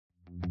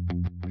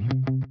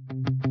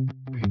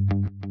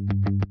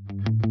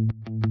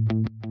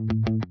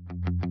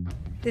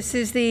This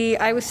is the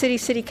Iowa City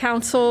City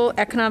Council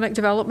Economic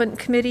Development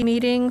Committee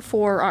meeting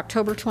for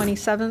October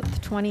 27th,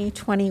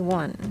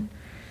 2021.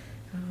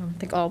 I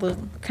think all the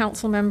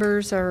council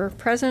members are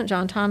present: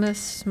 John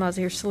Thomas,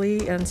 Mazir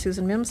Salih, and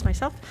Susan Mims,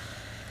 myself.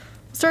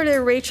 We'll start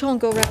there, Rachel, and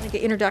go around and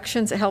get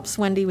introductions. It helps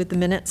Wendy with the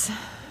minutes.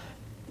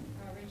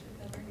 Rachel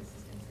Gilbert,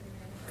 Assistant City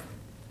Manager.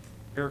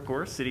 Eric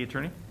Gore, City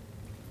Attorney.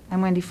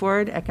 I'm Wendy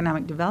Ford,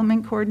 Economic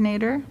Development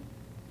Coordinator.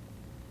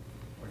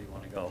 Where do you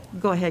want to go?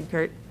 Go ahead,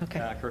 Kurt.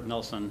 Okay. Kurt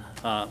Nelson,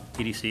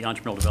 EDC,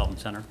 Entrepreneurial Development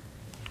Center.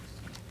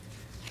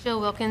 Jill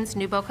Wilkins,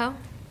 NewBoco.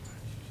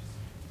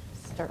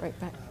 Start right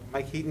back.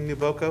 Mike Heaton,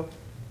 NewBoco.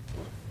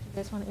 You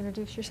guys want to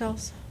introduce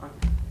yourselves?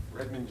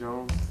 Redmond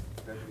Jones,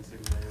 Deputy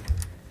City Manager.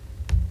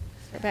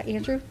 Start back,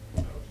 Andrew.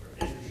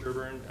 Andrew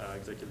Sherburne,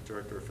 Executive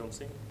Director of Film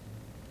Scene.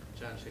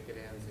 John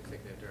Chickadams,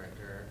 Executive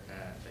Director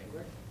at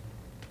Bangor.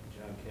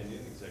 John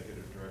Kenyon,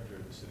 Executive Director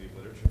of the City of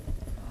Literature.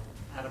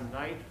 Adam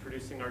Knight,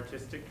 Producing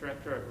Artistic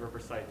Director at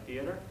Riverside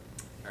Theater.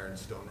 Aaron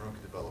Stonerock,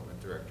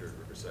 Development Director at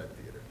Riverside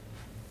Theater.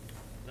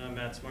 I'm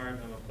Matt Smart.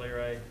 I'm a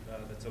playwright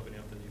that's opening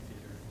up the new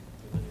theater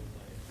with a new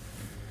play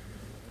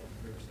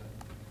at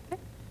Riverside.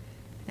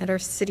 And our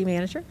city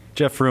manager.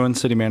 Jeff Fruin,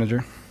 City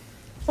Manager.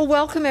 Well,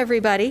 welcome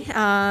everybody.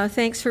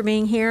 Thanks for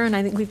being here, and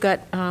I think we've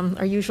got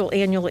our usual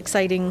annual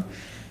exciting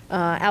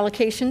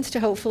allocations to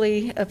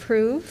hopefully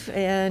approve,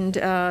 and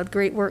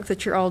great work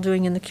that you're all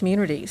doing in the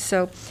community.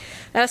 So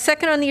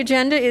second on the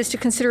agenda is to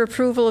consider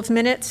approval of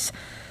minutes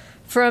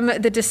from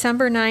the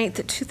December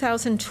 9th,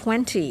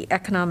 2020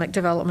 Economic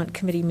Development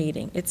Committee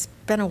meeting. It's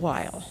been a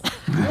while.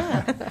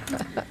 Yeah.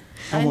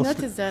 I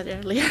noticed that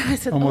earlier. I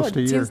said, almost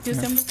a year. Since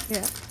December.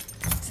 Yeah.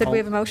 So do we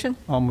have a motion?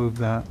 I'll move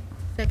that.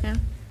 Second.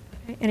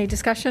 Okay. Any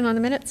discussion on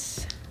the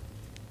minutes?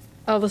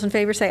 All those in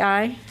favor say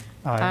aye.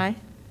 Aye.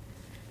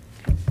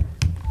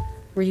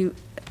 Were you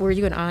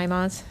an aye,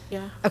 Maz?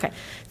 Yeah. Okay.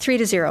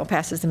 3-0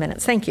 passes the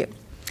minutes. Thank you.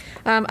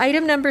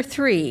 Item number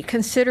 3,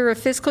 consider a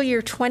fiscal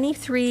year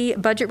 23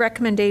 budget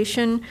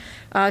recommendation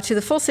to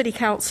the full City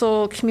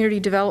Council community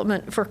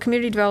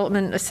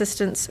development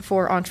assistance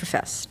for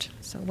EntreFest.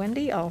 So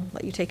Wendy, I'll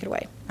let you take it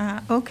away.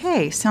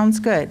 Okay, sounds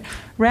good.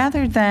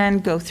 Rather than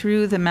go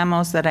through the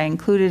memos that I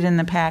included in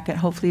the packet,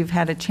 hopefully you've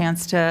had a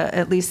chance to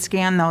at least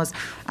scan those,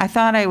 I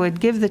thought I would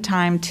give the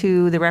time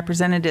to the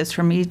representatives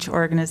from each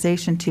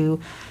organization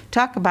to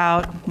talk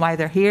about why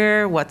they're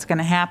here, what's going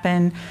to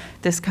happen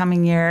this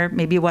coming year,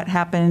 maybe what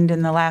happened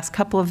in the last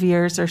couple of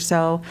years or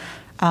so,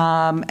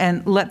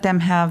 and let them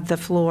have the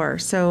floor.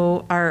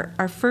 So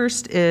our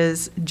first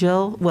is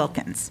Jill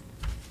Wilkins.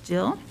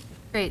 Jill?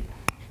 Great.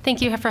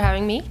 Thank you for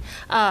having me.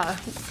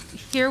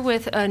 Here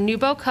with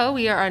NewBoco,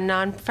 we are a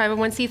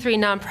 501c3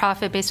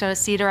 nonprofit based out of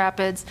Cedar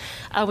Rapids,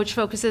 which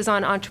focuses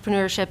on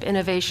entrepreneurship,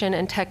 innovation,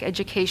 and tech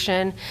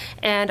education,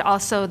 and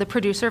also the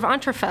producer of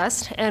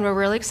EntreFest. And we're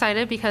really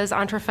excited because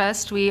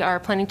EntreFest we are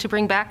planning to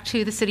bring back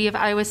to the city of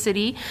Iowa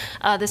City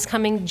this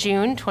coming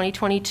June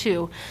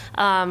 2022.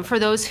 For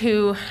those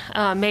who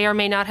may or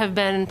may not have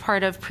been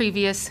part of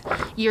previous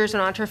years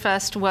when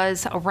EntreFest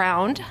was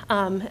around,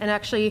 and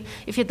actually,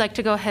 if you'd like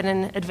to go ahead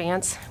and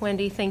advance,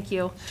 Wendy, thank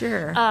you.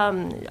 Sure.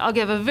 I'll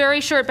give a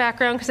very short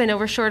background because I know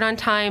we're short on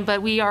time,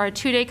 but we are a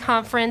 2-day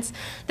conference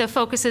that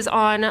focuses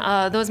on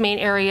those main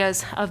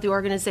areas of the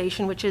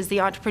organization, which is the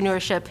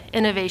entrepreneurship,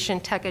 innovation,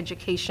 tech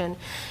education.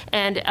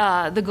 And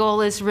the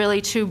goal is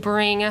really to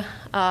bring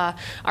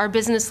our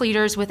business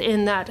leaders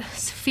within that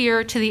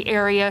sphere to the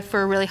area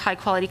for really high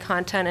quality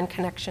content and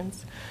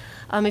connections.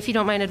 If you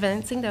don't mind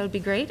advancing, that would be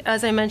great.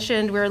 As I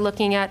mentioned, we're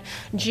looking at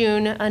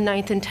June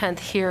 9th and 10th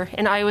here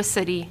in Iowa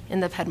City in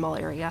the Pedmall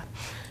area.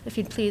 If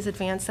you'd please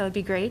advance, that would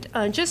be great.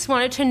 Just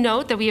wanted to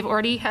note that we have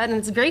already had, and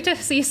it's great to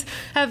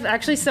have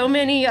actually so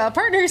many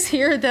partners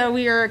here that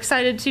we are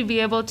excited to be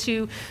able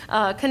to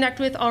connect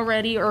with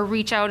already or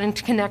reach out and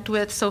to connect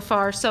with so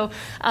far. So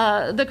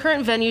the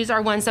current venues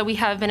are ones that we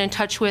have been in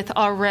touch with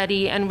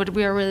already, and what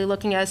we are really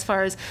looking at as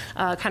far as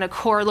kind of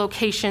core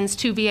locations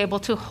to be able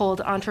to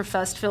hold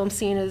EntreFest. Film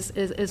Scene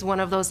is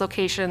one of those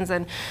locations,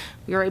 and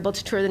we were able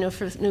to tour the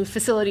new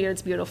facility, and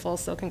it's beautiful,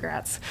 so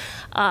congrats.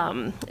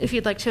 If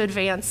you'd like to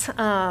advance.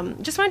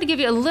 Just wanted to give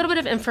you a little bit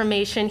of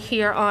information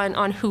here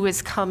on who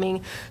is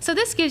coming. So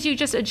this gives you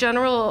just a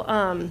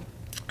general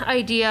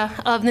idea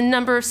of the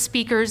number of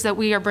speakers that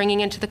we are bringing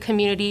into the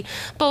community,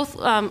 both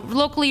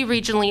locally,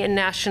 regionally, and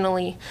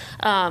nationally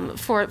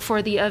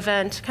for the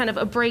event. Kind of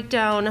a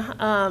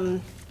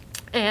breakdown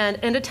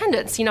and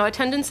attendance. You know,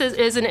 attendance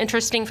is an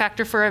interesting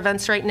factor for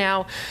events right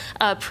now.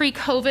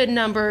 Pre-COVID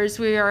numbers,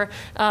 we are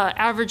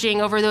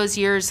averaging over those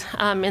years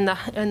in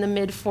the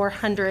mid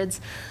 400s.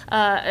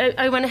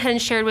 I went ahead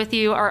and shared with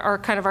you our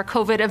kind of our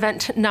COVID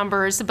event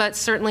numbers, but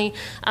certainly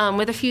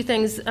with a few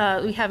things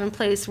we have in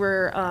place,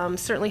 we're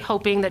certainly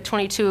hoping that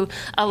 22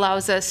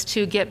 allows us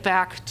to get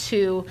back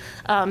to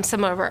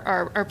some of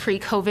our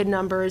pre-COVID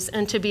numbers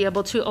and to be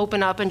able to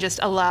open up and just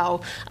allow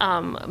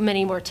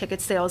many more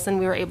ticket sales than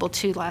we were able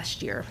to last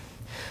year.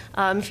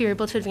 If you're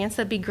able to advance,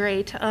 that'd be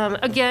great.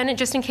 Again,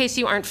 just in case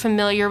you aren't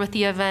familiar with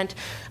the event,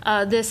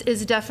 this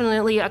is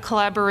definitely a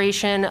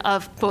collaboration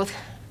of both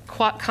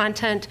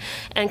content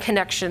and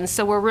connections.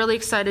 So we're really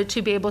excited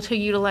to be able to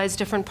utilize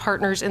different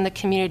partners in the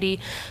community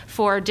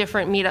for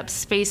different meetup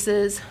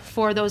spaces,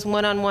 for those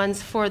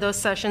one-on-ones, for those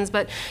sessions.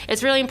 But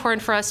it's really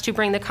important for us to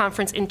bring the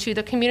conference into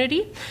the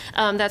community.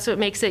 That's what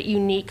makes it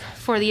unique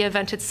for the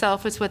event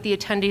itself. It's what the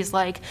attendees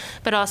like,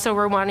 but also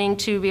we're wanting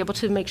to be able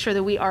to make sure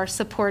that we are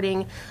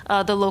supporting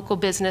the local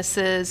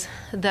businesses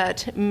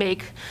that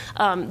make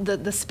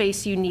the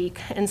space unique.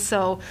 And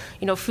so,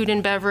 you know, food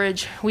and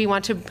beverage, we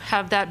want to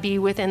have that be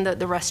within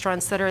the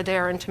restaurants that are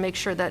there, and to make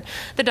sure that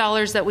the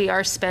dollars that we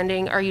are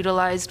spending are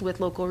utilized with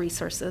local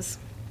resources.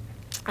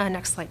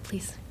 Next slide,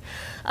 please.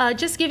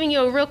 Just giving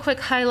you a real quick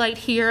highlight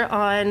here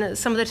on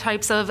some of the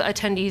types of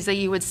attendees that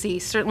you would see.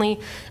 Certainly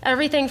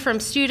everything from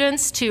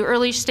students to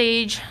early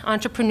stage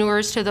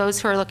entrepreneurs to those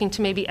who are looking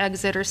to maybe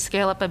exit or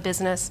scale up a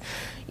business.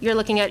 You're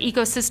looking at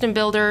ecosystem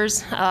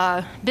builders,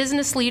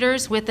 business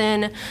leaders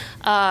within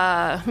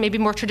maybe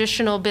more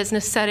traditional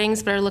business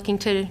settings, but are looking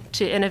to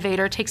innovate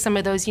or take some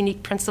of those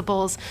unique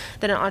principles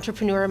that an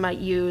entrepreneur might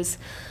use.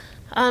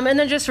 And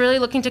then just really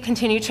looking to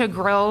continue to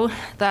grow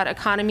that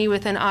economy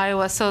within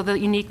Iowa. So the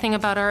unique thing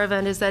about our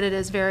event is that it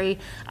is very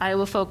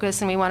Iowa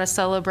focused, and we want to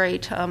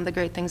celebrate the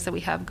great things that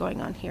we have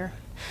going on here.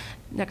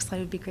 Next slide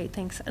would be great,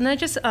 thanks. And then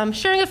just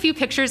sharing a few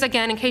pictures,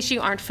 again, in case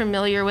you aren't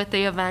familiar with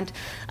the event,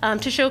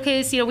 to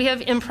showcase, you know, we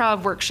have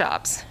improv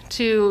workshops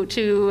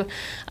to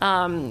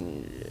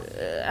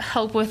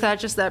help with that,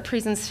 just that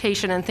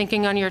presentation and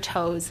thinking on your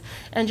toes,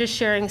 and just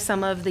sharing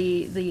some of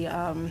the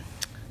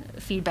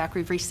feedback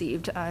we've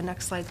received.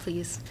 Next slide,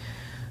 please.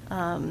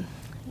 And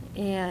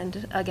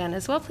again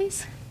as well,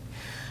 please.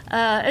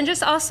 And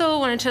just also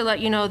wanted to let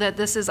you know that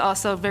this is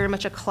also very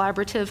much a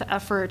collaborative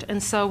effort.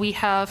 And so we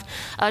have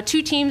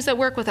two teams that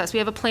work with us. We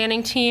have a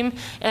planning team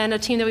and a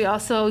team that we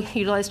also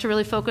utilize to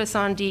really focus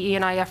on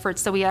DE&I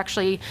efforts. So we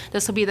actually,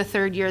 this will be the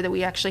third year that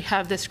we actually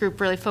have this group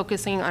really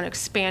focusing on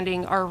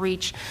expanding our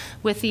reach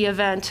with the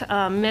event.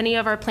 Many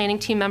of our planning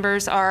team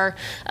members are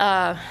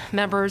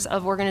members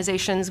of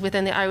organizations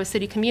within the Iowa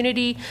City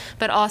community,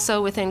 but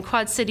also within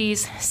Quad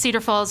Cities, Cedar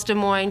Falls, Des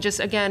Moines,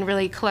 just again,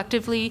 really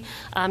collectively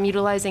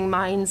utilizing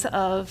minds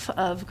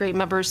of great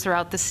members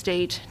throughout the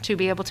state to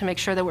be able to make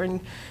sure that we're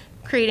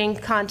creating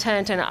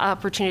content and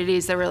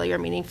opportunities that really are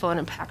meaningful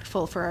and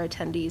impactful for our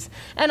attendees,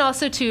 and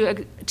also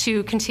to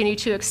continue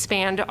to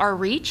expand our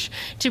reach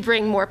to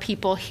bring more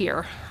people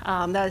here.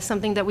 That is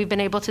something that we've been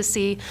able to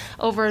see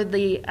over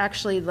the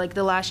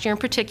last year in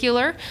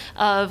particular,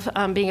 of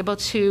being able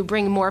to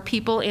bring more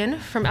people in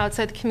from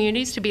outside the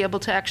communities to be able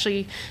to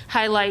actually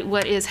highlight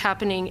what is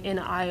happening in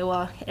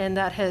Iowa, and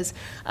that has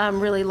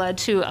really led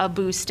to a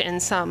boost in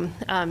some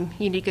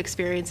unique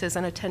experiences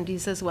and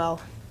attendees as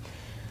well.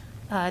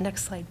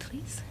 Next slide,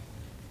 please.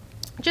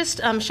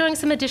 Just showing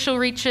some additional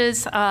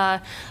reaches.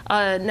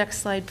 Next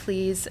slide,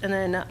 please. And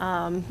then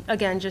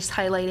again, just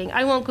highlighting.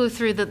 I won't go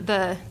through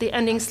the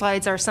ending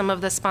slides are some of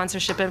the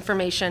sponsorship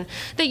information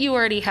that you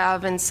already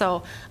have, and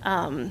so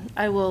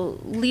I will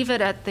leave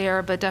it at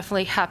there. But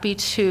definitely happy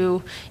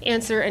to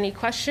answer any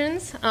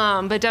questions.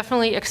 But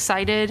definitely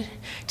excited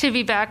to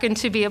be back and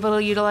to be able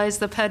to utilize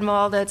the Ped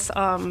Mall. That's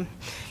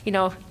you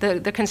know,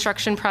 the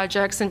construction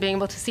projects and being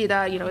able to see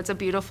that, you know, it's a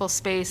beautiful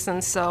space.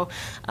 And so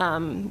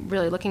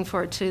really looking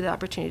forward to the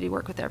opportunity to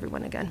work with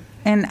everyone again.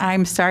 And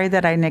I'm sorry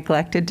that I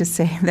neglected to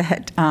say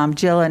that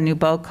Jill and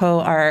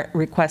Nuboco are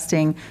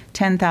requesting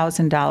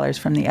 $10,000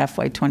 from the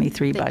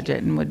FY23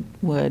 budget and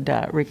would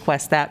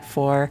request that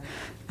for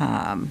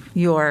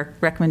your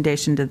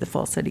recommendation to the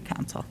full City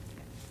Council.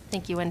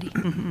 Thank you, Wendy.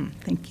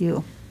 Thank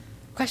you.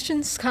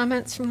 Questions,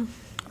 comments from?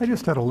 I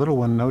just had a little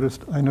one.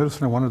 I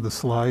noticed on one of the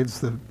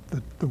slides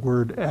the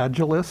word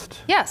agilist.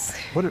 Yes.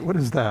 What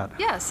is that?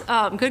 Yes,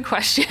 good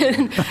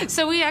question.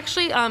 So we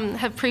actually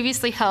have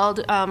previously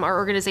held our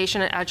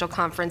organization at Agile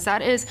Conference.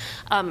 That is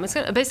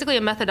it's basically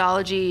a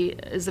methodology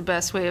is the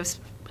best way of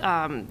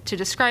to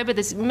describe it.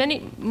 It's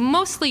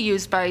mostly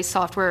used by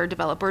software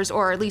developers,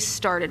 or at least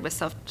started with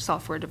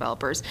software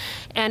developers.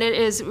 And it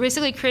is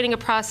basically creating a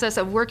process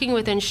of working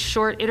within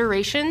short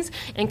iterations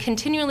and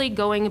continually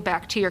going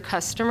back to your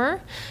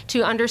customer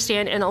to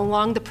understand, and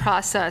along the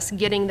process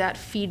getting that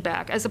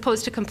feedback, as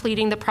opposed to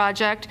completing the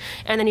project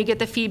and then you get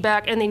the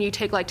feedback and then you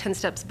take like 10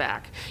 steps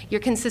back. You're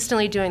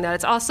consistently doing that.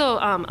 It's also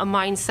a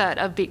mindset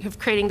of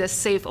creating this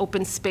safe,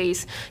 open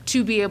space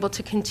to be able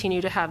to continue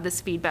to have this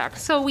feedback.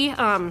 So we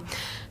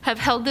have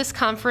held this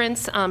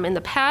conference in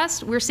the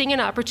past. We're seeing an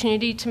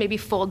opportunity to maybe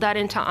fold that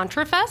into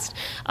EntreFest.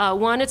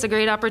 One, it's a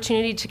great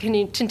opportunity to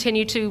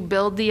continue to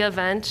build the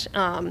event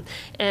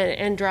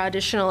and draw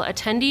additional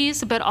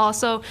attendees, but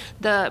also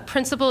the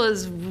principle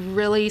is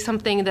really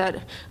something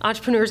that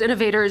entrepreneurs,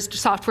 innovators,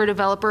 software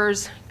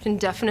developers can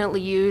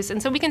definitely use.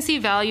 And so we can see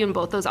value in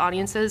both those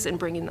audiences and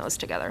bringing those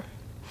together.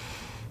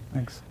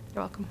 Thanks.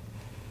 You're welcome.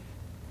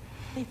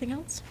 Anything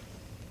else?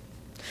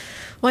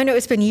 Well, I know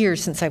it's been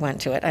years since I went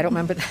to it. I don't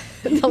remember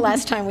the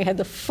last time we had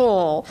the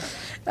full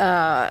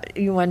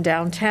one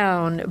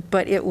downtown,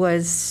 but it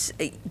was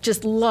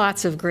just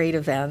lots of great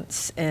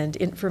events and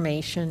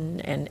information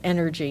and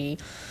energy.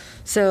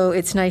 So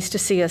it's nice to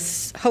see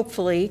us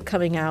hopefully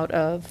coming out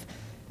of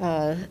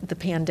the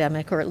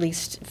pandemic, or at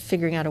least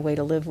figuring out a way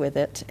to live with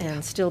it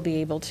and still be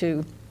able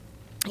to,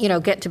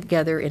 get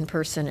together in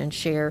person and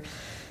share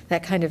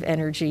that kind of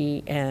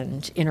energy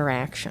and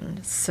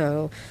interaction.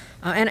 So,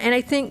 and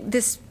I think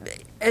this,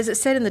 as it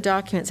said in the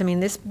documents, I mean,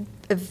 this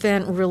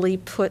event really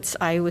puts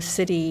Iowa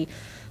City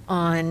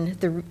on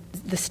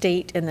the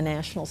state and the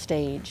national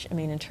stage. I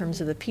mean, in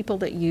terms of the people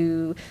that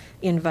you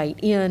invite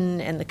in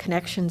and the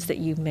connections that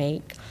you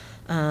make.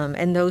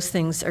 And those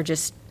things are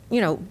just,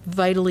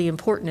 vitally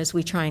important as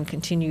we try and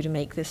continue to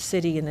make this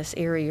city and this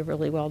area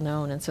really well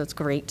known. And so it's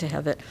great to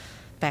have it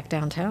back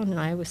downtown in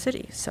Iowa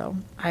City. So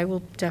I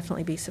will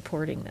definitely be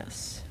supporting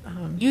this.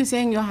 You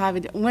saying you have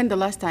it, when the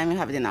last time you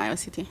have it in Iowa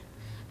City?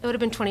 It would have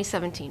been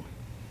 2017.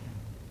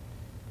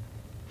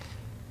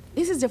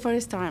 This is the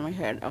first time I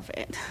heard of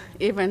it,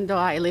 even though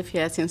I live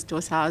here since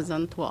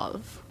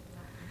 2012.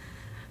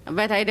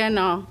 But I don't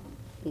know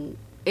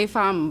if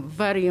I'm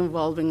very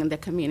involved in the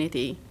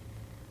community,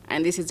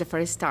 and this is the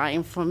first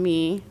time for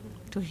me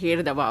to hear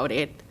about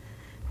it.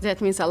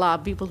 That means a lot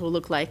of people who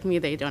look like me,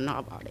 they don't know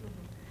about it.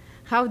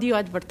 How do you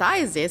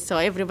advertise it so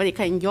everybody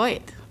can enjoy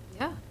it?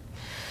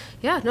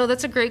 Yeah, no,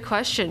 that's a great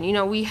question.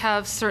 We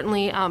have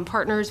certainly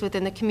partners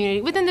within the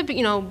community, within the,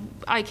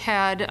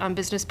 ICAD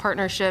business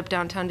partnership,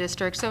 downtown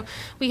district. So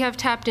we have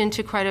tapped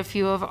into quite a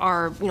few of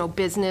our,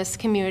 business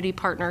community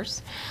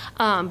partners.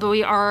 But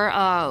we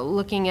are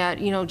looking at,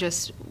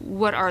 just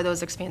what are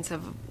those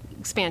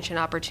expansion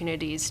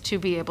opportunities to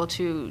be able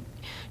to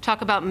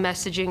talk about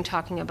messaging,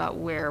 talking about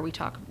where we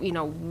talk,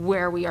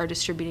 where we are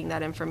distributing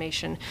that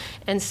information.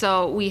 And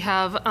so we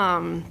have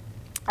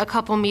a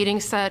couple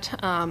meetings set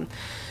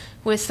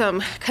with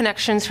some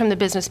connections from the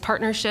business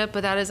partnership,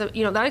 but that is,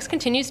 that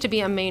continues to be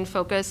a main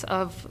focus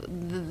of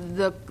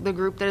the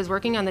group that is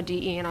working on the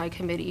DE&I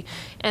committee,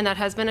 and that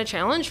has been a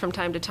challenge from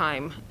time to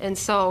time. And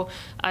so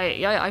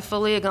I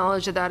fully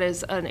acknowledge that that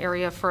is an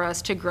area for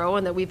us to grow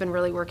and that we've been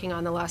really working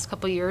on the last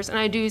couple of years. And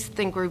I do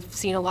think we've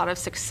seen a lot of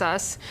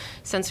success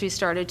since we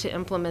started to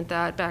implement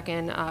that back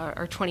in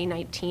our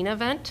 2019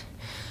 event.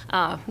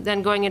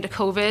 Then going into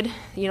COVID,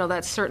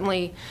 that's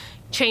certainly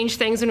changed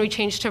things when we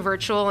changed to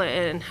virtual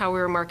and how we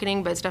were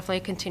marketing, but it's definitely a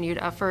continued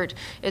effort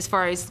as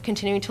far as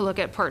continuing to look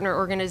at partner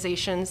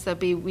organizations that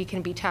we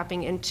can be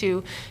tapping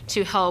into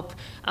to help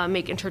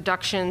make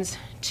introductions,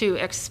 to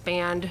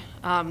expand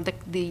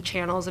the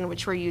channels in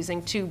which we're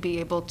using to be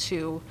able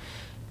to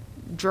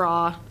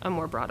draw a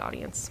more broad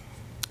audience.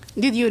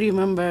 Did you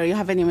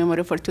have any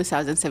memory for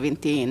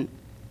 2017,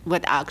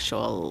 what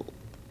actual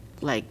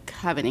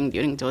happening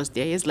during those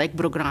days, like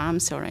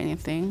programs or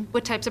anything?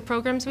 What types of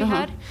programs we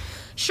had?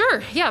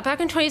 Sure, yeah, back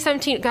in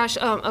 2017, gosh,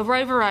 a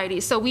wide variety.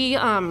 So we,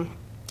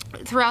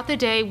 throughout the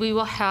day, we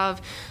will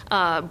have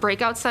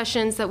breakout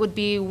sessions that would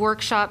be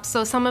workshops.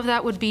 So some of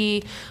that would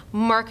be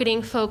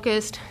marketing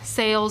focused,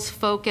 sales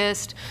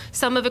focused.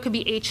 Some of it could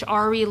be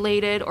HR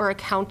related or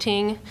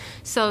accounting.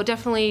 So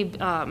definitely,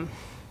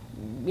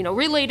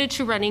 related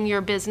to running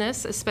your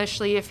business,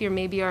 especially if you're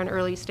maybe an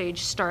early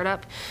stage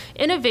startup.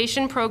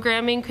 Innovation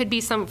programming could be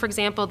for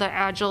example, the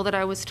Agile that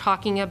I was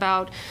talking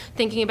about,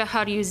 thinking about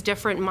how to use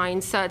different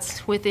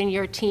mindsets within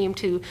your team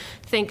to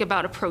think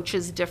about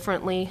approaches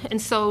differently. And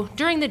so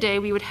during the day,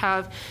 we would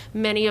have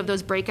many of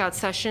those breakout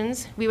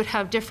sessions. We would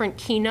have different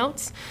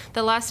keynotes.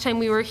 The last time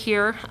we were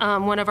here,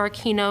 one of our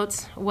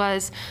keynotes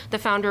was the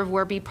founder of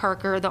Warby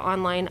Parker, the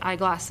online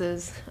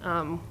eyeglasses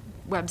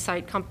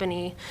website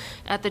company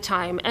at the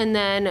time. And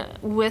then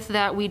with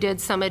that, we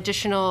did some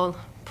additional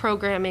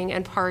programming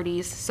and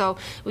parties. So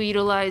we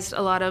utilized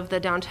a lot of the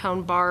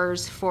downtown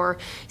bars for,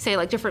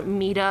 say, different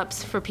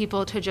meetups for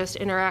people to just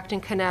interact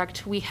and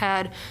connect. We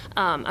had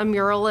a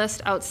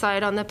muralist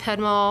outside on the Ped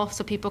Mall,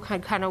 so people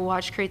could kind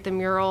of create the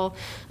mural.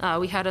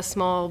 We had a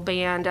small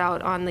band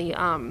out on the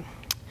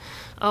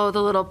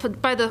the little,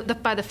 by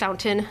the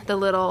fountain, the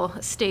little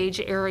stage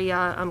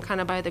area,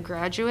 kind of by the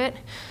Graduate.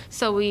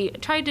 So we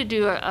tried to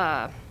do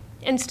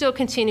and still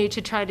continue to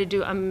try to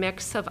do a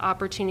mix of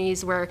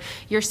opportunities where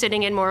you're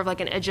sitting in more of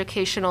an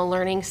educational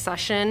learning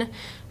session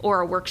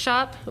or a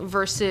workshop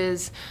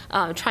versus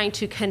trying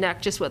to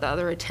connect just with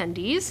other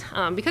attendees.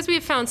 Because we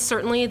have found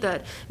certainly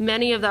that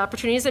many of the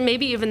opportunities, and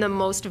maybe even the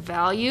most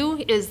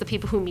value, is the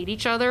people who meet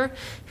each other,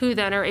 who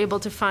then are able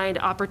to find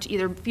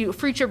either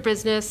future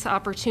business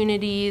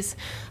opportunities,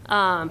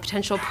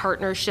 potential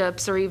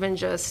partnerships, or even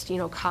just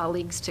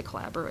colleagues to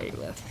collaborate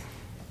with.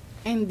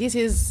 And this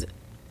is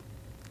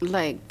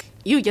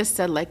you just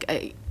said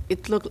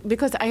it looked,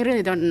 because I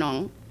really don't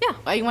know. Yeah.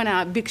 I want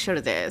to picture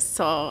this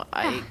so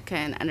I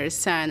can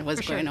understand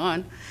what's going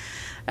on.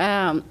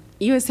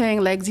 You were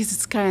saying this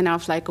is kind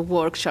of like a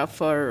workshop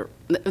for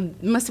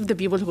most of the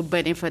people who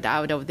benefit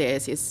out of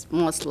this is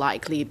most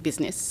likely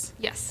business.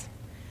 Yes.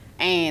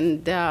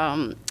 And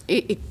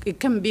it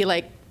can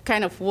be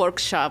kind of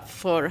workshop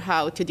for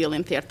how to deal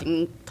in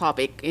certain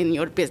topic in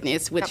your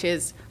business, which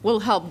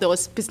will help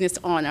those business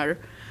owner.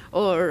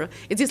 Or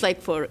is this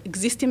for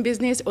existing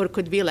business, or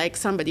could be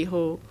somebody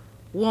who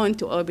want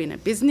to open a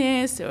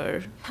business,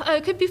 or?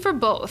 It could be for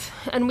both,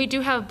 and we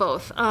do have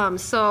both.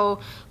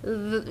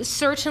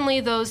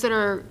 Certainly those that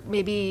are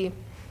maybe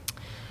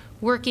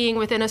working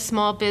within a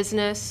small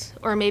business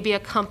or maybe a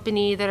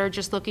company that are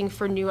just looking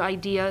for new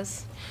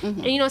ideas.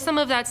 And, you know, some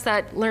of that's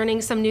that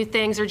learning some new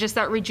things or just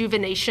that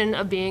rejuvenation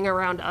of being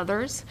around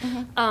others.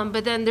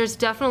 But then there's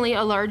definitely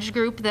a large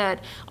group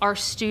that are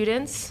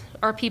students,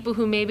 are people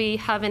who maybe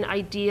have an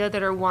idea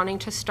that are wanting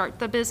to start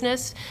the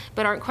business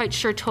but aren't quite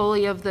sure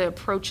totally of the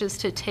approaches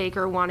to take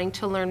or wanting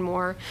to learn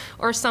more,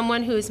 or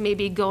someone who's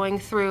maybe going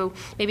through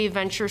maybe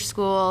venture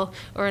school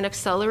or an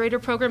accelerator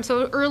program,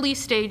 so an early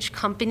stage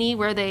company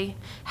where they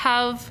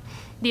have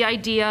the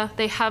idea,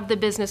 they have the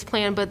business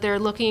plan, but they're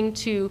looking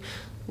to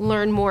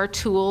learn more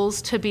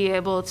tools to be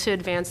able to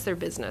advance their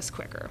business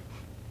quicker.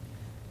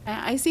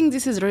 I think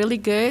this is really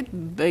good,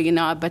 but, you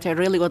know, but I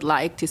really would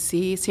like to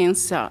see,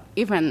 since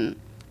even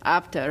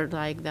after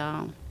like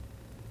the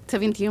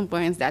 17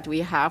 points that we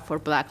have for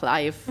Black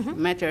Lives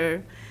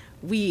Matter,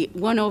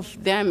 one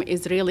of them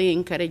is really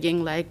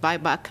encouraging like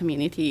BIPOC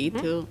community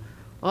to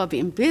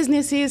open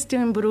businesses, to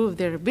improve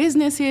their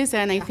businesses,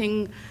 and I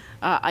think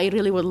I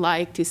really would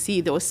like to see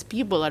those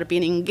people are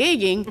being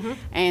engaging,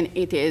 and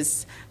it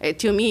is,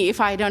 to me, if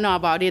I don't know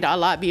about it, a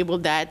lot of people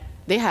that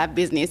they have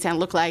business and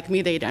look like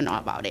me, they don't know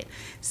about it.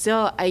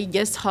 So I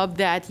just hope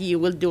that you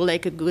will do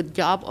like a good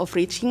job of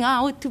reaching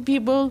out to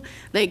people,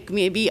 like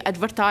maybe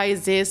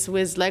advertise this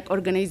with like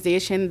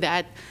organization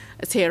that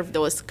serve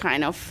those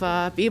kind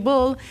of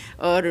people,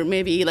 or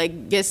maybe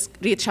like just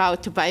reach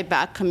out to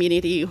BIPOC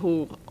community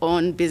who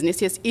own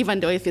businesses, even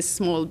though if it's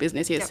small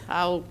businesses,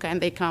 how can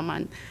they come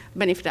and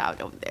benefit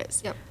out of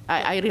this?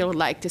 I really would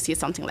like to see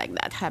something like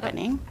that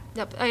happening.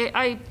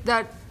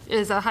 That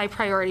is a high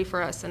priority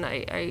for us, and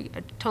I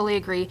totally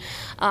agree.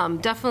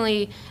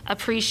 Definitely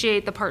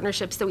appreciate the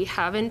partnerships that we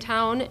have in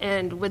town,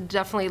 and would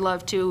definitely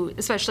love to,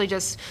 especially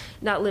just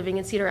not living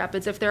in Cedar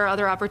Rapids, if there are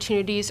other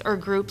opportunities or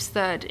groups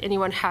that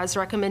anyone has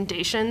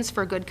recommendations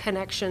for good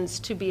connections,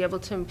 to be able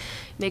to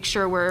make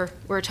sure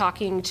we're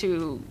talking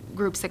to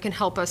groups that can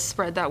help us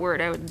spread that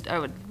word. I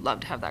would love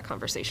to have that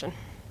conversation.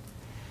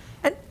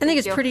 I think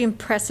it's pretty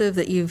impressive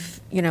that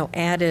you've, you know,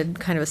 added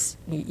kind of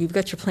you've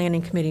got your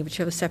planning committee, but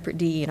you have a separate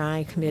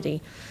DE&I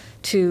committee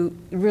to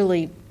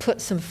really put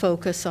some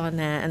focus on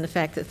that, and the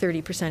fact that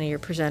 30% of your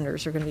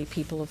presenters are going to be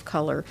people of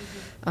color,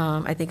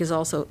 I think is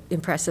also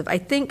impressive. I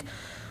think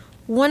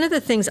one of the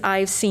things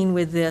I've seen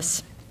with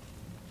this,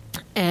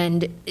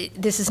 and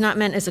this is not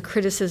meant as a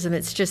criticism,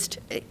 it's just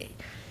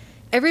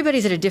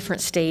everybody's at a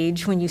different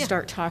stage when you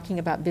start talking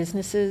about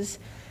businesses.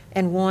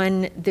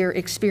 And their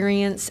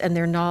experience and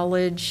their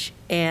knowledge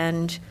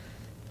and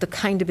the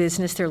kind of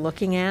business they're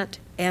looking at.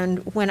 And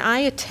when I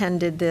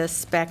attended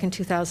this back in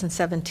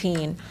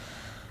 2017,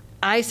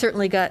 I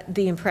certainly got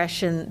the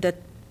impression that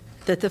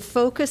the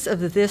focus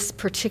of this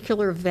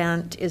particular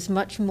event is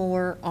much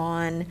more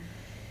on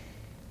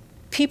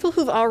people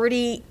who've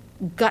already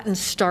gotten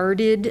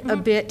started a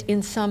bit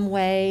in some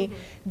way.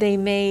 They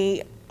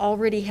may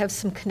already have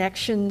some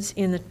connections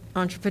in the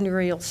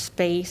entrepreneurial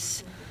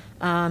space.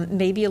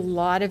 Maybe a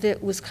lot of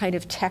it was kind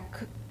of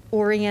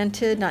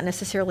tech-oriented, not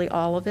necessarily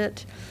all of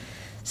it.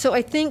 So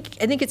I think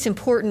it's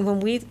important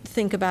when we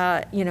think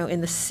about, you know,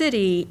 in the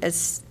city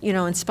as, you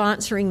know, in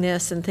sponsoring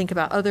this and think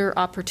about other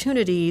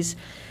opportunities,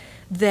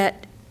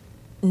 that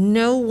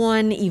no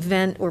one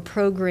event or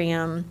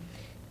program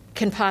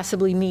can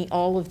possibly meet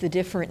all of the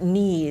different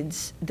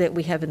needs that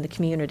we have in the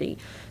community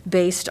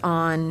based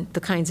on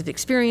the kinds of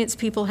experience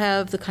people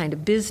have, the kind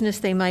of business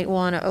they might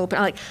want to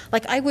open.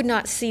 Like I would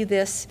not see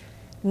this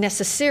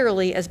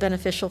necessarily as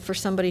beneficial for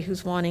somebody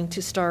who's wanting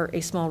to start a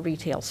small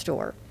retail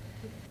store.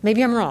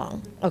 Maybe I'm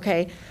wrong,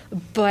 okay?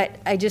 But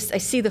I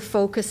see the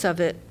focus of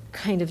it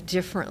kind of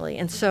differently.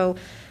 And so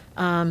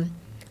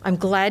I'm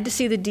glad to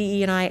see the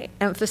DE&I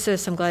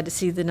emphasis. I'm glad to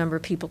see the number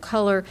of people of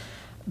color.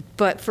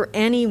 But for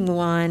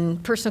anyone,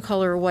 person of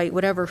color or white,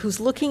 whatever, who's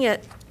looking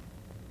at,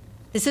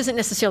 this isn't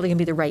necessarily going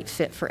to be the right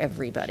fit for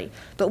everybody.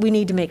 But we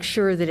need to make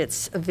sure that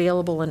it's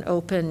available and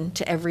open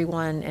to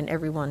everyone and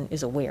everyone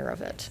is aware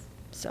of it.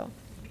 So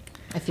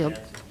I feel.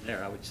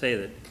 I would say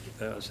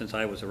that since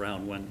I was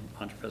around when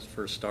Entrefest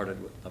first started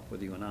up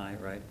with you and I,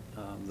 right,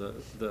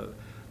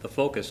 the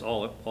focus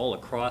all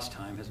across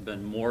time has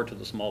been more to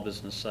the small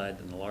business side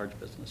than the large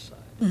business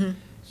side.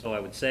 So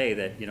I would say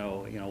that, you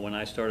know, when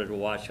I started to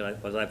watch it,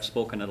 I've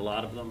spoken at a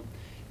lot of them,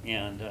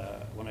 and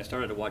when I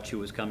started to watch who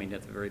was coming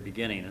at the very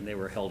beginning, and they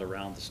were held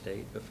around the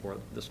state before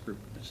this group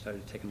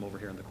started taking them over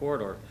here in the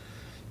corridor,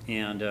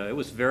 and it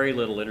was very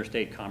little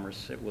interstate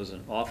commerce. It was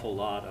an awful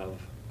lot of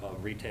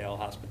retail,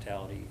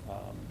 hospitality,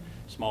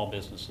 small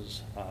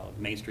businesses,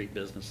 Main Street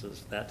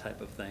businesses, that type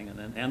of thing,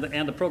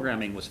 and the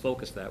programming was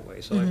focused that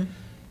way. So,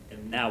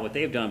 and now what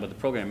they've done with the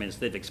programming is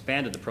they've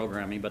expanded the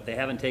programming, but they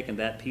haven't taken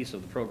that piece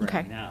of the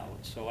programming out.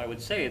 So I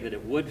would say that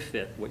it would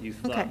fit what you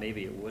thought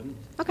maybe it wouldn't.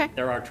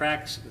 There are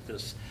tracks with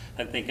this.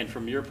 I'm thinking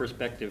from your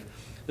perspective,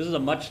 this is a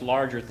much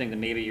larger thing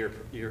than maybe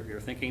you're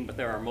thinking, but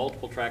there are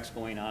multiple tracks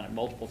going on at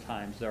multiple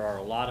times. There are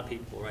a lot of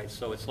people, right?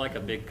 So it's like a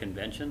big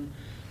convention.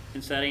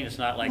 in setting. It's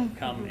not like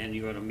come and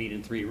you're going to meet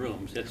in 3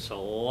 rooms. It's a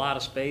lot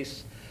of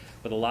space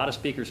with a lot of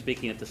speakers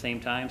speaking at the same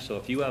time. So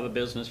if you have a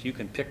business, you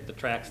can pick the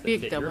tracks that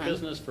fit your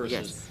business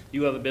versus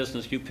you have a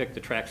business, you pick the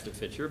tracks that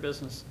fit your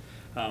business.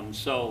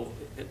 So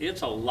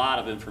it's a lot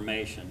of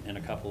information in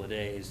a couple of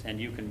days, and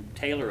you can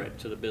tailor it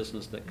to the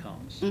business that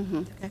comes.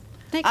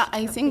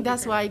 I think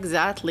that's why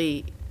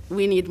exactly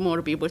we need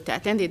more people to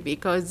attend it,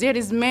 because there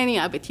is many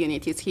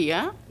opportunities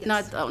here,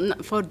 not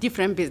for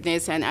different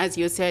business, and as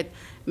you said,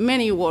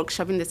 many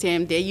workshops in the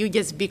same day. You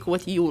just pick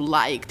what you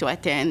like to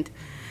attend.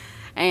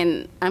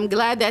 And I'm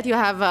glad that you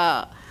have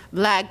a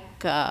black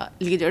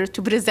leader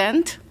to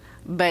present,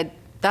 but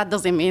that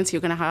doesn't mean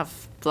you're gonna have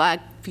black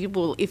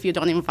people if you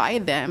don't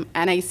invite them.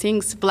 And I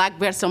think black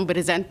person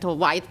present to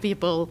white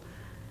people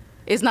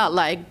is not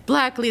like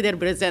black leader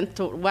present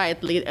to white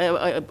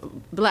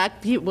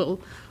black people,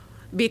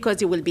 because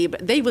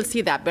they will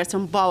see that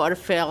person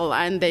powerful,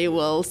 and they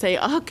will say,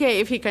 okay,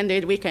 if he can do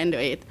it, we can do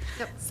it.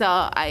 So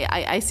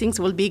I think it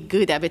will be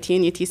good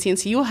opportunity,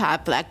 since you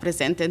have black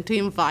present, and to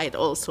invite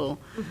also,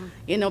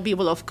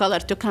 people of color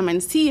to come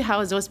and see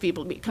how those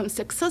people become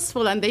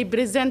successful, and they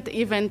present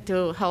even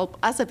to help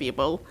other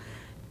people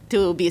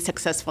to be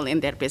successful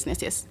in their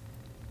businesses.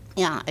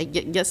 Yeah,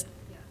 just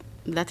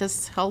let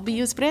us help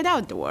you spread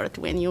out the word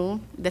when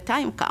the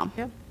time comes.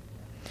 Yeah.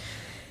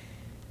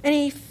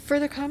 Any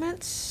further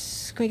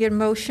comments? Can we get a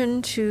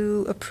motion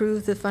to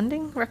approve the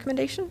funding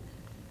recommendation?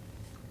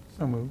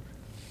 So moved.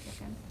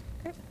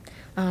 Okay.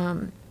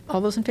 All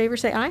those in favor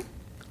say aye.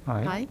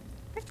 Aye.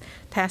 Okay.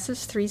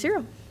 Passes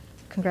 3-0.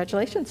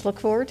 Congratulations. Look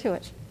forward to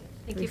it.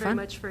 Thank you very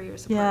much for your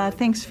support. Yeah,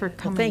 thanks for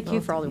coming. Thank you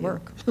both for all the of you.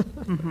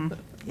 work.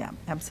 Yeah,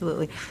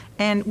 absolutely.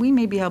 And we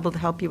may be able to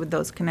help you with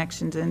those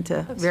connections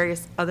into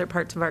various other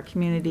parts of our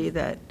community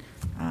that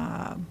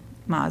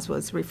Maz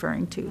was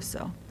referring to,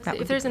 so.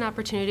 If there's an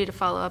opportunity to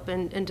follow up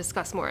and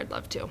discuss more, I'd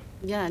love to.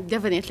 Yeah,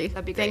 definitely.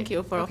 That'd be great. Thank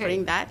you for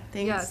offering that.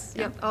 Thanks. Yes,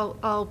 yep.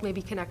 I'll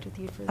maybe connect with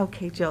you for that.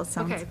 Okay, Jill,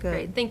 sounds Okay, good.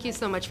 great. Thank you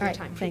so much for All your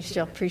right, time. thanks,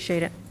 Jill.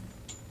 Appreciate it.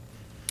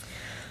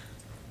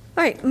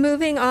 All right,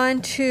 moving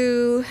on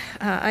to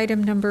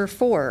item number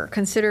 4.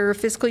 Consider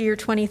fiscal year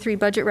 23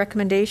 budget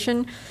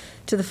recommendation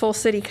to the full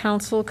City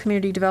Council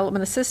Community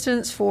Development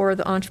Assistance for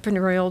the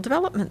Entrepreneurial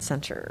Development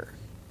Center.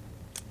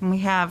 And we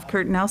have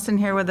Kurt Nelson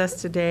here with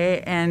us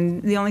today,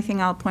 and the only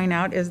thing I'll point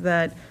out is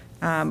that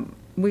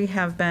we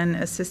have been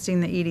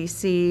assisting the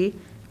EDC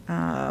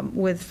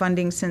with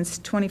funding since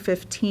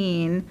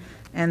 2015,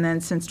 and then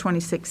since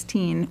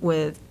 2016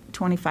 with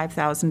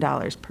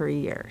 $25,000 per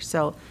year.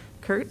 So,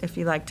 Kurt, if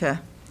you'd like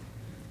to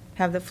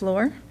have the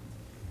floor.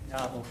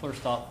 Well,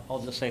 first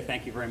I'll just say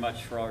thank you very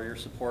much for all your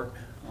support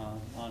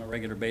on a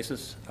regular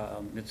basis.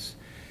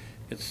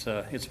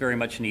 It's very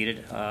much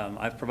needed.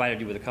 I've provided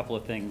you with a couple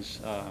of things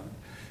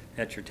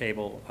at your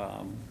table.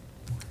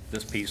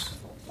 This piece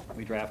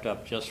we draft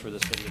up just for the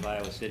city of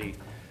Iowa City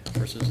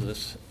versus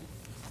this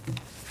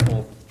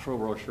full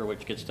brochure,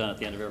 which gets done at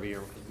the end of every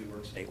year because we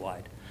work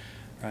statewide,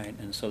 right?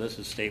 And so this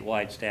is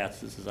statewide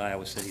stats. This is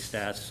Iowa City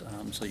stats,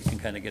 so you can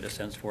kind of get a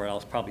sense for it.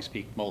 I'll probably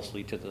speak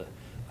mostly to the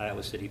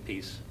Iowa City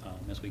piece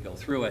as we go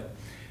through it.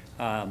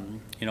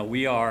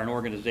 We are an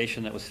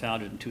organization that was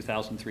founded in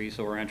 2003,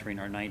 so we're entering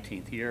our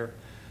 19th year.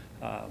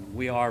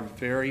 We are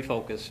very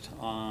focused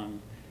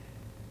on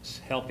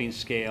helping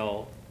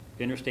scale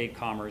interstate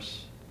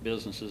commerce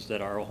businesses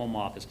that are home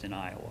officed in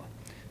Iowa.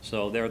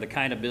 So they're the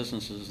kind of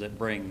businesses that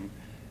bring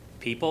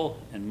people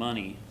and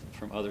money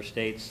from other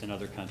states and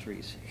other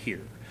countries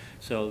here.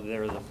 So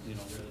they're the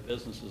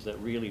businesses that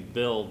really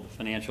build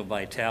financial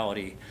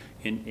vitality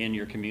in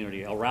your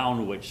community,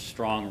 around which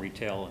strong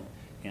retail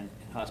and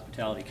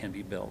hospitality can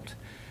be built.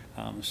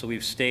 So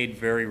we've stayed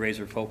very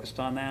razor focused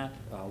on that.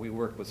 We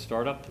work with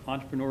startup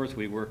entrepreneurs,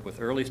 we work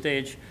with early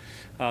stage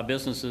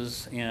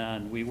businesses,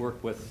 and we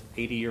work with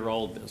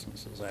 80-year-old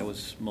businesses. I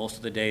was most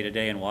of the day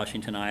today in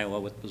Washington, Iowa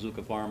with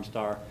Bazooka Farm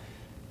Star.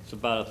 It's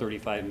about a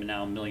 $35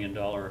 million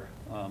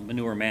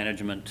manure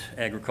management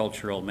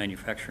agricultural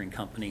manufacturing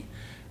company.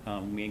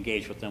 We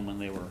engaged with them when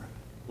they were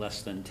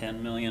less than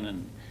 10 million,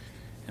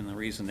 and the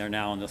reason they're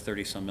now in the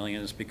 30-some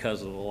million is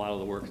because of a lot of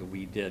the work that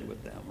we did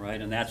with them, right?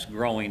 And that's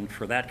growing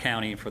for that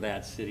county, for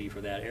that city,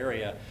 for that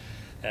area.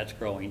 That's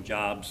growing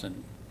jobs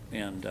and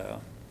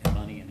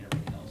money and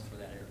everything else for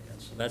that area.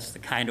 So that's the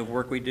kind of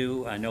work we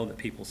do. I know that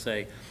people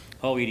say,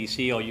 oh,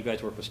 EDC, oh, you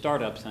guys work with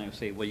startups. And I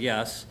say, well,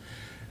 yes,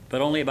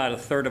 but only about a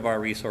third of our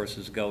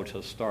resources go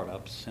to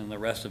startups, and the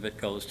rest of it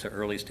goes to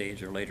early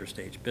stage or later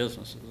stage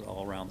businesses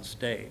all around the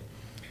state.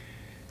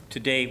 To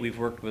date, we've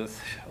worked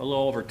with a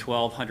little over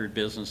 1,200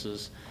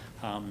 businesses.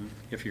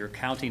 If you're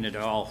counting it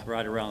all,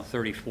 right around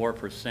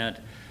 34%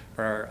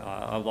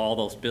 of all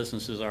those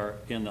businesses are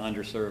in the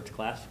underserved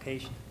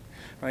classification,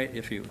 right?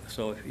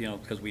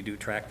 Because we do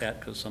track that,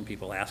 because some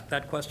people ask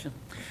that question.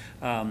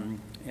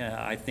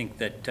 I think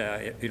that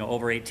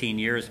over 18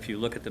 years, if you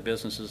look at the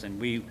businesses, and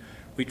we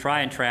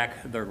try and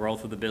track the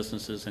growth of the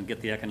businesses and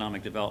get the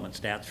economic development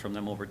stats from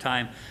them over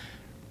time.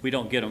 We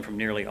don't get them from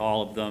nearly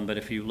all of them, but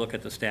if you look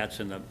at the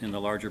stats in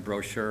the larger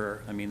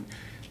brochure, I mean,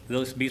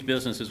 these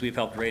businesses, we've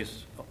helped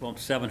raise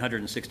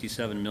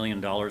 $767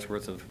 million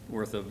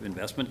worth of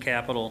investment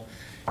capital.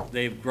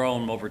 They've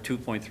grown over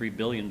 $2.3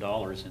 billion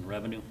in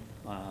revenue.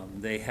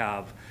 They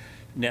have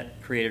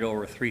net created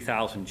over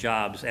 3,000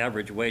 jobs.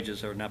 Average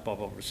wages are up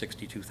over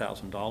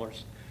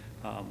 $62,000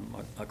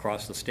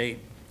 across the state.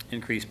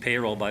 Increased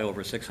payroll by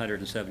over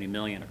 $670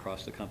 million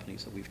across the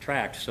companies that we've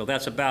tracked. So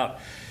that's about,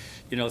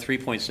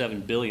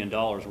 $3.7 billion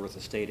worth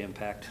of state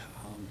impact.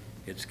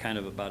 It's kind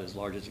of about as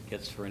large as it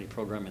gets for any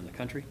program in the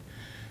country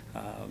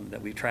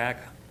that we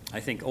track. I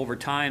think over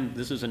time,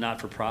 this is a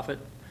not-for-profit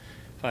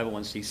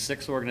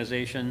 501c6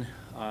 organization,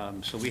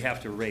 so we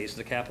have to raise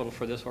the capital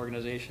for this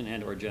organization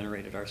and/or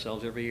generate it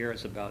ourselves every year.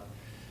 It's about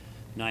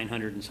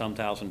 $900 and some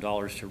thousand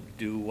to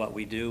do what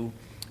we do.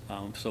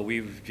 So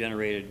we've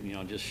generated,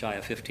 just shy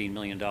of $15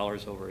 million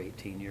over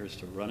 18 years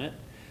to run it.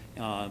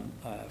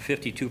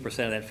 52% of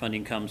that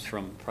funding comes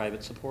from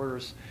private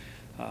supporters,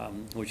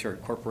 which are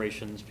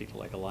corporations, people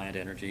like Alliant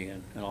Energy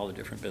and all the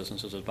different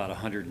businesses. There's about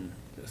 100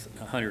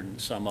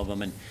 and some of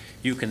them, and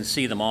you can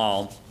see them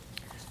all.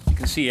 You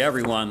can see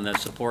everyone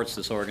that supports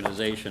this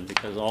organization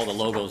because all the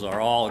logos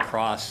are all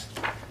across.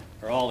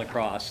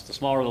 The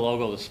smaller the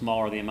logo, the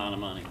smaller the amount of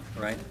money,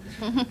 right?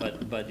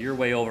 but you're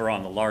way over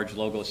on the large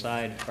logo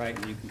side, right?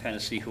 And you can kind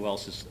of see who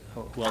else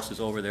is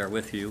over there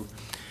with you.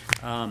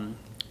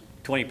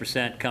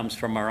 20% comes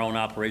from our own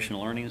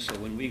operational earnings. So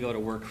when we go to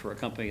work for a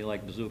company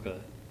like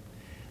Bazooka,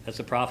 that's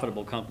a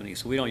profitable company.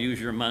 So we don't use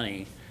your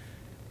money.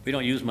 We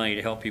don't use money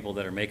to help people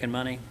that are making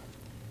money,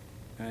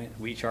 right?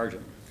 We charge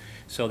them.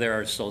 So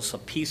it's a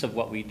piece of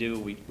what we do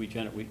we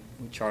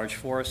charge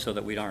for, so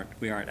that we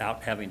aren't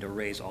out having to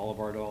raise all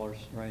of our dollars,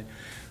 right?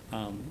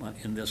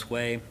 In this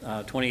way,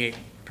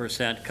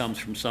 28% comes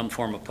from some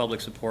form of public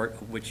support,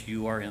 of which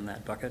you are in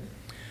that bucket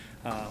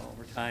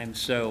over time.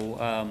 So,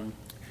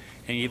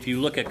 and if you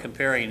look at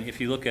comparing, if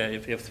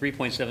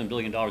 $3.7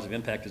 billion of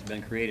impact has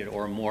been created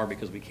or more,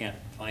 because we can't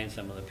find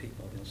some of the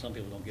people, some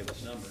people don't give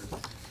us numbers,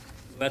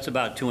 that's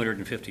about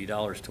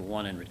 $250 to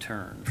 1 in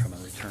return from a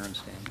return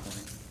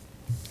standpoint.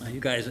 You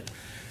guys,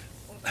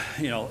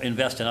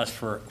 invest in us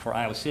for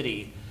Iowa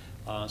City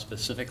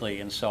specifically,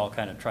 and so I'll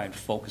kind of try and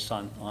focus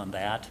on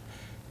that.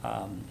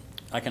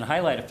 I can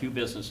highlight a few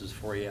businesses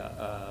for you.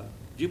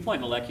 Viewpoint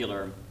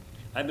Molecular,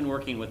 I've been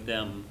working with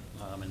them,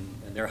 and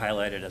they're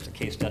highlighted as a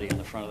case study on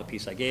the front of the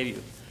piece I gave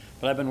you.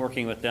 But I've been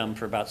working with them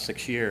for about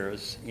 6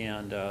 years,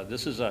 and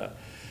this is a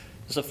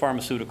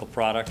pharmaceutical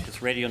product. It's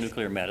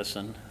radionuclear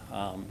medicine.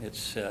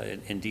 It's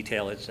in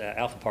detail, it's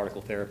alpha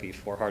particle therapy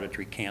for hard to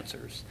treat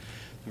cancers.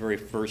 The very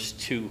first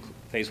 2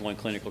 phase 1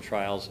 clinical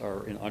trials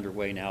are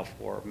underway now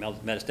for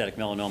metastatic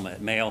melanoma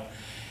at Mayo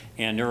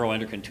and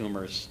neuroendocrine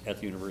tumors at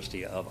the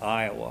University of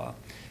Iowa.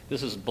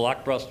 This is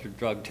blockbuster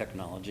drug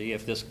technology.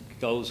 If this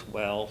goes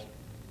well,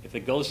 if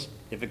it goes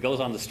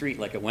on the street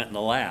like it went in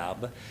the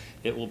lab,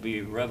 it will be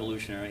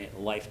revolutionary,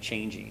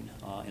 life-changing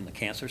in the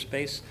cancer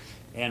space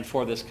and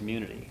for this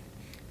community.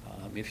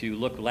 If you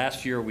look,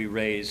 last year we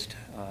raised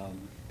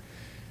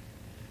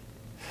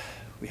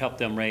we helped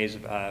them raise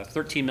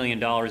 $13 million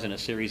in a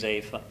Series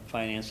A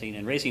financing,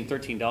 and raising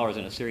 $13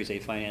 in a Series A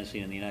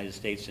financing in the United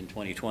States in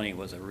 2020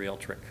 was a real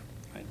trick.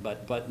 Right?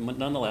 But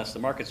nonetheless, the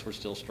markets were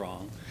still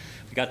strong.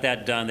 We got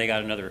that done. They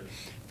got another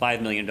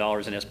 $5 million in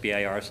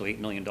SBIR, so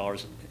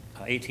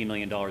 $18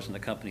 million in the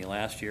company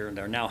last year. And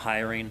they're now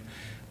hiring.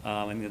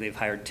 They've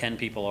hired 10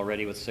 people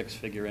already with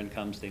 6-figure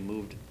incomes. They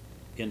moved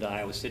into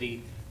Iowa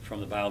City from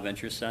the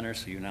BioVentures Center,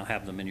 so you now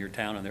have them in your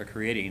town, and they're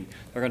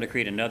going to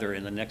create another,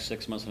 in the next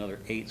 6 months, another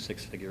 8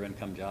 6-figure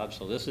income jobs.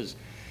 So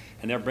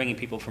and they're bringing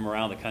people from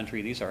around the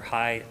country. These are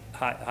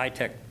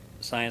high-tech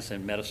science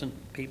and medicine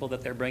people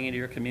that they're bringing to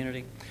your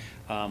community,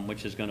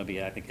 which is going to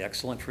be, I think,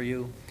 excellent for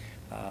you.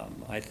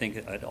 I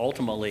think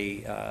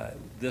ultimately,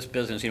 this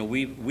business,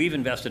 we've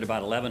invested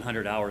about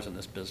 1,100 hours in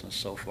this business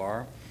so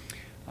far,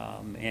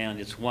 and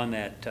it's one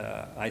that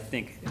I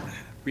think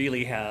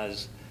really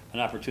has an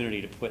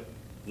opportunity to put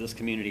this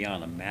community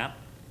on the map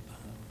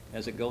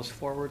as it goes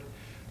forward.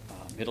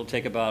 It'll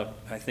take about,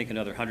 I think,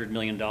 another $100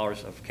 million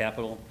of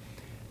capital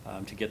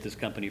to get this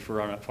company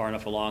far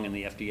enough along in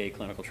the FDA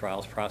clinical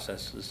trials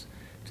processes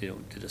to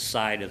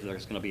decide if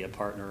there's going to be a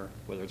partner,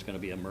 whether it's going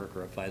to be a Merck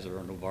or a Pfizer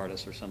or a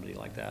Novartis or somebody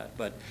like that.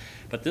 But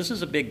this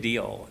is a big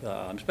deal.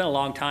 It's been a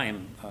long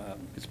time.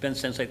 It's been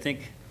since, I think,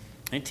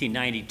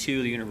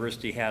 1992, the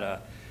university had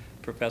a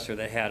professor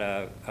that had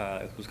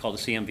it was called a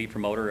CMV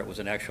promoter. It was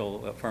an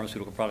actual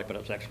pharmaceutical product, but it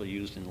was actually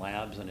used in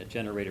labs, and it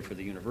generated for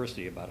the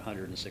university about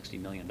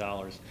 $160 million.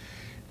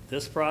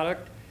 This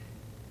product,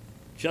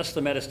 just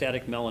the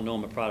metastatic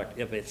melanoma product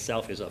of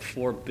itself, is a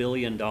 $4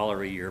 billion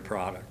a year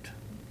product,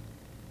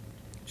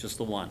 just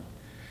the one.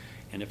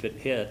 And if it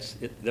hits,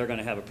 they're going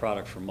to have a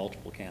product for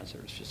multiple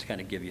cancers, just to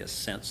kind of give you a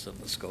sense of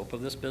the scope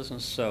of this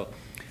business. So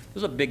it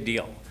was a big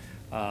deal.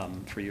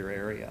 For your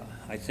area,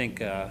 I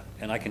think,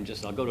 and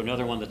I'll go to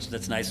another one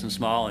that's nice and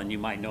small, and you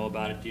might know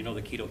about it. Do you know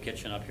the Keto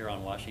Kitchen up here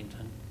on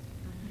Washington?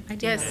 I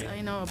do. Yes, I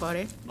know about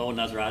it. Mo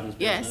Nasradin's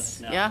business.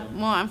 Yes, yeah,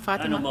 Mo and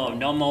Fatima. I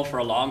know Mo for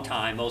a long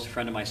time. Mo's a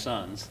friend of my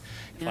son's,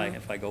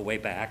 if I go way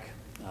back.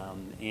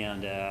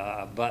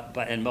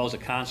 And Mo's a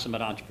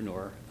consummate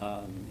entrepreneur.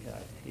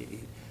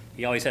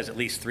 He always has at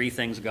least 3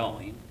 things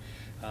going.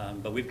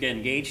 But we've been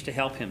engaged to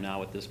help him now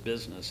with this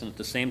business. And at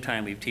the same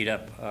time, we've teed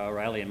up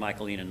Riley and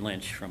Michaeline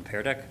Lynch from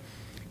Pear Deck,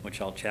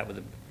 which I'll chat with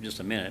in just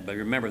a minute. But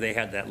remember, they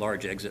had that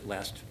large exit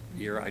last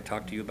year I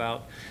talked to you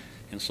about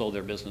and sold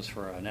their business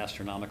for an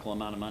astronomical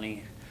amount of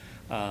money.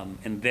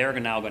 And they're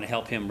now going to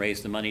help him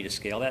raise the money to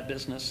scale that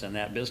business. And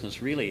that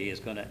business really is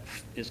going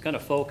to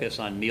focus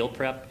on meal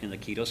prep in the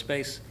keto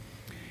space.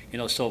 You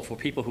know, so for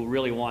people who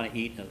really want to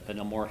eat in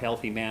a more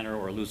healthy manner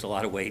or lose a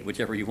lot of weight,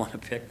 whichever you want to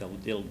pick,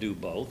 they'll do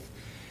both.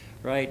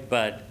 Right,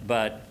 but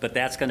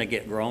that's going to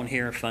get grown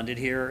here, funded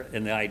here,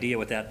 and the idea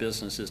with that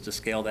business is to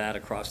scale that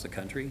across the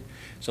country.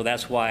 So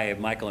that's why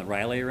Michael and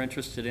Riley are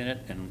interested in it,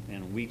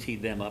 and we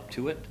teed them up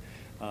to it.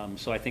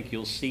 So I think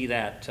you'll see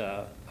that.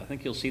 I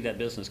think you'll see that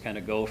business kind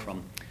of go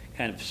from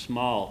kind of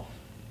small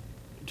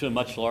to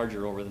much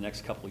larger over the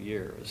next couple of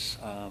years.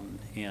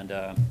 And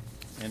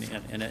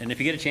if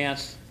you get a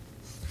chance,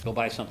 go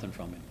buy something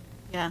from him.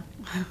 Yeah.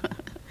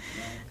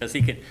 Because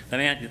he can,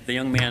 the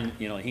young man,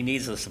 you know, he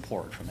needs the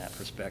support from that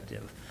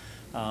perspective.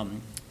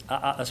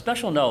 A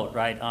special note,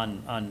 right,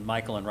 on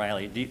Michael and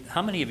Riley.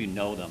 How many of you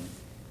know them?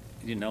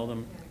 Do you know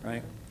them,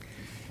 right?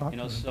 You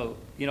know, so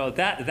you know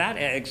that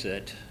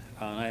exit,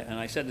 and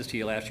I said this to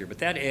you last year, but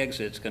that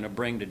exit's going to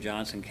bring to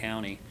Johnson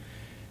County,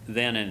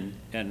 then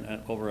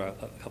and over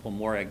a couple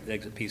more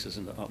exit pieces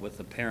with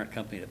the parent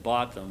company that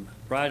bought them,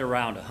 right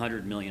around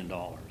 $100 million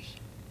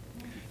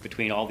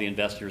between all the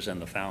investors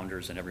and the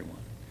founders and everyone.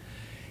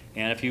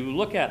 And if you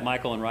look at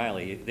Michael and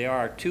Riley, there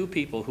are 2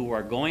 people who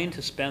are going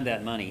to spend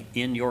that money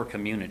in your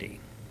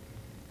community.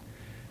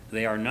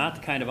 They are not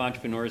the kind of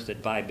entrepreneurs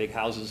that buy big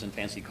houses and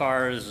fancy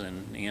cars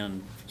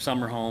and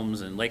summer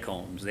homes and lake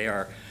homes. They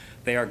are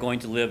going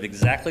to live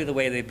exactly the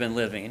way they've been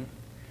living.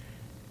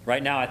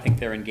 Right now, I think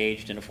they're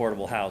engaged in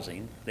affordable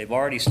housing. They've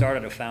already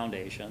started a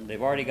foundation.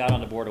 They've already got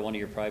on the board of one of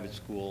your private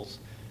schools.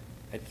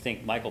 I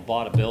think Michael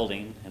bought a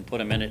building and put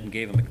them in it and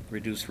gave them a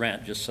reduced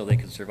rent just so they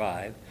could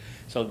survive.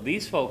 So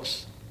these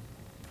folks,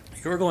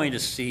 you're going to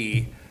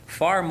see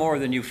far more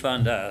than you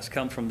fund us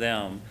come from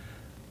them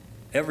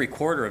every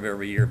quarter of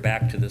every year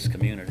back to this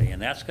community,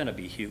 and that's going to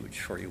be huge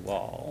for you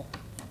all.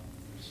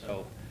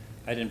 So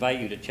I'd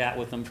invite you to chat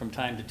with them from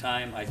time to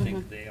time. I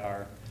think they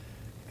are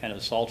kind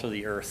of salt of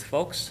the earth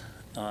folks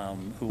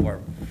who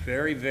are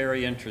very,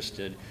 very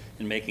interested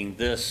in making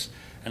this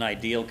an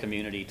ideal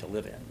community to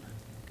live in.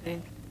 Okay.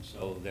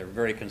 So they're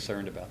very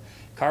concerned about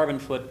carbon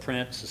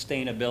footprint,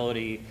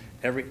 sustainability,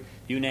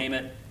 you name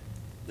it,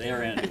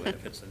 they're into it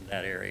if it's in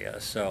that area.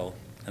 So,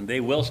 and they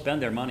will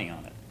spend their money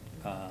on it.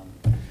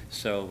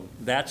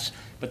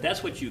 But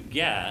that's what you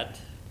get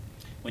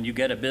when you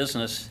get a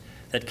business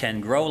that can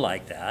grow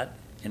like that.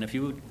 And if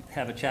you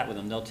have a chat with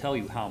them, they'll tell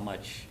you how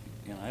much,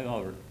 you know, I have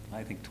over,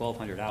 I think,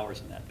 1,200 hours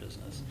in that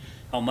business,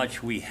 how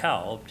much we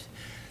helped,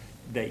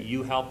 that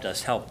you helped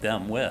us help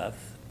them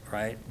with.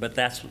 Right, but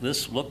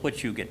look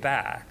what you get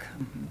back,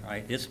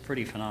 right? It's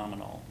pretty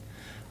phenomenal.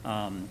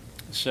 If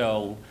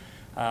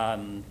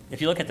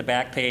you look at the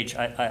back page,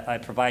 I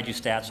provide you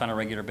stats on a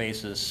regular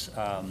basis.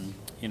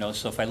 You know,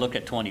 so if I look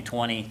at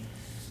 2020,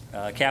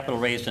 capital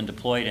raised and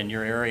deployed in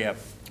your area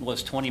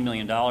was $20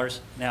 million.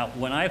 Now,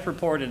 when I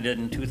reported it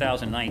in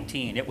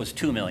 2019, it was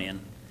 $2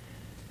 million.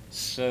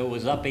 So it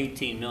was up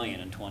 $18 million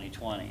in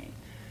 2020.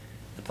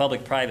 The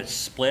public-private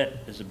split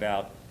is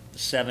about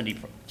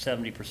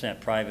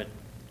 70% private,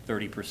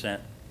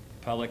 30%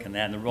 public, and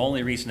the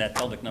only reason that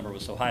public number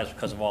was so high is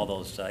because of all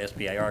those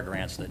SBIR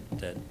grants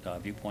that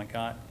Viewpoint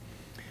got.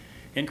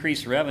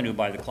 Increased revenue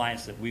by the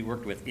clients that we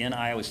worked with in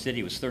Iowa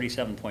City was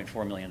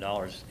 $37.4 million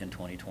in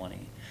 2020.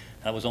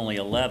 That was only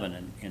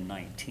 11 in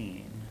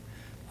 19.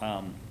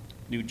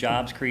 New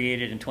jobs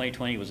created in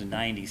 2020 was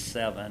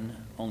 97,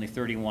 only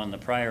 31 the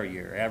prior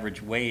year.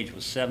 Average wage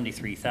was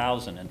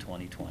 $73,000 in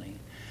 2020.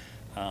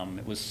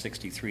 It was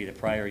 63 the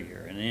prior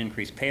year, and an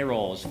increased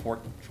payroll was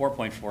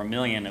 4.4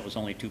 million. It was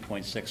only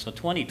 2.6. So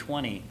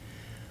 2020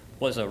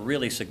 was a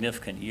really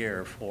significant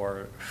year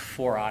for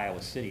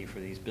Iowa City, for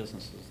these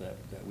businesses that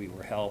we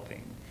were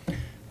helping.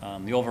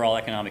 The overall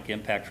economic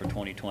impact for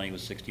 2020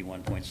 was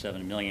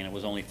 61.7 million. It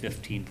was only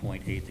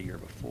 15.8 the year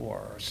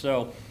before.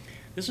 So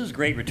this is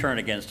great return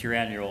against your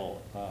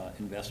annual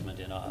investment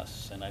in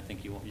us, and I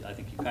think you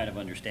kind of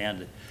understand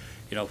that.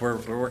 You know, if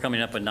we're coming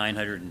up with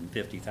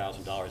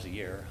 $950,000 a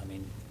year, I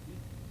mean,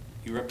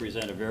 you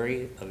represent a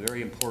very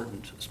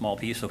important small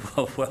piece of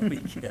what we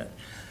get,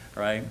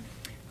 right?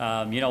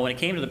 You know, when it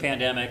came to the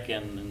pandemic,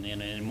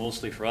 and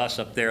mostly for us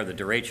up there, the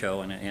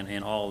derecho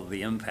and all of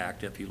the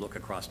impact, if you look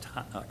across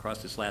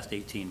this last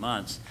 18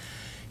 months,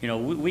 you know,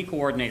 we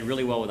coordinate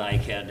really well with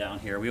ICAD down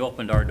here. We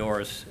opened our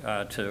doors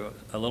to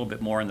a little bit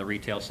more in the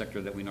retail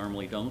sector that we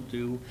normally don't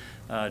do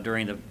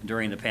during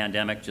the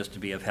pandemic, just to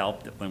be of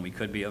help when we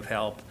could be of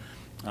help.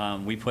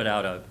 We put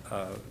out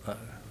I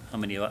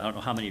don't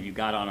know how many of you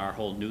got on our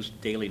whole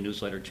daily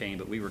newsletter chain,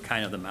 but we were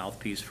kind of the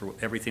mouthpiece for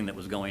everything that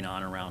was going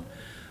on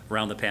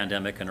around the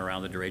pandemic and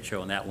around the derecho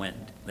show, and that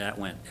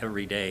went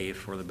every day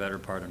for the better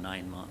part of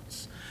 9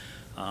 months.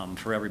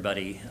 For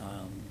everybody,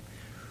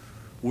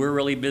 we're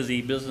really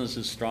busy. Business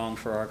is strong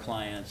for our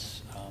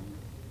clients.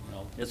 You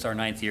know, it's our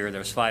 9th year.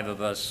 There's 5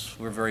 of us.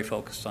 We're very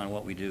focused on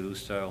what we do.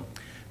 So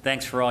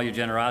thanks for all your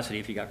generosity.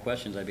 If you got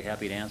questions, I'd be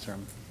happy to answer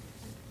them.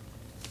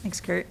 Thanks,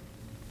 Kurt.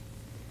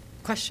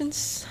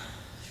 Questions?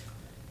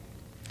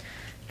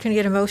 Can I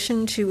get a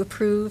motion to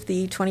approve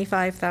the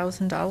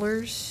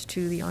 $25,000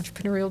 to the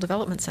Entrepreneurial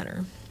Development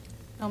Center?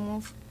 I'll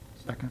move.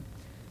 Second.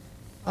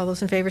 All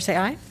those in favor say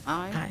aye.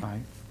 Aye. Aye.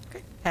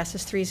 Okay.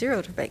 Passes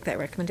 3-0 to make that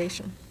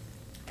recommendation.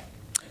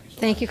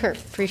 Thank you, Kurt.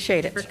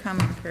 Appreciate it. For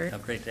coming, Kurt.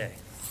 Have a great day.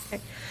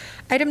 Okay.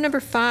 Item number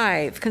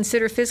 5,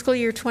 consider fiscal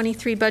year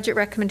 23 budget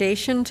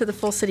recommendation to the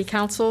full City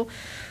Council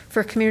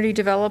for community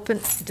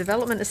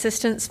development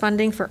assistance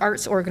funding for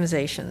arts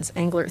organizations,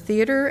 Englert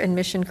Theater and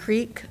Mission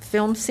Creek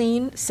Film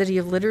Scene, City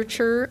of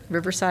Literature,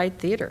 Riverside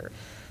Theater.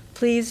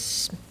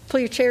 Please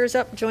pull your chairs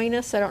up, join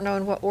us. I don't know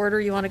in what order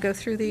you want to go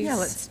through these. Yeah,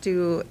 let's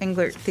do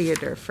Englert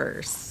Theater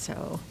first,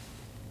 so.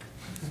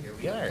 Here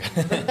we are.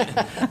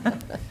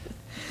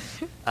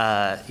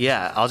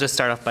 Yeah, I'll just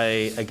start off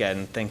by,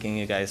 again, thanking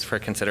you guys for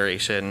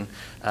consideration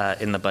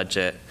in the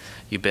budget.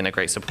 You've been a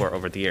great support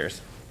over the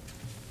years.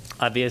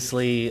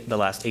 Obviously, the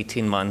last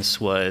 18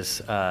 months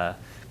was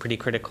pretty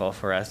critical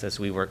for us as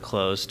we were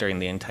closed during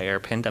the entire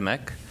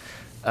pandemic,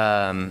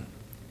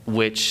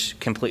 which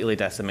completely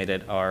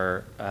decimated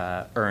our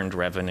earned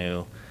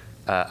revenue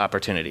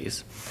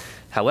opportunities.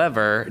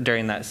 However,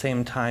 during that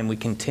same time, we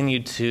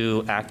continued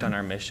to act on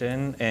our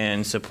mission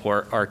and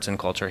support arts and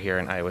culture here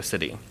in Iowa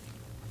City.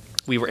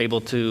 We were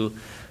able to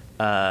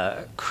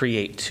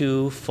create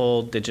 2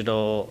 full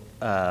digital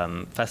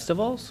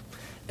festivals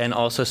and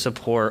also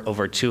support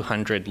over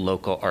 200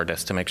 local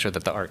artists to make sure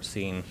that the art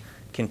scene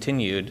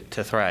continued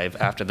to thrive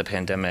after the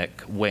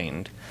pandemic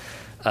waned.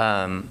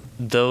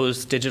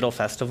 Those digital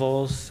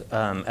festivals,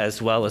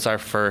 as well as our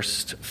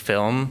first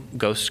film,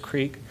 Ghost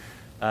Creek,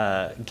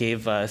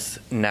 gave us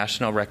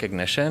national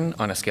recognition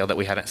on a scale that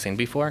we hadn't seen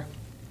before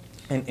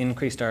and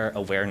increased our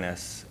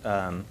awareness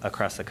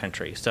across the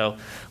country. So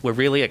we're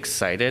really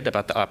excited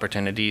about the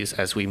opportunities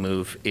as we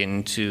move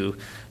into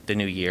the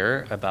new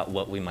year about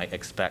what we might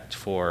expect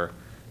for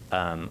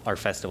our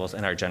festivals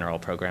and our general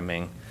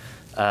programming.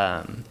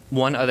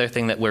 One other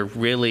thing that we're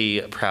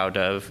really proud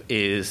of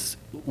is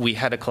we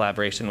had a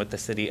collaboration with the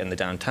city and the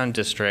downtown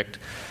district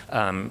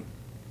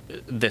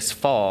this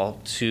fall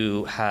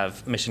to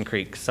have Mission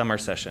Creek Summer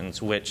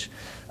Sessions, which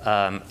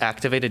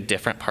activated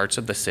different parts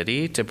of the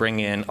city to bring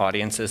in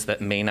audiences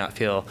that may not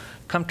feel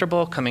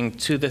comfortable coming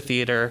to the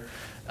theater,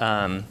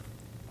 and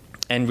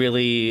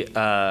really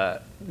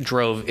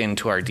drove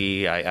into our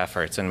DEI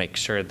efforts and make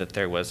sure that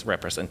there was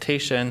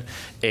representation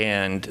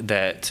and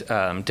that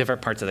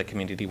different parts of the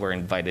community were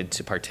invited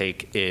to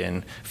partake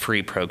in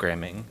free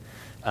programming.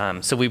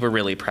 So we were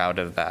really proud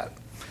of that.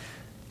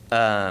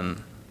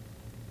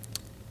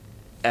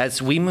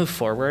 As we move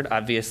forward,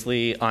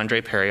 obviously,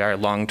 Andre Perry, our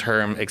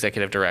long-term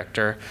executive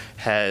director,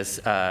 has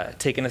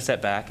taken a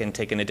step back and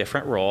taken a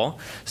different role.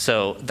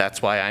 So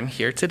that's why I'm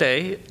here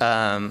today.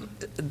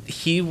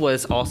 He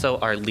was also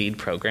our lead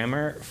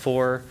programmer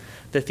for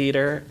the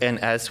theater. And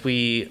as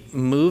we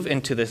move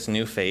into this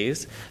new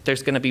phase,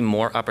 there's going to be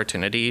more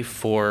opportunity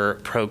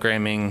for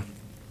programming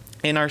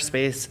in our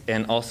space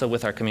and also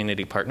with our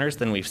community partners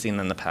than we've seen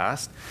in the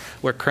past.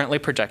 We're currently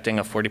projecting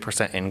a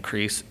 40%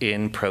 increase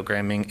in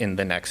programming in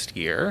the next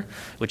year,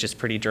 which is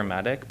pretty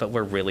dramatic, but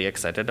we're really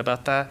excited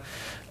about that.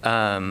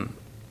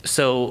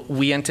 So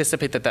we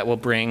anticipate that that will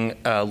bring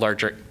a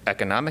larger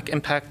economic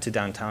impact to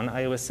downtown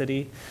Iowa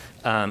City.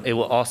 It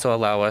will also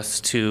allow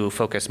us to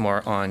focus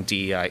more on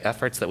DEI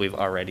efforts that we've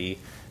already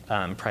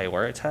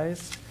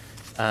prioritized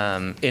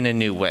in a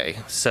new way.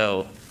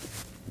 So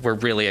we're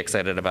really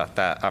excited about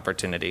that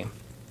opportunity.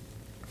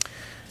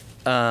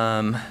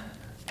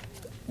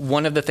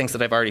 One of the things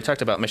that I've already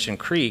talked about, Mission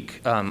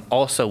Creek,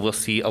 also will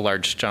see a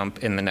large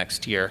jump in the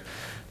next year.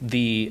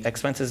 The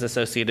expenses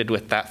associated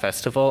with that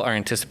festival are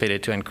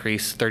anticipated to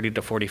increase 30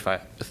 to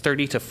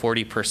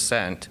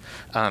 40%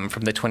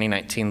 from the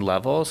 2019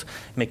 levels,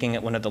 making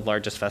it one of the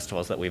largest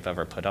festivals that we've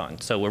ever put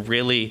on. So we're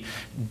really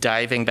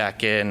diving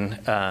back in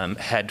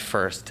head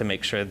first to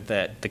make sure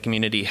that the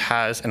community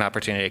has an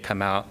opportunity to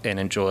come out and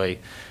enjoy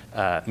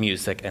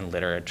music and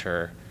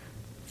literature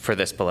for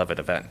this beloved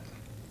event.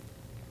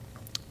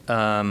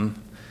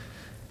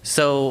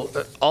 So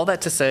all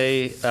that to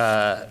say,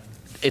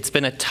 it's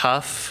been a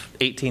tough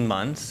 18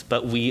 months,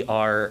 but we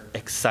are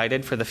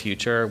excited for the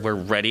future. We're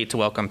ready to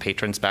welcome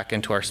patrons back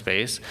into our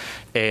space,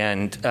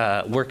 and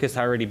work has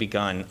already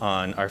begun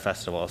on our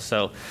festival.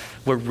 So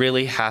we're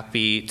really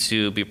happy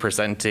to be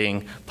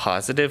presenting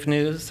positive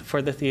news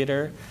for the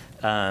theater,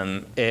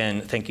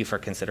 and thank you for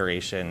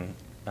consideration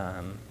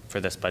for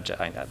this budget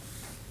INED.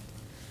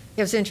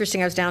 It was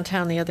interesting. I was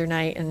downtown the other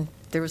night, and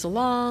there was a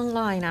long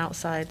line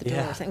outside the doors.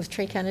 Yeah. I think it was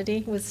Trey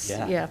Kennedy was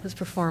was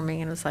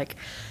performing, and it was like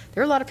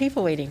there were a lot of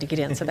people waiting to get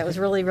in. So that was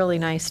really, really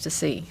nice to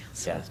see.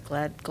 So Yeah. I was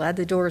glad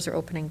the doors are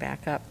opening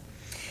back up.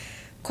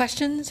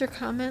 Questions or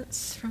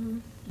comments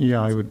from?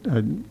 Yeah, I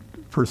would,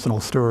 personal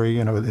story,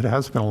 you know, it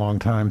has been a long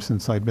time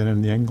since I'd been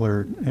in the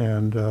Englert,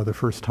 and the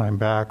first time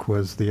back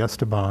was the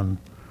Esteban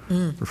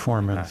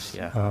performance,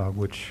 Gosh, yeah.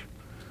 which,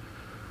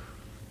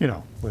 you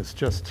know, was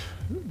just,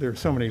 there's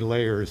so many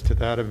layers to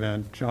that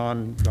event.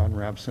 John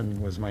Rabson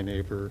was my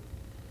neighbor,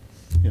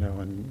 you know,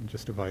 and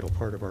just a vital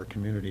part of our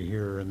community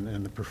here,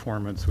 and the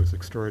performance was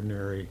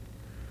extraordinary.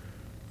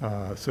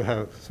 So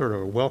have sort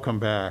of a welcome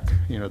back,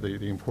 you know,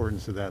 the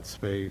importance of that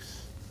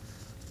space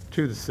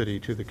to the city,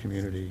 to the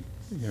community,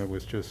 you know,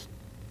 was just,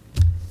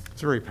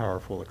 it's a very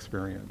powerful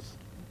experience.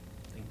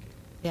 Thank you.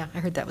 Yeah, I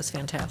heard that was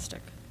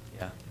fantastic.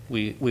 Yeah,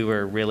 we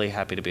were really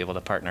happy to be able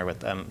to partner with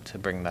them to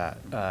bring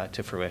that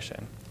to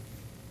fruition.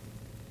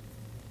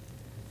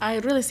 I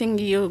really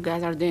think you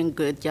guys are doing a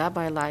good job.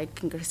 I like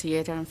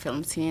theater and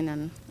film scene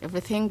and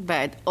everything,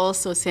 but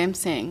also same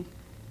thing.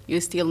 You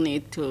still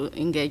need to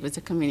engage with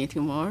the community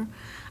more.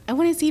 I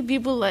want to see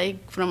people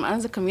like from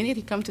other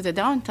community come to the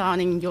downtown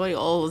and enjoy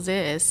all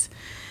this.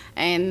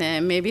 And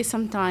maybe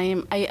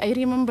sometime, I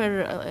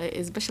remember,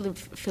 especially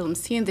film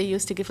scene, they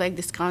used to give like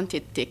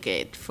discounted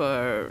ticket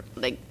for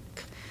like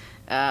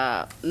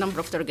number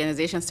of the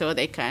organizations so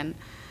they can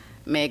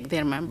make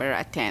their member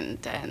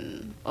attend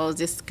and all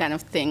these kind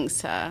of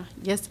things.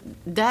 Yes,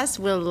 that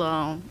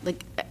will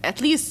like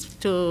at least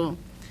to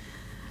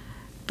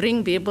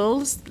bring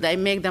people, like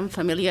make them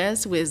familiar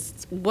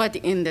with what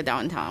in the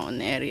downtown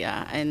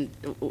area. And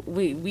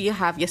we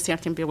have just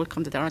certain people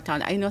come to the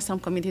downtown. I know some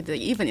communities that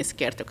even is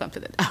scared to come to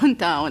the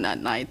downtown at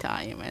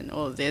nighttime and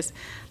all this.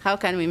 How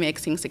can we make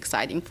things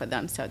exciting for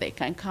them so they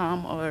can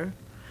come, or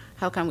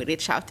how can we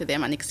reach out to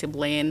them and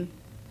explain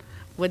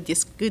what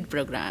these good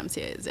programs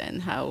is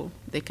and how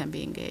they can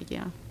be engaged,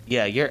 yeah.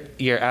 Yeah,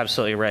 you're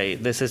absolutely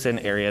right. This is an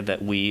area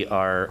that we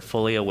are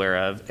fully aware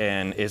of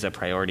and is a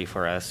priority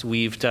for us.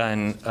 We've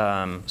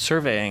done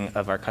surveying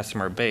of our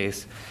customer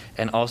base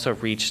and also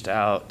reached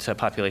out to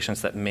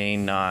populations that may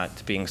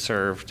not being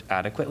served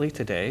adequately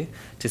today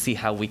to see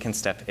how we can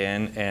step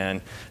in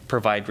and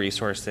provide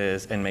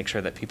resources and make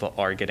sure that people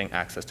are getting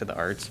access to the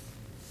arts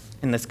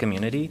in this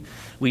community.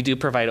 We do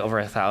provide over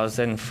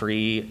 1,000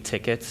 free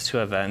tickets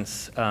to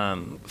events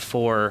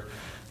for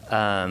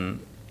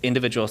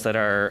individuals that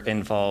are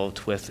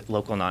involved with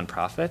local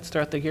nonprofits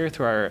throughout the year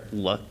through our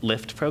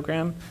LIFT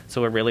program.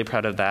 So we're really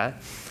proud of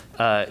that.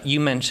 You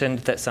mentioned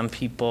that some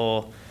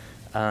people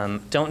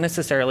don't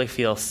necessarily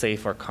feel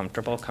safe or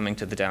comfortable coming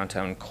to the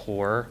downtown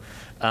core.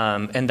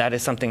 And that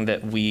is something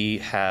that we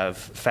have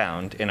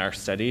found in our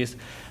studies.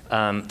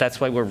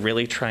 That's why we're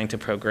really trying to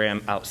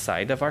program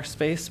outside of our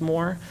space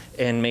more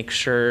and make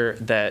sure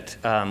that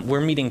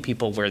we're meeting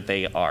people where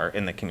they are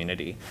in the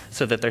community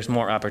so that there's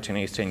more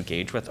opportunities to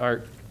engage with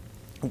art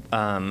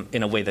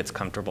in a way that's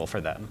comfortable for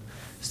them.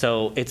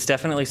 So it's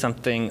definitely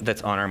something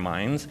that's on our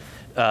minds.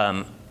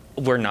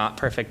 We're not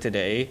perfect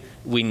today.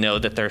 We know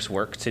that there's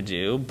work to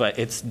do, but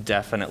it's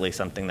definitely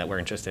something that we're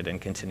interested in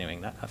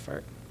continuing that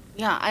effort.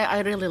 Yeah,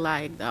 I really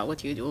like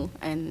what you do,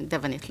 and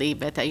definitely,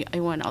 but I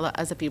want all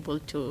other people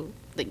to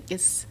like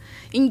just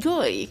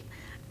enjoy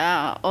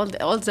all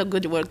the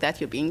good work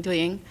that you've been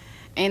doing,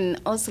 and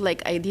also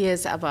like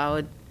ideas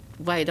about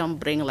why don't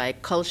bring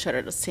like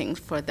cultural things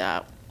for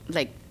the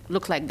like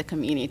look like the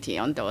community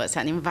on those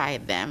and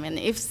invite them. And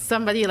if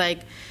somebody like,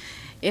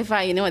 if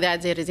I know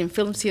that there is in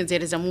film scenes,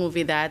 there is a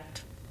movie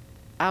that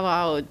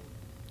about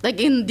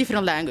like in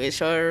different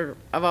language or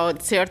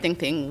about certain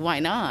thing, why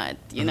not?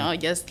 You know,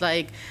 just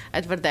like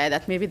advertise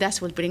that maybe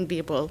that will bring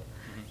people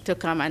to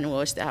come and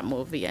watch that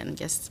movie and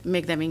just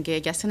make them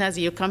engage. As soon as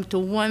you come to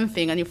one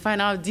thing and you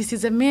find out this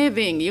is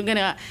amazing, you're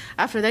gonna,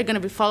 after that, gonna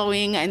be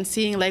following and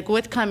seeing like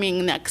what's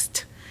coming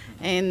next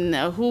and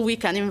who we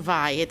can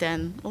invite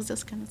and all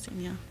this kind of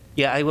thing, yeah.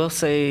 Yeah, I will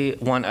say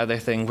one other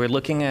thing. We're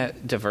looking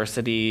at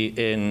diversity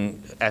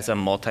as a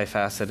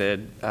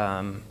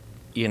multifaceted,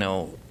 you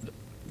know,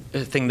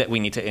 thing that we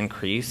need to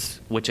increase,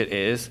 which it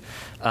is.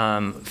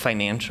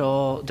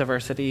 Financial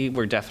diversity,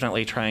 we're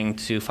definitely trying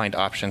to find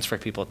options for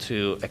people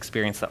to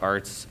experience the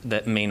arts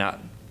that may not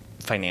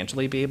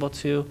financially be able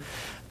to.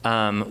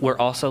 We're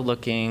also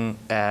looking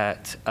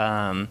at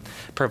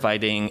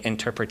providing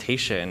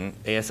interpretation,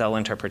 ASL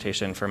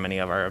interpretation for many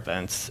of our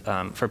events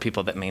for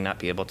people that may not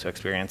be able to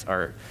experience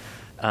art.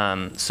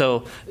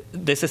 So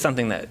this is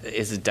something that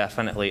is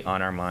definitely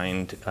on our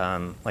mind,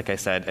 like I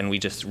said, and we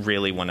just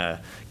really want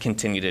to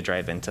continue to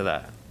drive into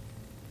that.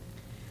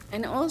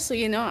 And also,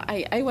 you know,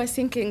 I was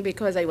thinking,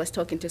 because I was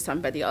talking to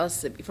somebody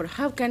else before,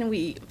 how can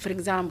we, for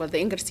example, the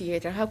English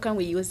Theater, how can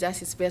we use that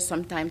space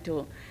sometime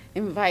to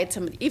invite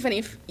somebody, even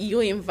if you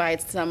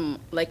invite some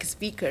like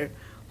speaker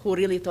who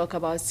really talk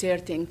about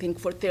certain thing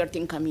for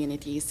certain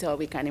communities, so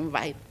we can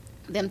invite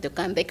them to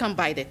come. They can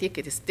buy the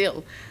ticket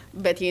still,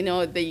 but you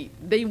know, they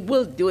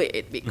will do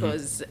it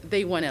because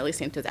they want to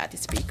listen to that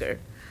speaker.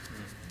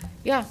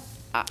 Yeah.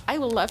 I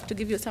would love to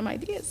give you some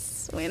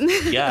ideas when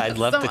yeah, I'd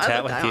love to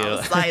chat with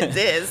you. Like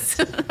this,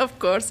 of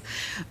course.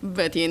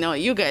 But you know,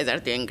 you guys are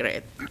doing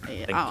great.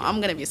 I'm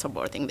going to be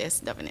supporting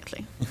this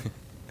definitely.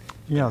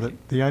 Yeah,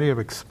 the idea of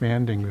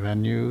expanding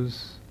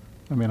venues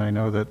I mean, I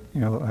know that,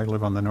 I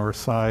live on the north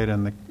side,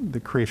 and the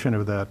creation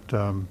of that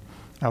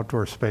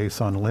outdoor space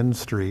on Lynn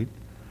Street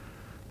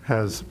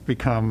has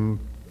become,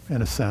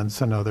 in a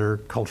sense, another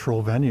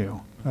cultural venue.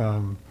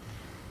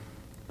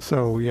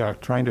 So yeah,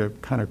 trying to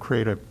kind of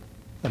create a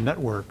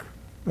network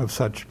of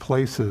such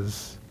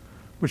places,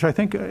 which I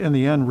think in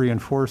the end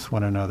reinforce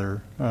one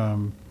another,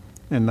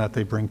 in that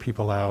they bring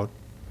people out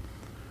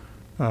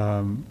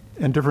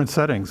in different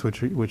settings,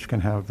 which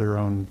can have their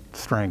own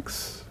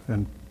strengths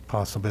and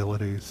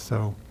possibilities.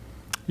 So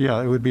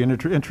yeah, it would be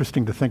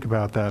interesting to think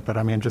about that. But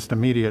I mean, just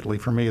immediately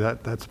for me,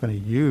 that's been a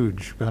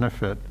huge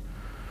benefit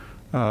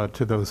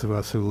to those of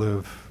us who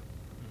live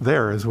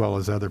there, as well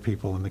as other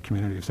people in the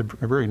community. It's a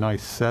very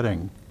nice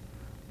setting.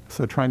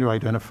 So trying to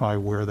identify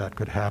where that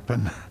could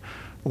happen,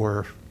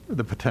 or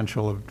the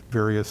potential of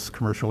various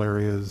commercial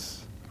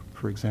areas,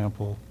 for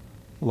example,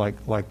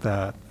 like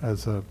that,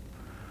 as a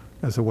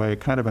way,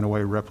 kind of in a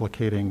way,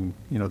 replicating,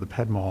 the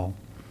Ped Mall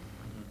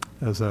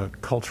as a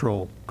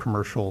cultural,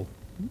 commercial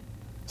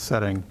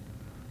setting.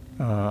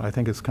 I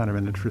think it's kind of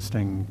an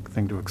interesting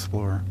thing to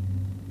explore.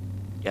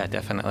 Yeah,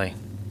 definitely.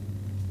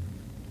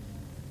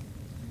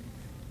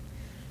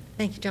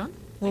 Thank you, John.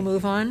 We'll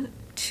move on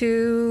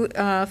to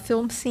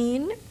Film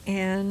Scene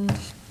and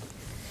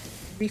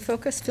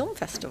Refocus Film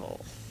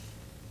Festival.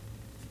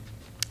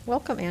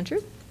 Welcome,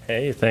 Andrew.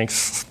 Hey,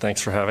 thanks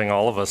for having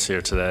all of us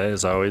here today,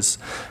 as always.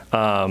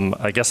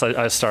 I guess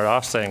I start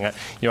off saying,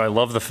 I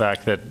love the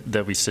fact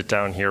that we sit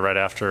down here right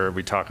after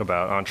we talk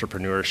about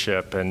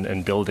entrepreneurship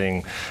and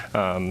building,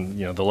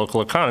 the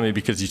local economy,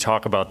 because you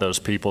talk about those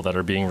people that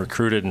are being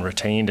recruited and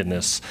retained in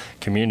this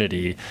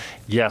community.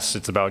 Yes,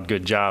 it's about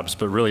good jobs,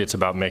 but really it's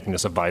about making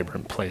this a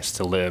vibrant place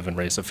to live and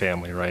raise a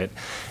family, right?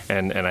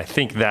 And I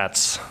think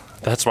that's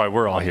why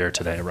we're all here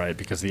today, right?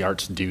 Because the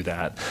arts do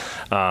that.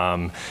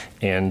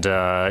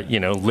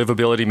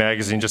 Livability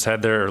Magazine just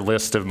had their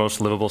list of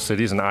most livable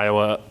cities, and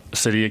Iowa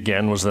City,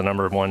 again, was the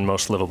 #1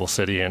 most livable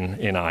city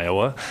in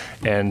Iowa.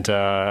 And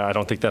I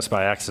don't think that's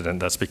by accident.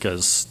 That's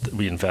because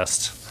we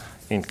invest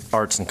in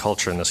arts and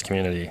culture in this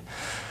community.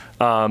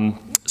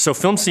 So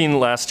Film Scene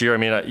last year,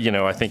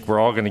 I think we're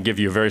all going to give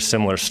you a very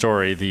similar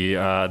story.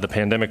 The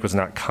pandemic was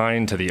not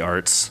kind to the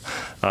arts.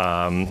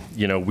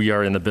 We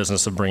are in the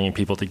business of bringing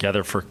people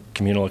together for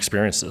communal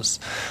experiences.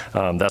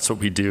 That's what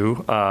we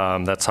do.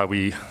 That's how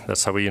we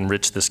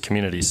enrich this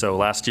community. So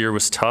last year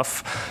was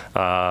tough.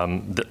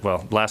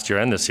 Last year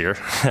and this year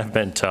have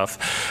been tough.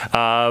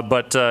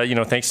 But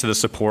thanks to the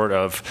support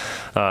of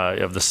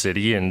the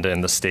city and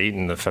the state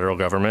and the federal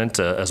government,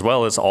 as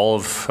well as all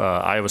of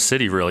Iowa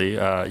City, really,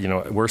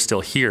 we're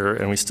still here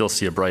and we still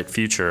see a bright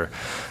future.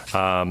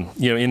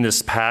 In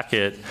this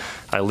packet,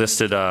 I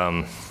listed,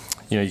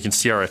 you can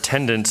see our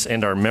attendance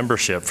and our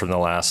membership from the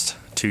last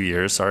 2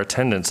 years. Our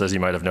attendance, as you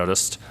might have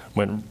noticed,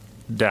 went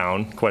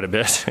down quite a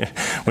bit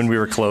when we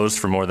were closed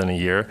for more than a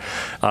year.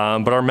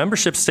 But our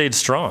membership stayed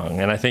strong,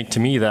 and I think to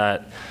me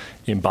that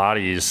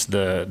embodies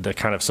the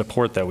kind of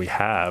support that we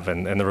have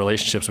and the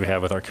relationships we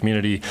have with our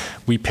community.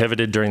 We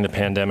pivoted during the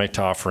pandemic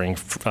to offering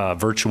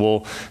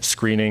virtual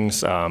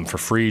screenings for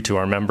free to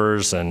our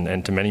members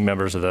and to many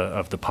members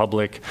of the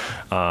public.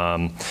 We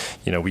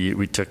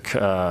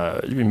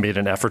made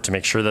an effort to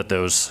make sure that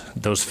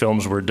those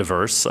films were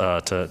diverse,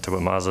 to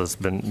what Maza's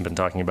been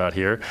talking about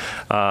here.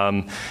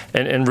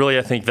 And really,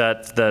 I think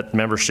that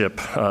membership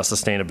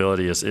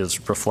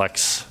sustainability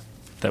reflects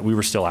that we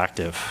were still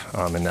active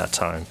in that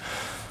time.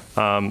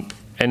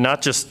 And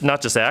not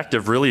just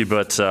active, really,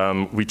 but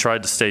we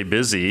tried to stay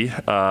busy.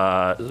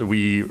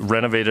 We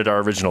renovated our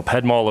original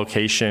Ped Mall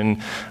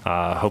location.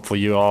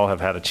 Hopefully you all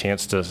have had a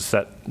chance to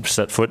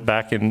set foot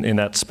back in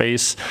that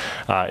space.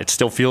 It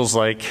still feels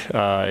like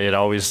it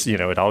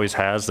always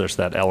has. There's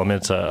that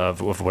element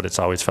of what it's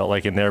always felt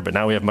like in there, but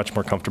now we have much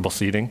more comfortable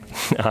seating.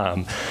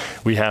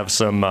 We have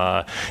some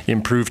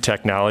improved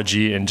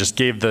technology and just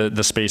gave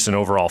the space an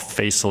overall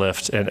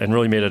facelift and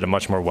really made it a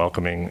much more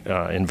welcoming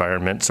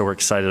environment. So we're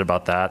excited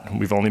about that.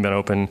 We've only been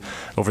open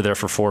over there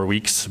for 4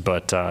 weeks,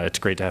 but it's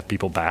great to have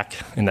people back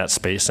in that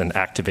space and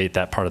activate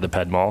that part of the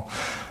Ped Mall.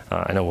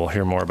 I know we'll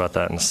hear more about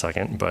that in a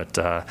second, but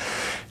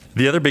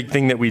the other big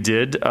thing that we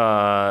did,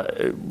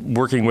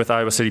 working with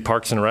Iowa City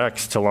Parks and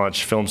Recs to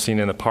launch Film Scene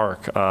in the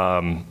Park,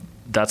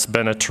 that's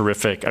been a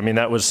terrific,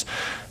 that was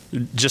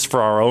just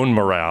for our own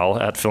morale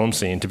at Film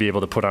Scene to be able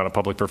to put on a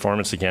public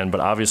performance again, but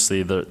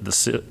obviously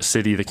the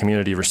city, the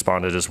community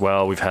responded as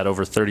well. We've had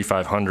over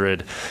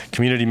 3,500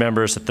 community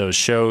members at those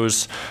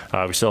shows.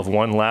 We still have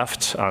one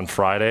left on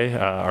Friday,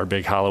 our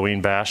big Halloween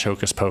bash,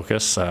 Hocus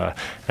Pocus. I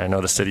know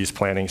the city's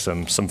planning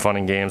some fun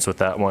and games with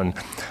that one.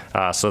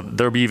 So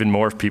there'll be even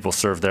more people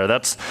served there.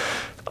 That's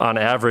on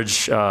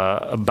average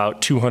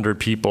about 200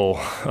 people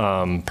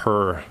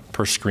per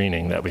per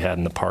screening that we had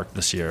in the park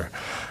this year.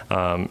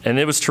 And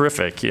it was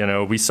terrific. You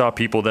know, we saw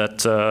people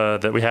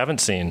that we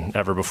haven't seen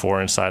ever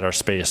before inside our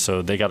space,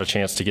 so they got a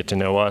chance to get to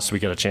know us. We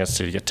got a chance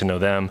to get to know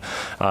them.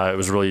 It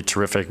was really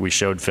terrific. We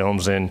showed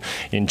films in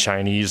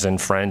Chinese and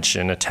French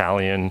and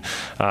Italian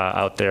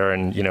out there,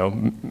 and, you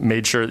know,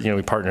 made sure, you know,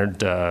 we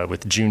partnered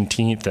with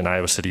Juneteenth and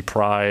Iowa City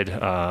Pride.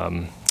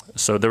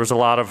 So there was a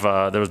lot of,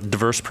 there was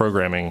diverse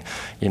programming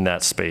in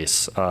that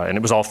space, and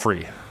it was all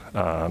free,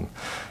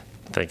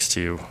 thanks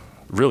to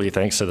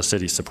the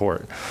city's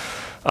support.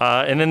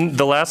 And then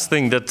the last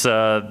thing that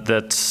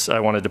I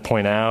wanted to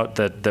point out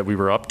that we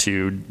were up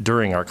to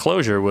during our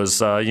closure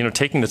was, you know,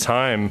 taking the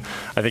time,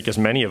 I think as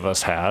many of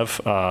us have,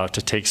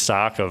 to take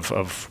stock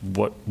of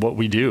what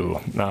we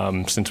do.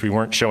 Since we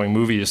weren't showing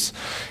movies,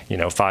 you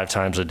know, 5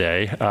 times a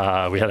day,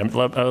 we had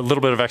a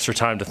little bit of extra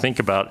time to think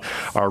about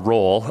our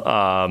role.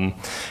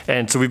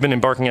 And so we've been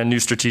embarking on new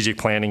strategic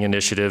planning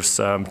initiatives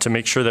to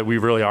make sure that we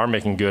really are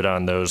making good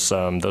on those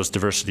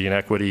diversity and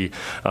equity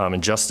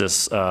and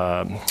justice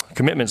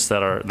commitments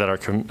that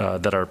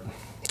our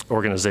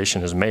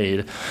organization has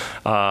made.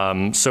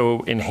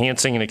 So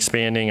enhancing and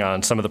expanding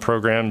on some of the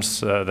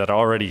programs that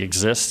already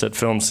exist at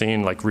Film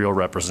Scene, like Real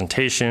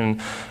Representation,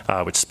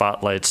 which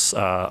spotlights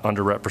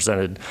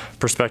underrepresented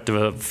perspective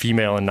of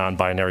female and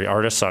non-binary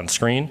artists on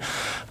screen.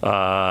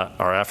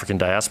 Our African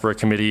Diaspora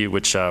Committee,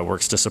 which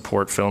works to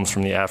support films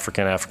from the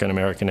African,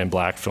 African-American, and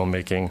Black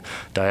filmmaking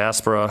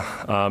diaspora.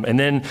 And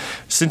then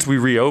since we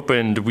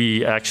reopened,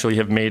 we actually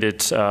have made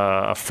it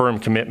a firm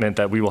commitment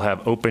that we will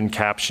have open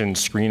caption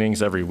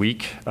screenings every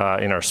week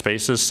in our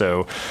spaces.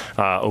 So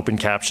open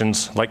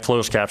captions, like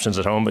closed captions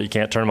at home, but you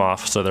can't turn them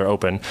off, so they're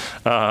open.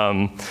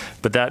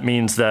 But that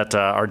means that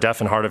our deaf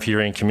and hard of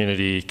hearing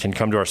community can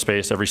come to our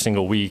space every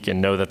single week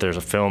and know that there's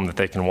a film that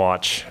they can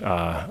watch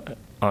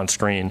on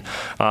screen.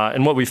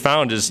 And what we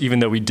found is, even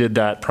though we did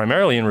that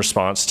primarily in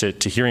response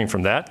to hearing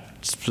from that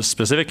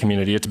specific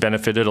community, it's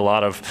benefited a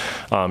lot of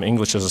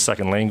English as a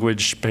second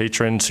language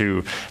patrons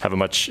who have a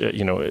much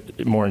you know,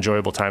 more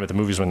enjoyable time at the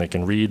movies when they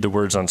can read the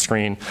words on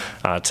screen.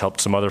 It's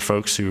helped some other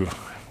folks who,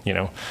 you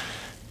know,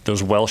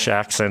 those Welsh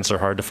accents are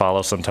hard to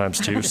follow sometimes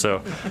too.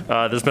 So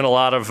there's been a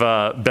lot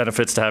of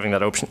benefits to having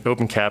that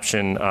open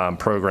caption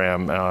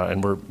program,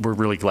 and we're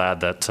really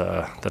glad that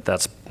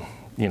that's,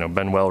 you know,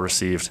 been well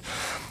received.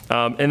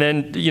 And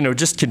then, you know,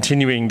 just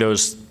continuing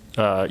those,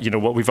 you know,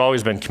 what we've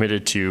always been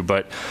committed to,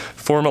 but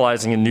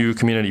formalizing a new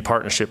community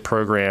partnership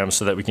program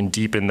so that we can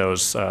deepen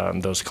those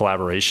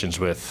collaborations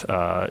with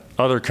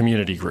other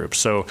community groups.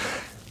 So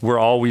we're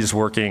always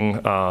working,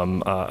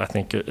 I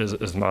think,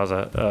 as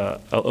Maza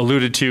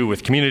alluded to,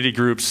 with community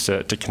groups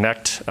to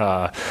connect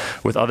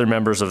with other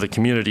members of the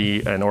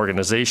community and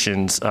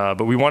organizations,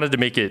 but we wanted to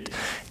make it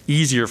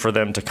easier for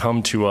them to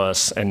come to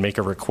us and make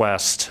a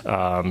request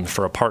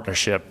for a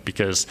partnership,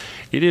 because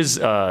it is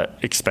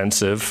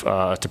expensive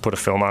to put a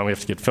film on. We have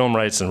to get film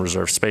rights and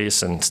reserve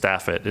space and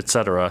staff it, et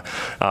cetera.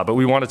 But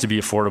we want it to be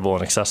affordable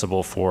and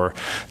accessible for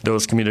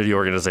those community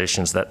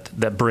organizations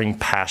that bring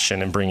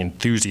passion and bring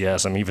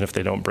enthusiasm, even if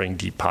they don't bring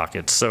deep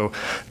pockets. So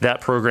that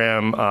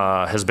program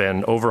has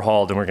been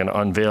overhauled, and we're going to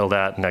unveil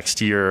that next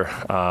year,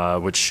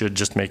 which should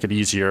just make it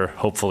easier,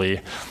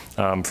 hopefully,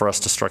 for us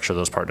to structure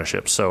those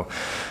partnerships. So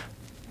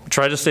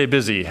try to stay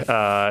busy,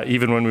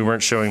 even when we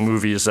weren't showing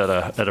movies at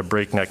a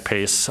breakneck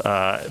pace.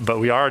 But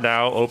we are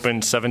now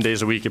open 7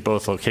 days a week at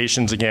both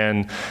locations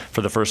again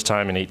for the first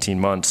time in 18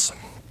 months,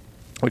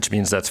 which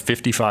means that's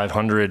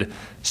 5,500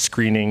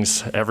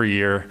 screenings every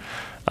year.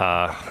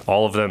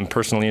 All of them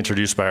personally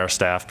introduced by our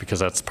staff, because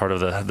that's part of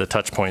the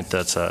touch point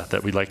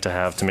that we'd like to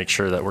have to make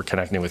sure that we're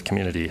connecting with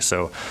community.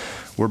 So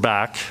we're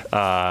back,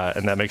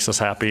 and that makes us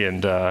happy,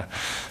 and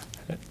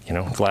you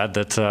know, glad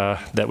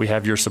that we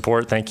have your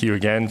support. Thank you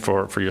again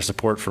for your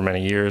support for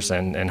many years,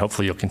 and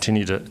hopefully you'll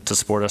continue to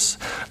support us.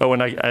 Oh,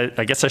 and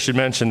I guess I should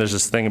mention, there's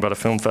this thing about a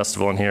film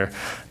festival in here.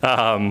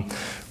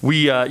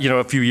 We, you know,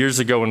 a few years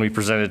ago when we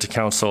presented to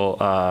council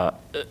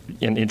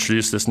and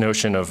introduced this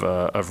notion of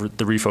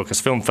the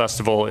Refocus Film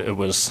Festival, it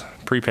was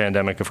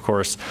pre-pandemic, of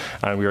course,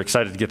 and we were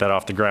excited to get that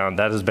off the ground.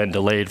 That has been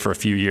delayed for a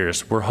few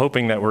years. We're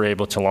hoping that we're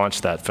able to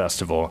launch that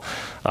festival,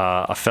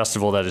 a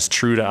festival that is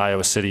true to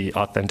Iowa City,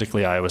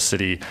 authentically Iowa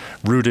City,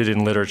 rooted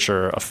in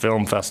literature, a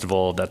film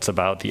festival that's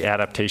about the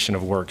adaptation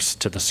of works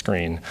to the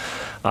screen.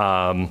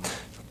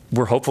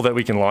 We're hopeful that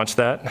we can launch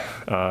that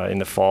in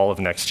the fall of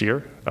next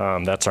year.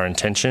 That's our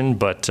intention,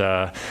 but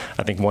I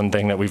think one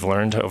thing that we've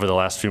learned over the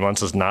last few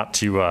months is not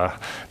to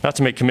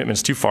make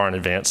commitments too far in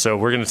advance. So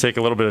we're going to take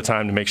a little bit of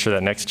time to make sure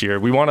that next year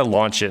we want to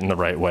launch it in the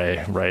right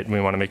way, right? We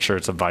want to make sure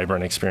it's a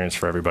vibrant experience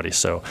for everybody.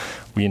 So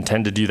we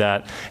intend to do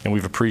that, and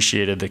we've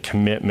appreciated the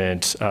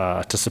commitment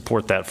to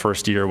support that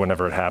first year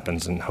whenever it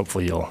happens, and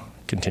hopefully you'll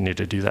continue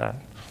to do that.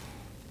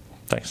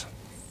 Thanks.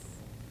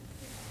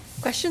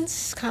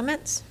 Questions,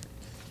 comments?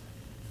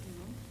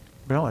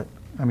 Well,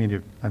 I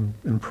mean, I'm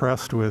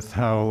impressed with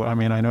how, I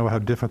mean, I know how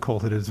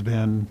difficult it has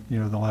been, you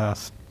know, the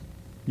last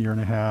year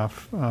and a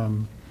half,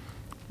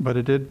 but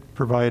it did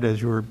provide,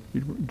 as you were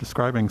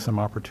describing, some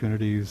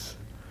opportunities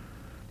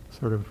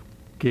sort of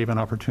gave an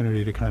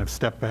opportunity to kind of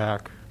step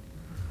back,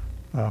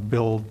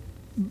 build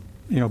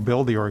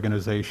the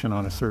organization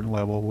on a certain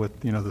level with,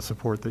 the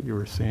support that you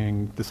were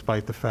seeing,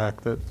 despite the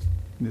fact that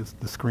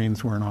the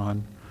screens weren't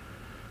on.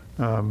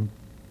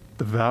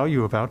 The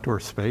value of outdoor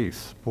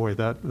space, boy,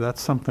 that's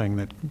something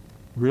that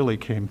really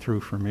came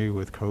through for me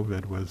with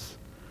COVID. Was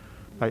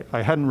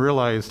I hadn't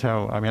realized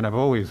how, I've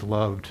always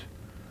loved,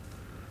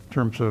 in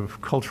terms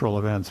of cultural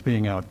events,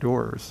 being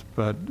outdoors,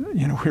 but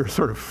we were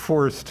sort of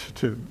forced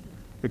to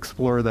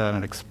explore that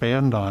and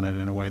expand on it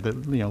in a way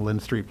that, Lynn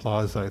Street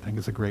Plaza, I think,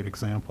 is a great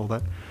example.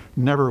 That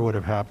never would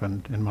have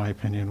happened, in my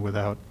opinion,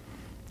 without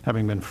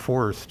having been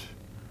forced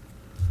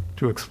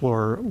to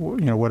explore,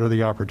 what are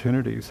the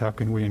opportunities? How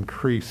can we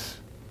increase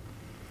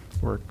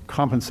or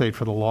compensate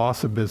for the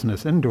loss of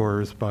business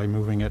indoors by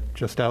moving it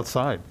just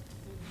outside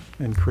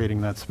and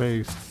creating that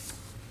space?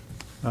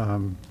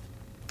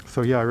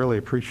 So yeah, I really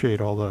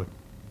appreciate all the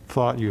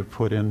thought you've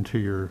put into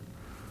your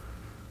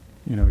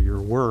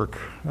work,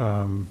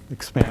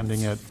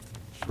 expanding it,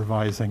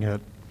 revising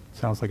it.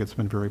 Sounds like it's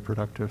been very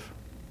productive.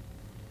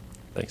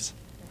 Thanks.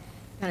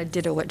 Kind of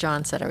ditto what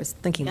John said. I was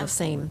thinking the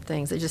same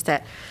things. It's just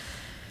that,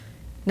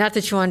 not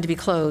that you wanted to be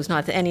closed,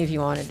 not that any of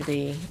you wanted to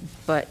be,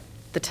 but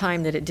the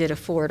time that it did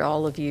afford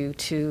all of you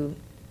to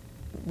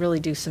really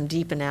do some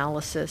deep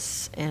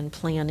analysis and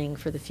planning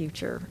for the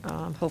future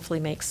hopefully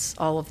makes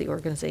all of the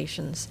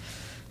organizations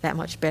that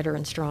much better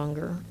and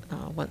stronger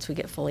once we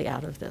get fully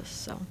out of this.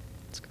 So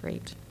it's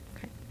great.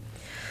 Okay.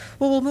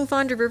 Well, we'll move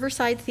on to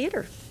Riverside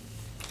Theater.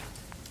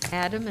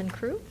 Adam and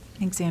crew.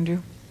 Thanks,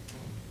 Andrew.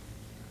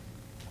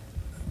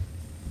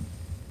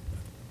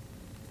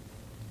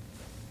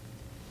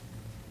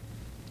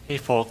 Hey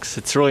folks,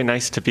 it's really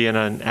nice to be in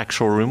an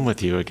actual room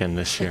with you again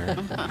this year.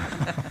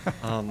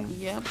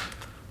 Yep.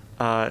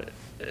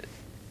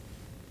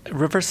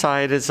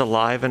 Riverside is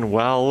alive and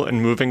well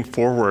and moving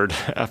forward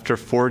after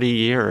 40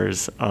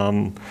 years.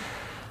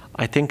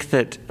 I think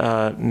that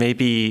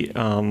maybe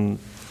I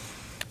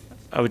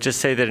would just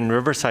say that in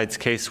Riverside's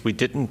case, we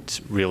didn't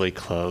really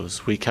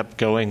close. We kept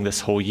going this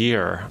whole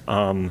year.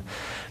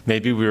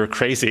 Maybe we were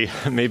crazy.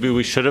 Maybe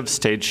we should have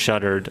stayed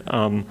shuttered.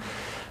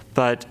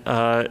 But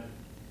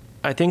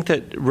I think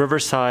that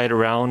Riverside,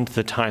 around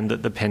the time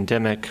that the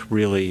pandemic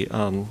really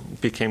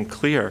became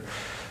clear,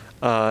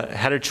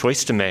 had a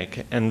choice to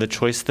make. And the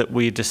choice that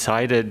we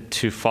decided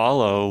to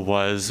follow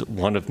was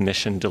one of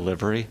mission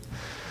delivery,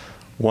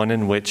 one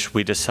in which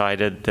we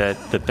decided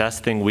that the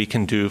best thing we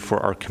can do for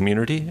our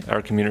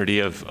community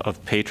of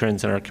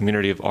patrons and our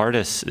community of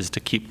artists, is to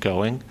keep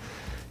going,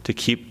 to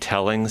keep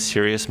telling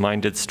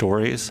serious-minded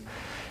stories.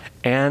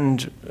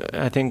 And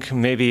I think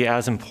maybe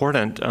as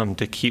important,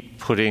 to keep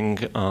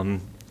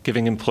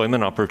giving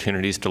employment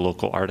opportunities to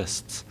local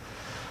artists.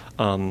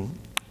 Because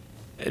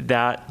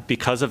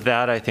of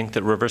that, I think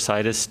that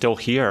Riverside is still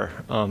here.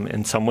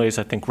 In some ways,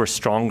 I think we're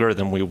stronger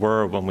than we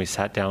were when we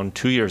sat down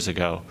 2 years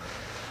ago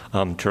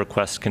to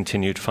request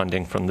continued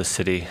funding from the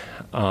city.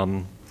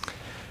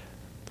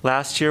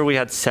 Last year, we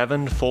had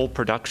 7 full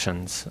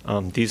productions.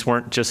 These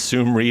weren't just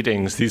Zoom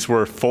readings. These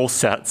were full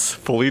sets,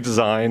 fully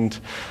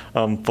designed,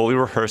 fully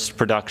rehearsed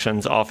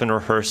productions, often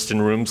rehearsed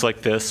in rooms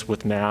like this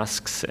with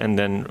masks, and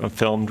then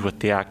filmed with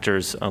the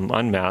actors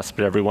unmasked,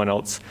 but everyone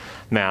else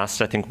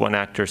masked. I think one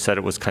actor said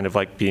it was kind of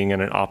like being in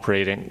an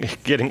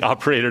getting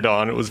operated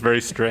on. It was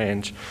very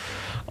strange.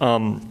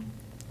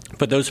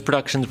 But those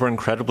productions were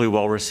incredibly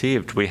well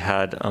received. We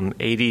had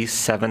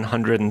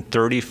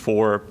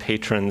 8,734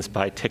 patrons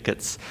buy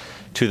tickets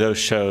to those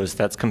shows.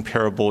 That's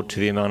comparable to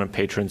the amount of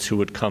patrons who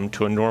would come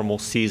to a normal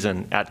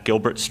season at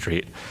Gilbert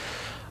Street.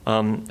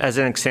 As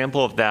an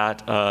example of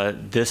that,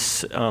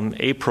 this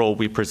April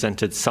we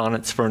presented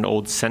Sonnets for an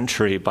Old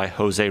Century by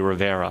Jose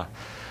Rivera.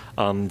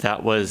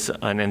 That was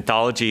an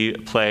anthology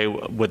play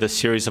with a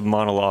series of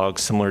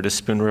monologues similar to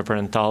Spoon River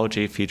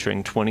Anthology,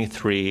 featuring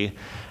 23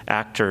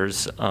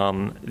 actors.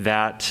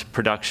 That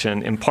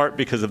production, in part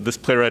because of this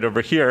playwright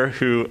over here,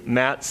 who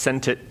Matt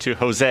sent it to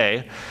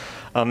Jose,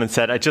 and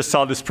said, I just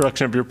saw this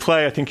production of your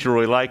play, I think you'll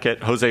really like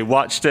it. Jose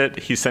watched it,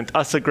 he sent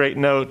us a great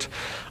note.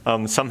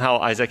 Somehow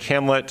Isaac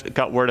Hamlet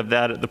got word of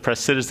that at the Press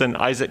Citizen.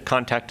 Isaac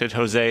contacted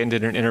Jose and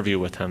did an interview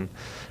with him.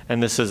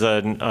 And this is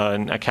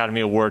an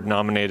Academy Award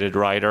nominated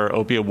writer,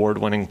 Obie Award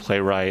winning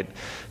playwright,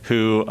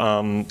 who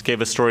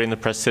gave a story in the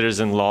Press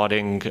Citizen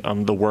lauding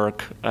the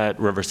work at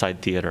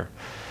Riverside Theater.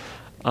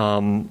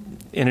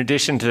 In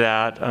addition to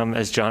that,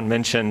 as John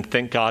mentioned,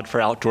 thank God for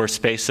outdoor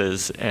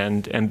spaces.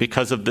 And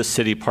because of the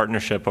city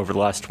partnership over the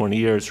last 20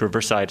 years,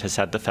 Riverside has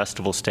had the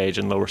festival stage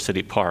in Lower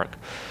City Park.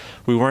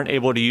 We weren't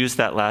able to use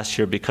that last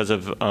year because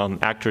of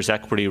actors'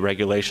 equity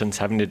regulations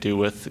having to do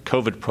with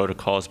COVID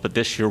protocols, but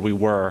this year we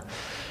were.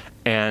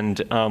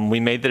 And we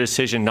made the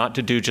decision not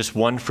to do just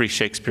one free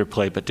Shakespeare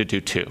play, but to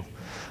do 2.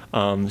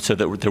 So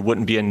that there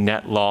wouldn't be a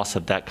net loss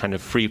of that kind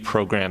of free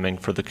programming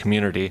for the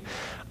community.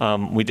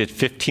 We did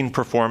 15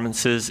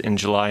 performances in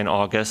July and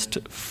August,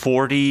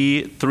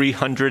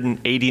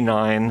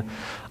 4,389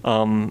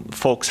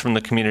 folks from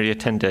the community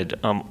attended,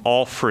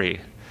 all free.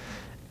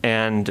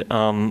 And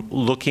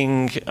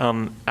looking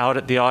out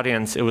at the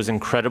audience, it was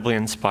incredibly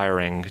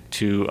inspiring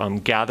to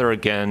gather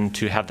again,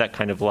 to have that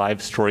kind of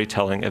live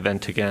storytelling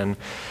event again.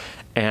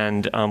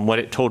 And what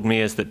it told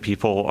me is that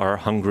people are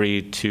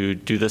hungry to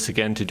do this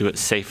again, to do it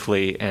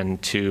safely,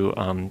 and to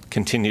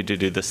continue to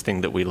do this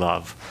thing that we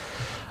love.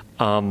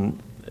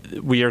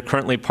 We are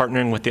currently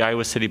partnering with the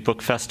Iowa City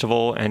Book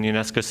Festival and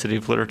UNESCO City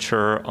of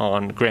Literature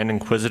on Grand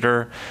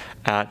Inquisitor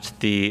at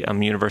the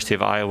University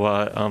of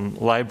Iowa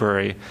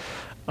Library.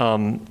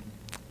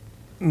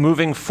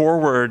 Moving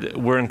forward,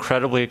 we're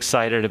incredibly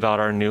excited about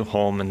our new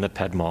home in the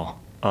Ped Mall.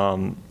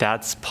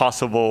 That's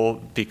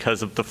possible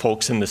because of the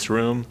folks in this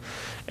room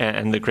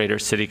and the Greater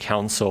City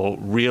Council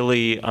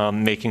really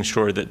making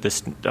sure that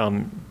this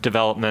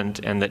development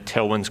and that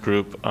Tailwinds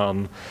Group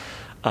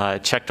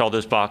checked all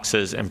those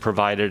boxes and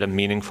provided a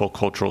meaningful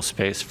cultural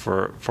space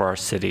for our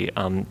city.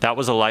 That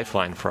was a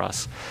lifeline for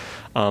us.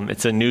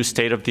 It's a new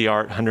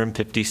state-of-the-art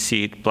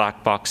 150-seat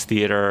black box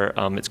theater.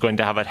 It's going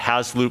to have a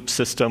HAZLOOP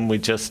system we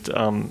just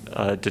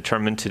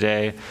determined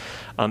today.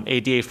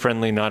 ADA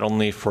friendly not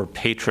only for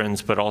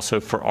patrons but also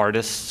for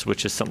artists,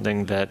 which is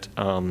something that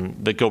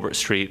the Gilbert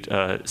Street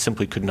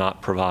simply could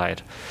not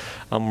provide.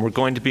 We're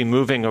going to be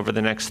moving over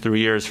the next 3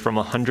 years from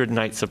 100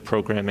 nights of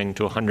programming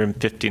to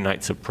 150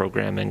 nights of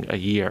programming a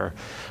year.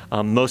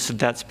 Most of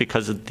that's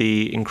because of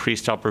the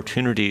increased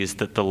opportunities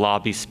that the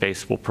lobby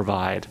space will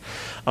provide.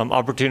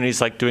 Opportunities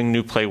like doing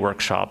new play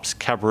workshops,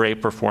 cabaret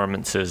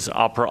performances,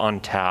 opera on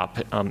tap,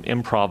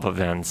 improv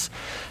events.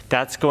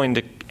 That's going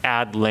to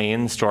add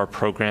lanes to our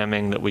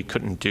programming that we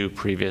couldn't do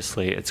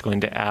previously. It's going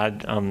to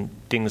add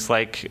things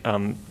like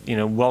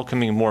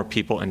welcoming more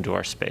people into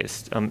our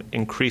space,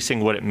 increasing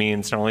what it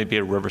means not only to be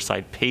a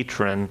Riverside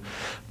patron,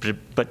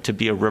 but to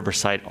be a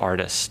Riverside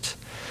artist.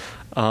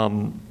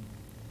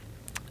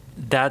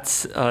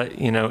 That's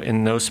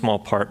in no small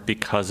part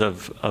because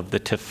of the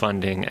TIF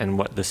funding and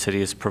what the city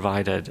has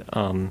provided.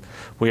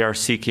 We are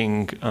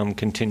seeking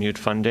continued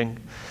funding.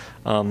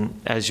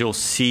 As you'll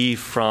see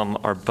from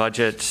our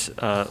budget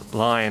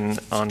line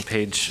on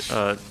page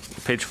 4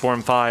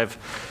 and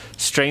 5,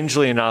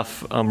 strangely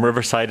enough,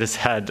 Riverside has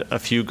had a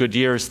few good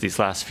years these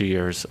last few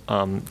years.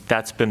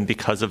 That's been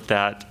because of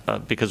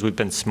that, because we've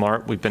been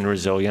smart, we've been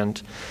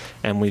resilient,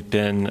 and we've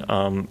been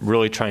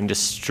really trying to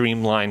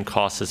streamline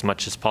costs as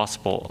much as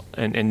possible,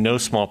 and in no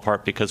small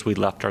part because we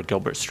left our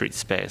Gilbert Street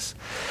space.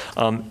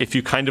 If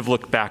you kind of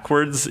look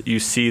backwards, you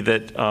see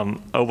that,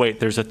 oh wait,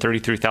 there's a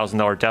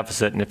 $33,000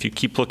 deficit, and if you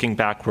keep looking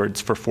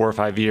backwards for 4 or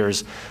 5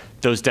 years,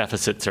 those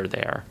deficits are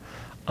there.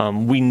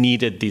 We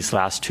needed these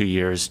last 2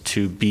 years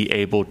to be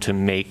able to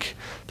make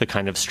the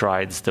kind of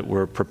strides that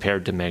we're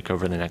prepared to make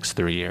over the next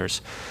 3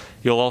 years.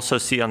 You'll also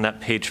see on that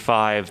page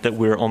 5 that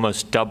we're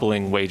almost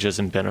doubling wages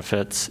and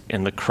benefits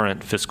in the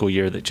current fiscal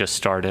year that just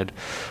started,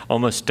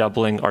 almost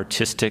doubling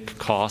artistic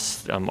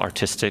costs,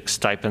 artistic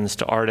stipends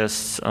to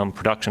artists,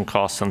 production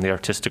costs in the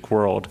artistic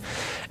world,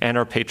 and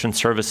our patron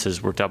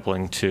services we're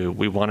doubling too.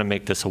 We want to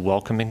make this a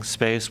welcoming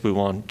space. We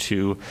want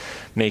to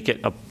make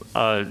it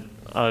a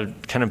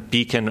kind of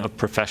beacon of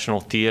professional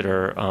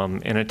theater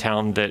in a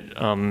town that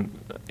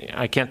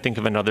I can't think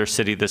of another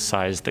city this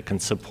size that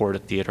can support a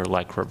theater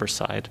like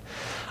Riverside.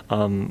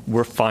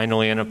 We're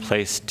finally in a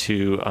place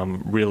to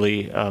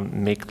really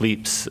make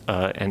leaps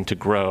and to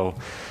grow,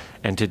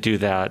 and to do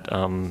that,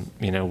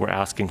 we're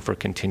asking for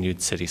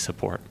continued city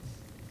support.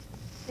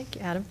 Thank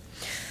you, Adam.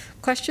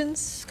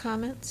 Questions,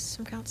 comments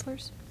from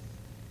councilors?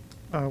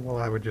 Well,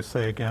 I would just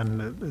say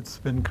again, it's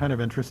been kind of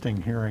interesting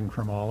hearing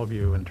from all of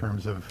you in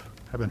terms of,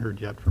 haven't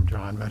heard yet from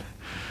John, but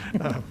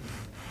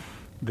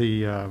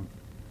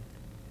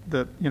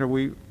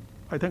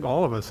I think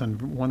all of us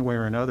in one way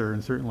or another,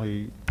 and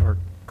certainly our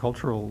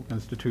cultural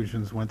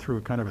institutions went through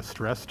kind of a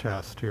stress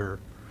test here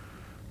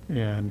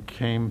and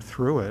came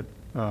through it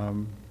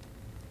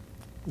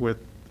with,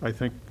 I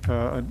think,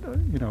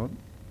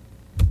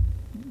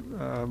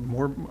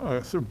 more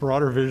sort of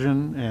broader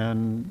vision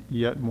and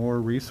yet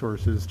more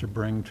resources to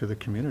bring to the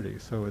community.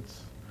 So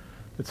it's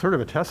sort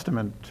of a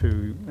testament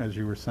to, as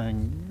you were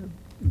saying,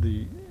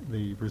 the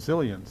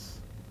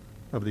resilience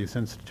of these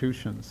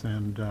institutions,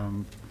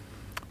 and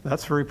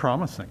that's very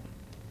promising.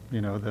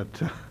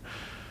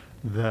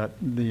 That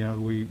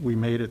we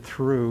made it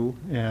through,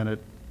 and it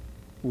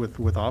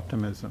with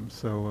optimism.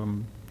 So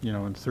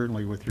and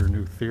certainly with your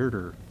new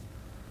theater,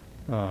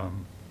 I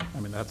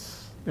mean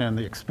and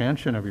the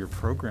expansion of your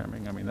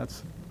programming. I mean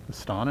that's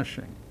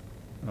astonishing.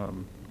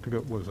 To go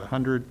was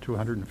 100 to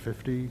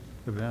 150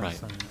 events.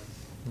 Right. I mean,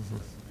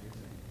 that's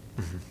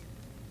amazing.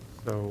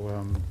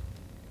 So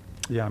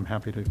yeah, I'm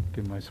happy to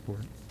give my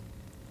support.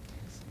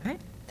 All right,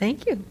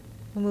 thank you.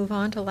 We'll move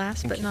on to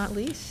last but not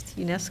least,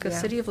 UNESCO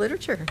City of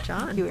Literature.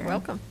 John, you're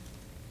welcome.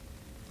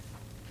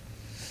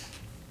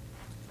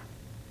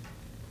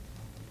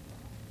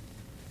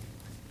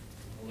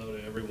 Hello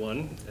to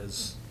everyone.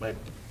 As my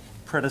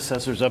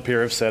predecessors up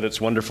here have said,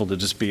 it's wonderful to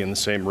just be in the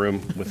same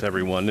room with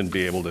everyone and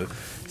be able to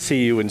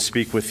see you and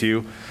speak with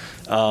you.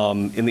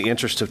 In the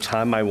interest of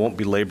time, I won't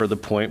belabor the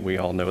point. We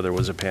all know there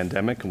was a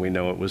pandemic, and we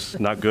know it was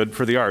not good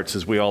for the arts,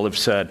 as we all have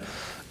said.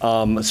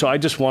 So I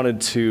just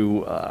wanted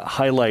to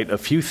highlight a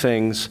few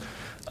things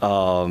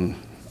that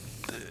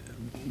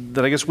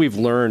I guess we've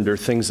learned, or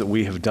things that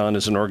we have done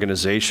as an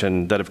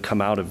organization that have come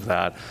out of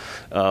that.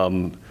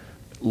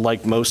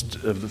 Like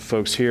most of the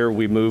folks here,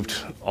 we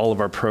moved all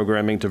of our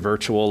programming to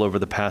virtual over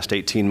the past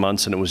 18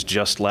 months, and it was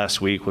just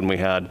last week when we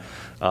had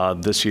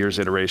this year's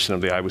iteration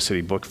of the Iowa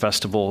City Book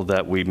Festival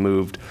that we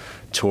moved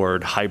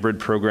toward hybrid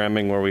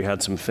programming, where we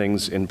had some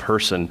things in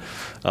person.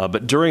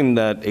 But during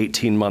that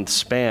 18-month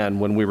span,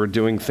 when we were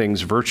doing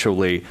things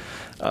virtually,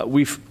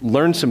 we've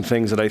learned some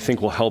things that I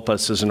think will help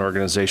us as an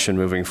organization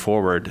moving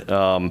forward.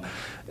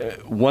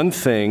 One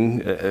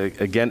thing,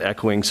 again,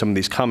 echoing some of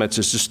these comments,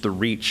 is just the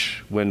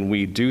reach when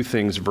we do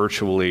things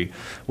virtually.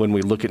 When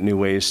we look at new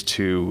ways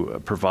to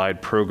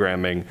provide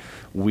programming,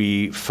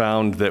 we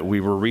found that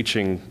we were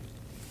reaching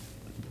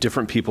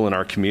different people in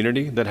our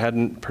community that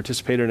hadn't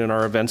participated in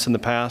our events in the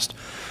past,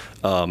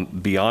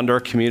 beyond our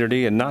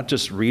community, and not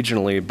just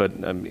regionally, but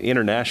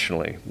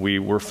internationally. We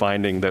were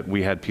finding that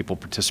we had people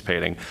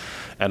participating.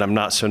 And I'm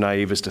not so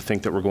naive as to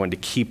think that we're going to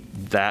keep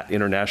that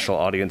international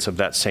audience of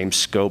that same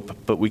scope,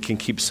 but we can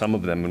keep some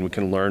of them, and we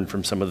can learn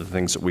from some of the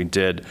things that we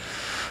did.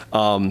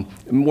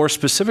 More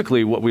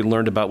specifically, what we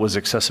learned about was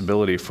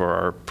accessibility for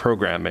our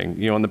programming.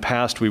 You know, in the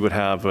past, we would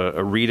have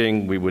a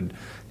reading, we would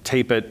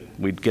tape it,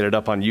 we'd get it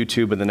up on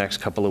YouTube in the next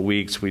couple of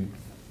weeks, we'd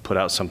put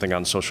out something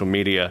on social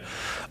media.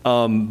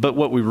 But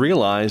what we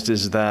realized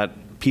is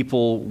that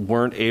people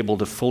weren't able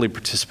to fully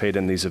participate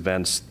in these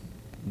events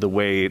the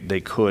way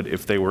they could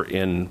if they were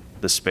in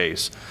the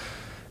space.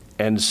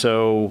 And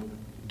so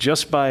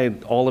just by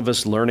all of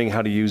us learning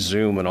how to use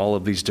Zoom and all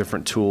of these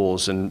different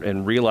tools,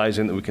 and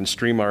realizing that we can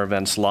stream our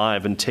events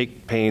live and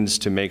take pains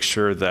to make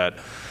sure that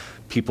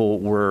people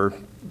were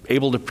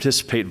able to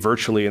participate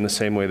virtually in the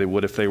same way they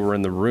would if they were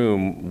in the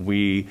room,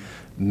 we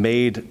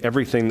made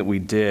everything that we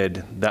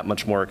did that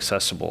much more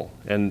accessible.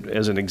 And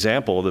as an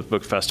example, the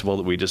book festival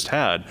that we just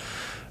had,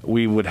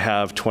 we would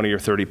have 20 or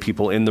 30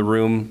 people in the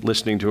room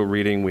listening to a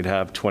reading. We'd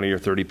have 20 or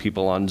 30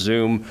 people on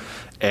Zoom.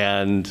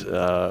 And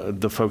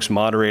the folks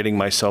moderating,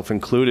 myself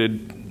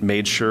included,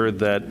 made sure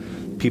that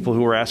people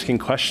who were asking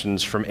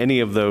questions from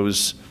any of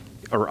those,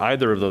 or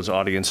either of those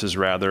audiences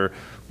rather,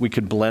 we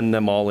could blend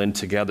them all in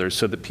together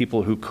so that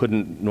people who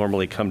couldn't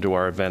normally come to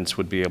our events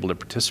would be able to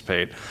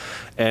participate.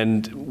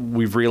 And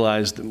we've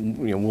realized, you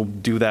know, we'll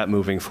do that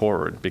moving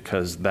forward,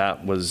 because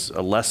that was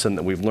a lesson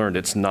that we've learned.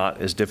 It's not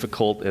as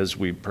difficult as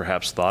we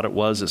perhaps thought it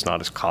was. It's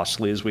not as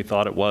costly as we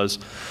thought it was.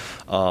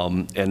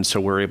 And so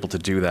we're able to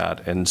do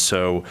that. And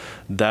so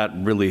that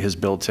really has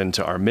built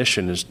into our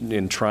mission, is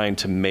in trying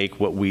to make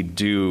what we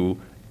do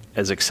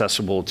as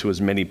accessible to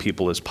as many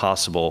people as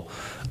possible.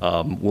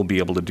 We'll be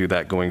able to do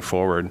that going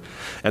forward.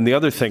 And the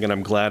other thing, and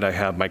I'm glad I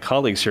have my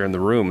colleagues here in the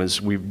room,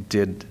 is we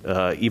did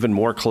even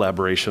more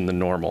collaboration than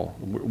normal.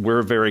 We're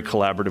a very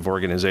collaborative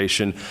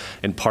organization,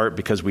 in part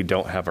because we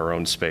don't have our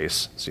own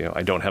space. So, you know,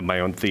 I don't have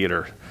my own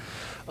theater.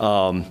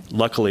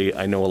 Luckily,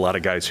 I know a lot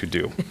of guys who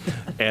do.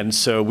 And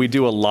so we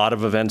do a lot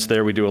of events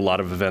there. We do a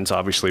lot of events,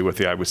 obviously, with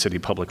the Iowa City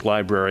Public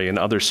Library and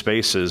other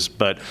spaces,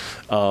 but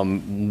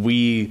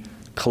we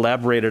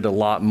collaborated a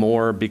lot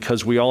more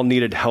because we all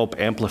needed help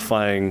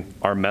amplifying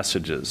our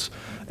messages.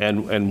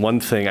 And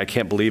one thing I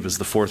can't believe, is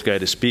the fourth guy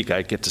to speak,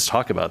 I get to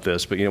talk about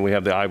this, but you know, we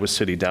have the Iowa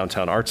City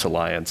Downtown Arts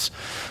Alliance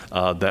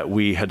that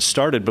we had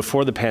started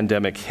before the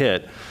pandemic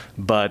hit,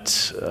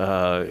 but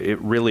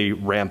it really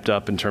ramped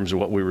up in terms of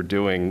what we were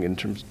doing, in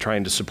terms of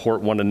trying to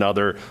support one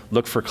another,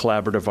 look for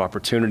collaborative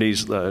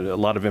opportunities, a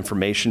lot of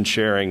information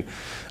sharing.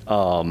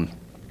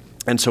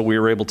 And so we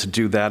were able to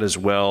do that as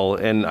well,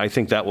 and I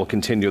think that will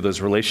continue.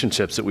 Those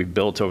relationships that we've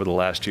built over the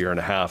last year and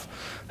a half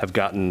have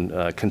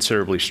gotten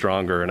considerably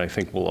stronger, and I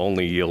think will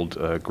only yield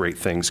great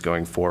things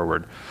going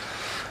forward.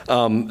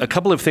 A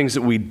couple of things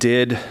that we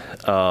did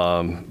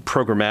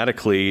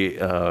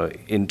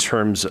programmatically in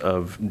terms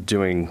of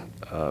doing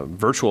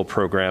virtual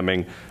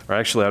programming, or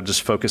actually I'll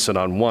just focus it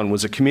on one,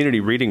 was a community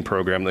reading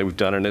program that we've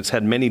done, and it's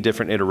had many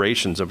different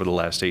iterations over the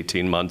last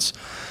 18 months.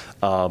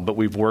 But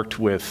we've worked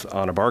with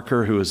Anna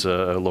Barker, who is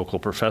a local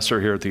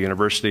professor here at the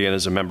university and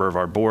is a member of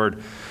our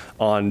board,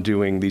 on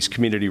doing these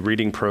community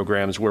reading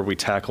programs where we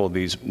tackle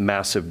these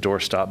massive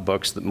doorstop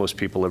books that most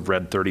people have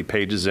read 30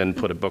 pages in,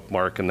 put a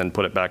bookmark, and then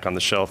put it back on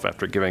the shelf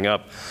after giving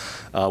up.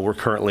 We're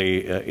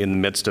currently in the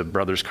midst of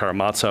Brothers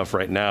Karamazov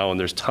right now, and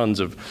there's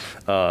tons of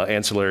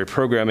ancillary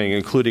programming,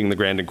 including the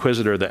Grand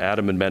Inquisitor that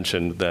Adam had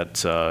mentioned,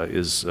 that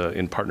is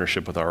in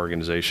partnership with our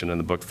organization and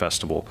the book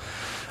festival.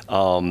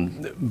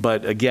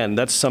 But again,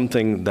 that's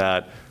something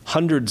that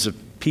hundreds of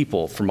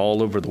people from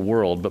all over the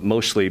world, but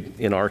mostly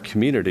in our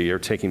community, are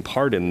taking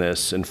part in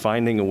this and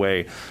finding a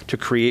way to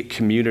create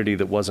community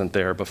that wasn't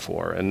there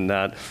before. And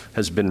that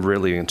has been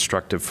really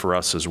instructive for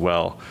us as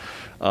well.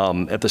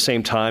 At the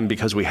same time,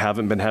 because we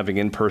haven't been having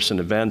in-person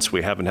events,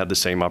 we haven't had the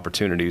same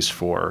opportunities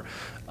for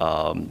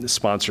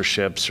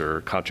sponsorships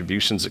or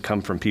contributions that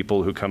come from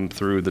people who come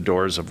through the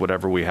doors of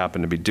whatever we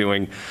happen to be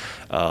doing.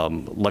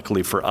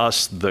 Luckily for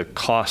us, the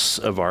costs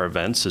of our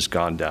events has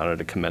gone down at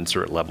a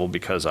commensurate level,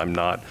 because I'm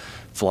not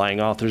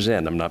flying authors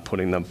in. I'm not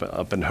putting them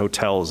up in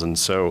hotels. And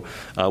so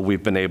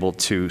we've been able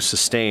to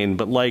sustain.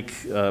 But like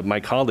my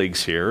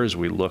colleagues here, as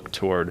we look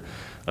toward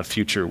a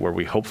future where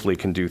we hopefully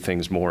can do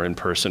things more in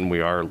person,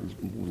 we are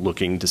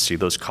looking to see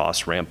those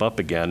costs ramp up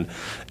again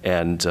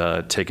and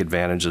take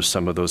advantage of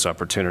some of those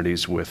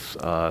opportunities with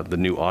the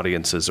new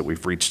audiences that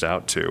we've reached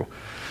out to.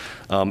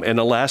 And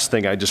the last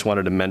thing I just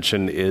wanted to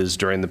mention is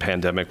during the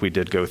pandemic, we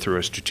did go through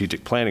a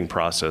strategic planning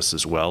process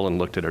as well and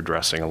looked at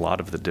addressing a lot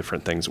of the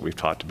different things that we've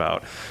talked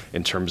about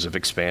in terms of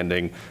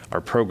expanding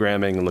our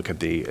programming and look at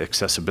the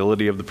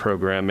accessibility of the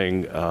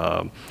programming,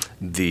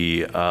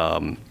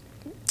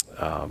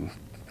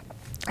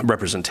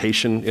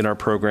 representation in our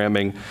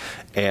programming,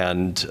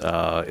 and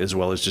as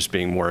well as just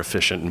being more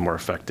efficient and more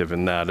effective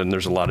in that. And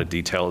there's a lot of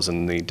details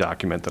in the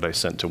document that I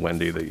sent to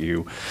Wendy that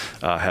you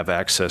have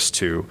access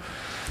to.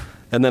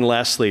 And then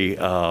lastly,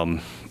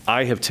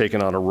 I have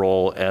taken on a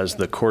role as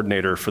the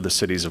coordinator for the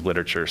Cities of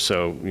Literature.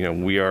 So, you know,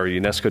 we are a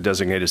UNESCO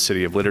designated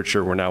city of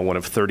literature. We're now one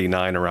of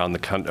 39 around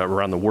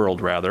the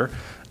world, rather.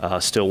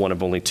 Still one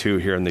of only 2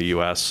 here in the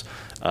U.S.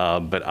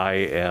 But I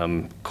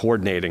am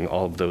coordinating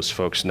all of those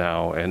folks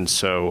now. And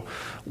so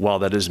while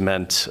that has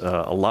meant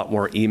a lot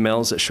more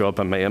emails that show up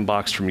in my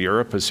inbox from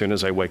Europe as soon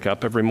as I wake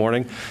up every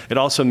morning, it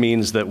also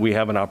means that we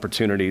have an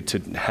opportunity to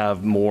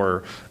have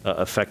more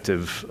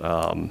effective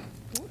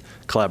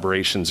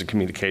collaborations and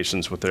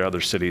communications with the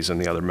other cities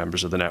and the other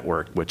members of the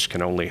network, which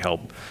can only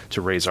help to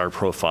raise our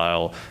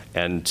profile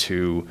and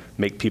to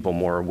make people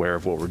more aware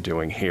of what we're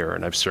doing here.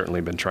 And I've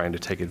certainly been trying to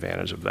take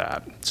advantage of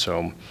that.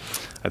 So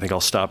I think I'll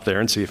stop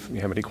there and see if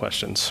you have any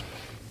questions.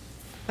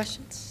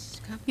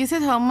 Questions? You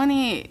said how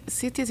many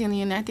cities in the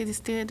United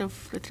States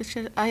of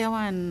literature?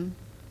 Iowa and...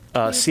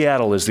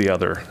 Seattle is the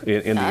other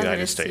in the other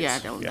United is States.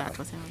 Seattle, Yeah. that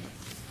was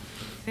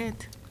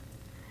great.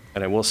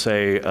 And I will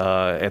say,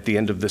 at the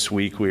end of this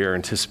week, we are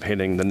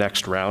anticipating the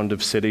next round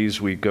of cities.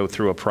 We go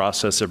through a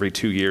process every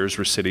 2 years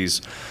where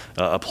cities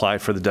apply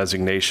for the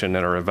designation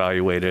and are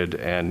evaluated,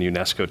 and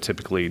UNESCO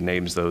typically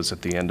names those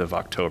at the end of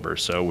October.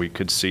 So we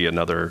could see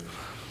another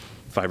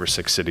 5 or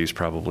 6 cities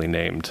probably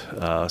named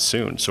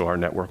soon. So our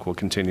network will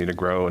continue to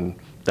grow and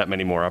that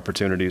many more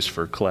opportunities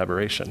for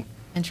collaboration.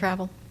 And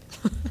travel.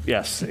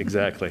 Yes,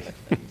 exactly.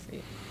 All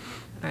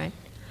right.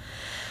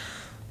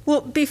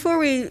 Well, before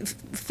we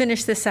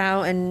finish this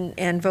out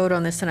and vote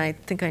on this, and I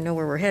think I know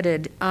where we're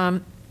headed,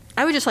 I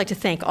would just like to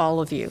thank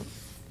all of you,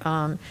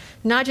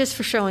 not just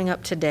for showing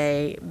up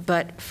today,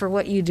 but for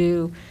what you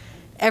do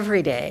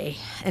every day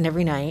and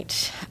every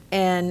night,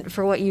 and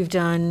for what you've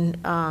done,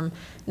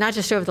 not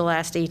just over the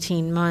last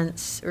 18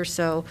 months or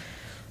so,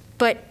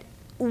 but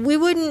you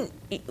wouldn't,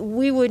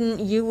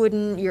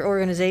 your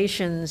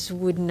organizations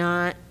would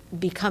not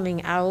be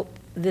coming out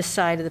this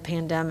side of the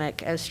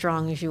pandemic as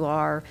strong as you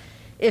are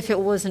if it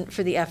wasn't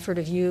for the effort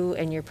of you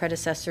and your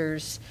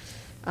predecessors,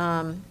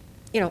 for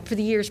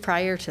the years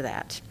prior to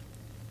that.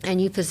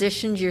 And you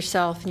positioned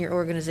yourself and your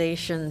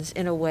organizations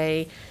in a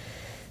way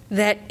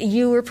that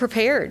you were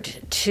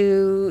prepared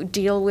to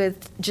deal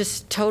with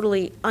just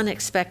totally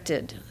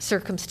unexpected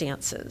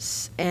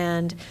circumstances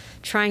and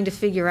trying to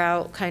figure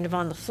out kind of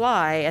on the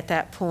fly at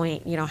that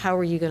point, how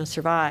are you going to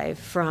survive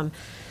from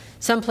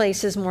some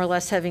places more or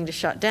less having to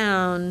shut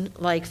down,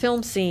 like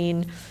Film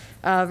Scene,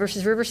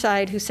 versus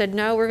Riverside, who said,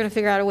 no, we're going to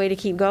figure out a way to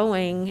keep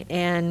going,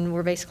 and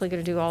we're basically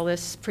going to do all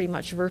this pretty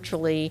much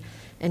virtually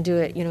and do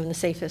it, in the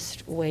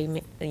safest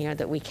way,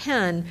 that we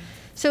can.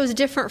 So it's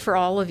different for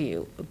all of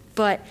you,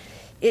 but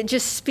it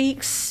just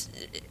speaks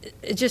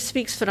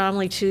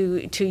phenomenally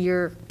to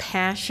your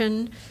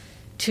passion,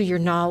 to your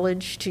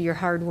knowledge, to your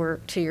hard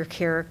work, to your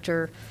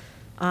character,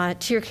 to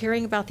your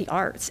caring about the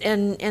arts,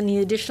 and the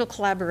additional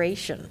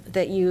collaboration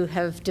that you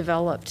have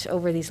developed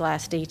over these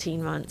last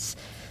 18 months.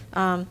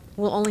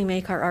 Will only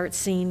make our art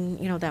scene,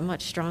 that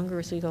much stronger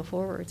as we go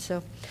forward.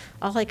 So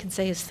all I can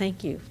say is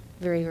thank you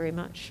very, very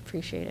much.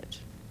 Appreciate it.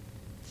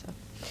 So.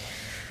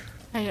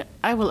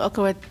 I will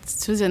echo what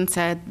Susan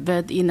said,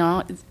 but,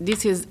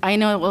 I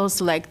know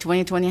also like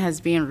 2020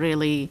 has been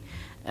really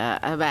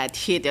a bad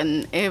hit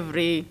on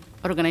every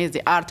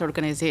art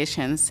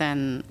organizations,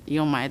 and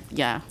you might,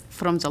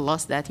 from the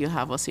loss that you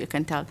have also you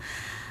can tell.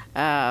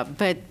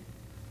 But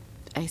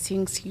I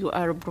think you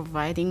are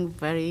providing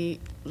very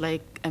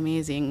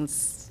amazing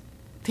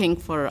thing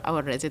for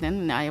our residents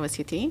in Iowa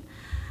City,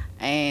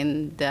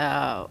 and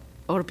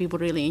our people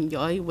really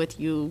enjoy what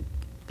you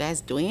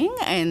guys doing,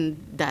 and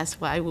that's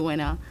why we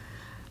wanna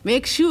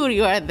make sure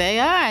you are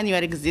there and you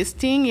are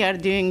existing, you are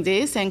doing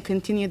this, and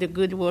continue the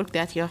good work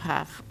that you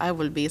have. I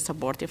will be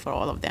supportive for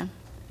all of them.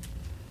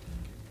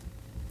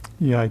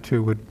 Yeah, I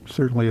too would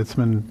certainly.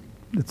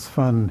 It's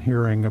fun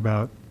hearing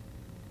about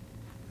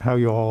how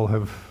you all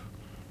have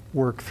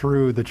worked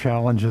through the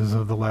challenges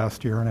of the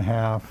last year and a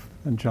half.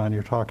 And John,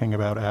 you're talking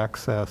about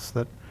access.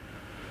 That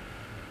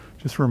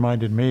just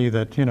reminded me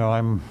that,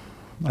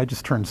 I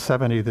just turned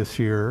 70 this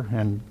year,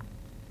 and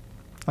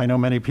I know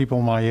many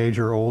people my age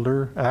or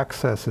older.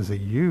 Access is a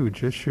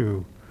huge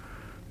issue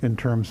in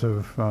terms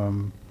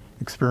of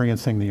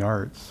experiencing the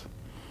arts.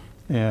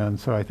 And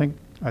so I think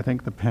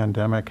the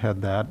pandemic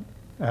had that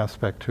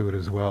aspect to it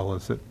as well,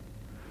 is that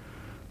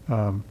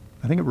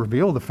I think it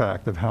revealed the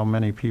fact of how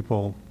many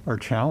people are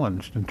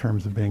challenged in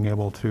terms of being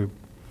able to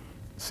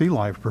see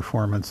live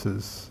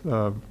performances,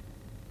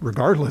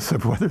 regardless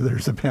of whether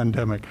there's a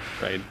pandemic.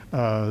 Right.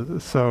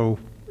 So,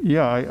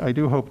 yeah, I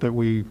do hope that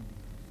we've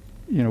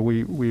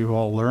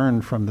all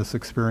learned from this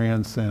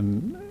experience,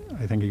 and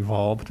I think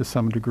evolved to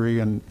some degree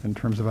in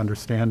terms of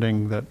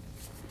understanding that,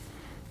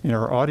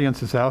 our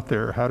audience is out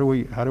there. How do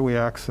we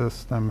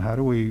access them? How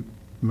do we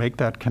make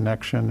that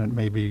connection? And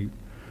maybe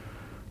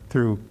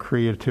through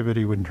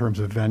creativity in terms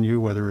of venue,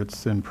 whether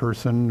it's in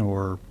person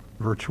or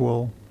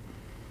virtual.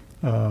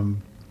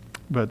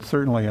 But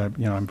certainly,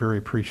 I'm very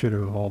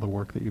appreciative of all the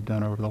work that you've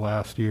done over the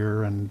last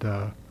year, and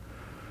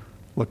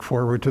look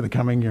forward to the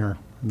coming year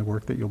and the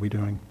work that you'll be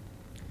doing.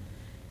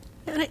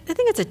 And I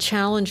think it's a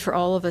challenge for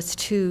all of us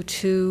too,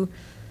 to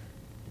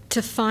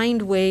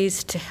find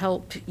ways to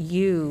help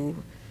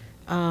you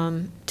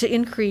to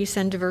increase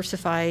and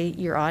diversify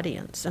your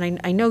audience. And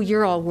I know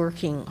you're all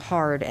working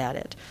hard at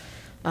it.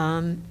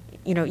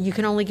 You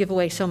can only give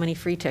away so many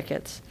free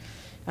tickets.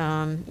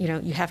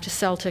 You have to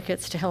sell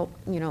tickets to help,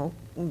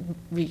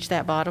 reach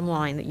that bottom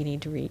line that you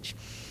need to reach.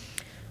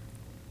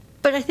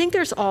 But I think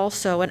there's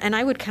also, and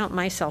I would count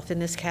myself in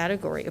this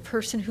category, a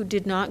person who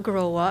did not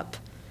grow up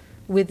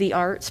with the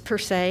arts per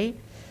se.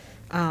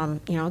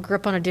 Grew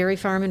up on a dairy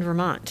farm in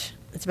Vermont.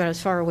 It's about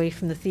as far away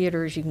from the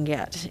theater as you can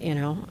get,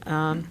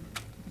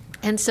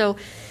 And so,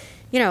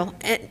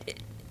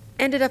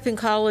 ended up in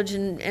college,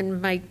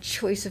 and my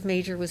choice of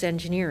major was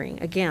engineering.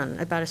 Again,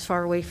 about as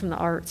far away from the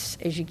arts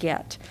as you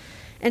get.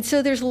 And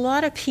so there's a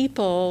lot of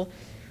people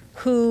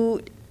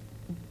who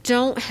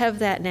don't have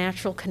that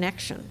natural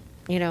connection,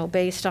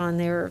 based on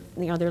their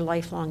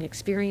lifelong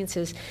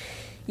experiences.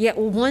 Yet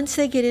once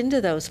they get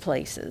into those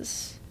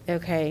places,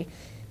 okay,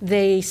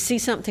 they see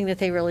something that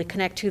they really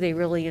connect to, they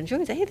really enjoy,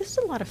 and say, hey, this is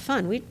a lot of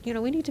fun. We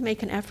need to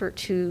make an effort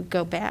to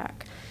go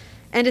back.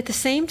 And at the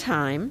same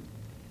time,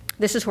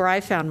 this is where I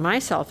found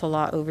myself a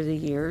lot over the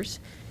years,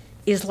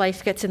 is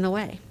life gets in the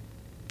way.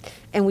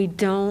 And we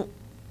don't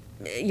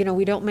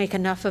make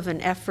enough of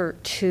an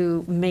effort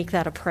to make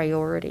that a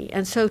priority.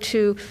 And so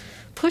to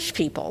push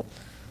people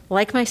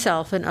like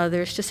myself and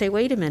others to say,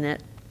 wait a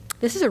minute,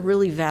 this is a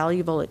really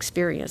valuable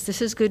experience. This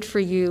is good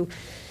for you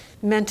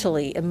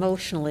mentally,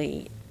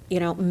 emotionally.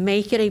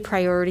 Make it a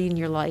priority in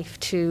your life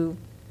to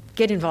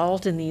get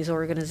involved in these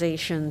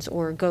organizations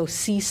or go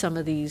see some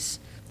of these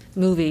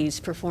movies,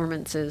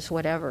 performances,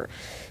 whatever.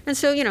 And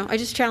so, I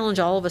just challenge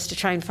all of us to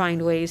try and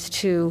find ways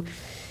to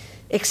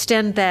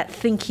extend that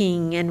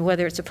thinking, and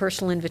whether it's a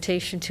personal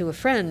invitation to a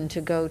friend to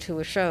go to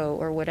a show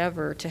or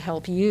whatever, to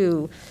help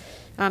you.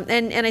 And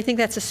I think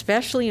that's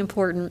especially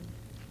important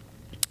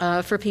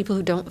for people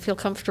who don't feel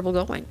comfortable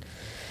going.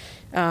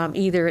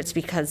 Either it's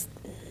because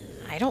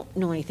I don't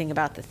know anything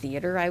about the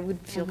theater, I would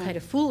feel kind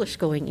of foolish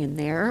going in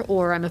there,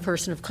 or I'm a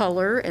person of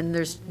color and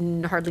there's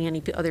hardly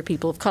any other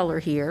people of color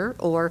here,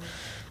 or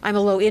I'm a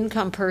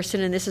low-income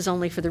person and this is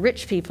only for the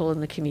rich people in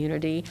the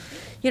community.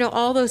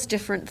 All those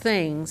different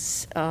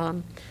things.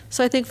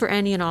 So I think for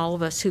any and all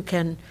of us who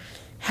can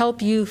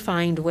help you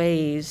find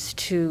ways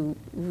to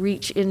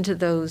reach into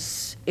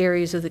those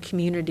areas of the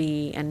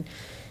community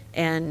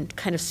and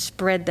kind of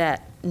spread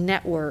that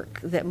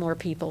network, that more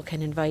people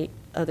can invite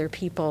other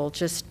people,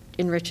 just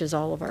enriches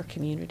all of our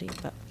community.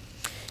 But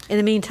in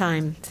the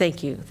meantime,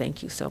 thank you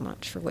so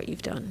much for what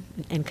you've done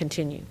and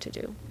continue to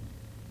do.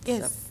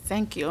 Yes,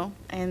 thank you.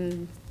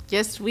 And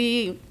yes,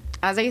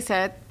 as I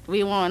said,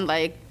 we want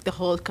the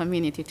whole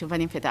community to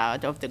benefit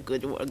out of the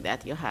good work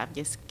that you have.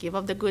 Just keep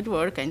up the good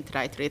work and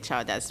try to reach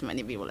out as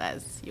many people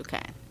as you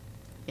can.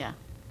 Yeah,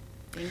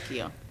 thank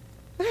you.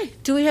 Okay,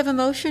 do we have a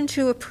motion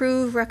to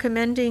approve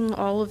recommending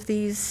all of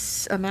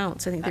these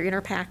amounts? I think they're in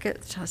our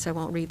packet, so I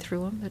won't read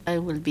through them. I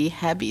will be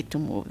happy to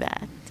move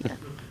that. Yeah.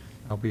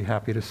 I'll be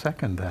happy to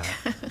second that.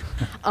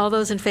 All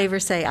those in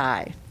favor say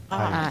aye.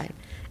 Aye.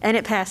 And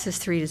it passes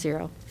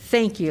 3-0.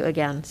 Thank you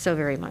again so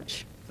very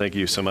much. Thank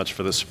you so much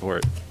for the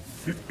support.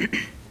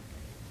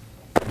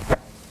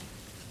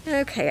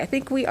 Okay, I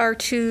think we are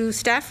to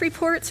staff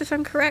reports, if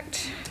I'm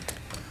correct.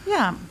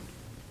 Yeah.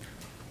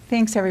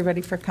 Thanks,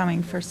 everybody, for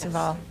coming, first of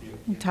all.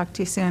 We'll talk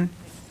to you soon.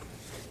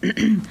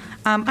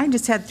 I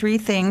just had 3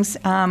 things.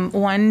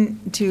 One,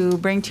 to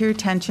bring to your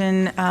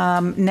attention,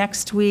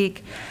 next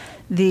week,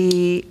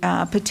 the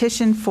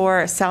petition for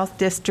a South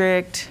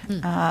District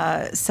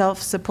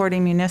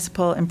self-supporting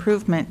municipal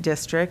improvement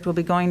district will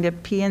be going to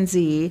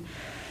P&Z,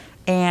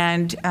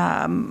 and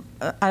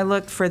I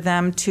look for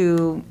them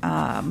to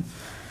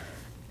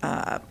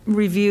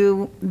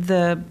review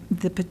the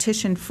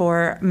petition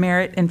for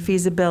merit and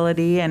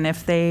feasibility, and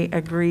if they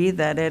agree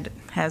that it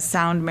has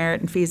sound merit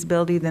and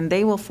feasibility, then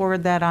they will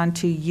forward that on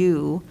to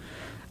you.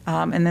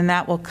 And then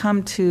that will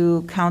come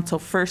to council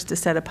first to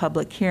set a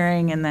public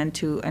hearing, and then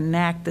to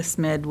enact the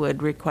SMID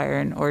would require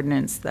an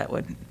ordinance that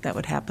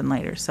would happen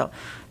later. So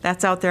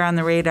that's out there on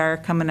the radar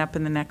coming up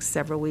in the next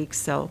several weeks.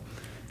 So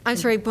I'm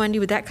sorry, Wendy,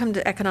 would that come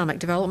to Economic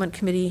Development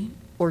Committee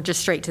or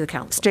just straight to the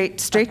council? Straight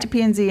to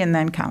P&Z and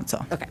then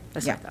council. Okay,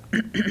 that's Yeah. like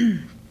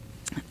that.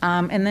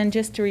 And then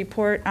just to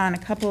report on a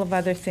couple of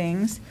other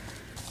things.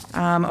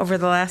 Over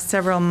the last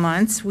several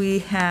months, we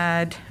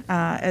had,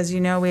 as you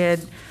know, we had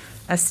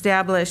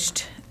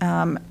established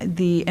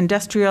the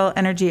Industrial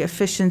Energy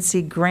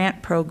Efficiency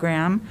Grant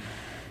Program,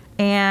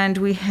 and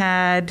we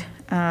had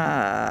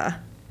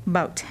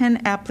about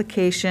 10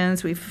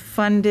 applications. We've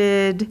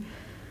funded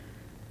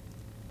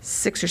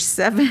 6 or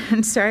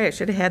 7, sorry, I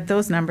should have had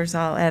those numbers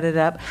all added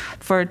up,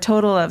 for a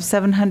total of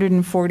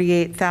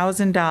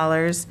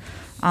 $748,000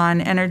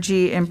 on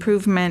energy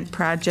improvement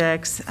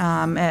projects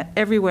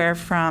everywhere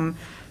from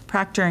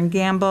Procter &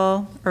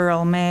 Gamble,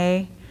 Earl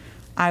May,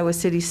 Iowa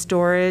City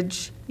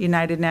Storage,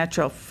 United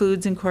Natural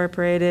Foods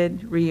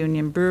Incorporated,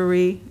 Reunion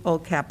Brewery,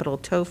 Old Capitol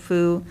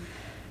Tofu,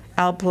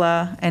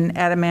 Alpla, and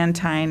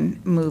Adamantine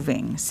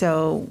Moving.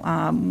 So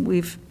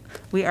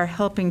we are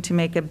helping to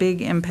make a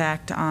big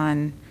impact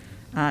on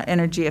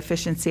energy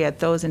efficiency at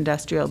those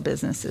industrial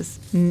businesses.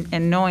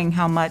 And knowing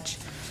how much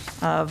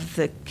of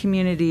the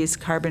community's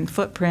carbon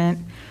footprint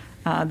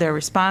they're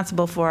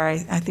responsible for, I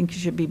think you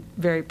should be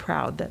very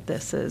proud that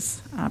this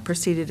has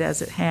proceeded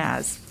as it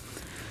has.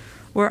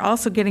 We're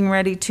also getting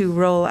ready to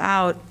roll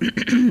out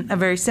a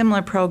very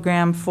similar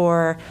program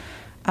for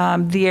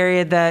the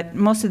area that,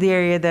 most of the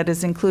area that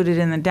is included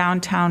in the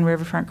downtown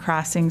riverfront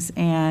crossings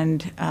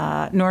and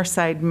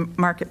Northside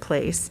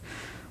Marketplace,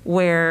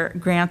 where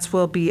grants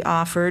will be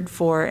offered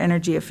for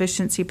energy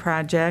efficiency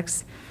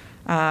projects.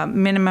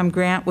 Minimum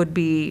grant would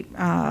be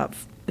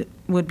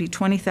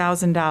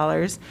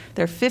 $20,000.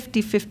 They're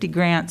 50-50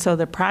 grants, so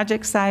the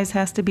project size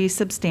has to be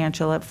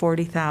substantial at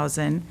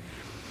 $40,000.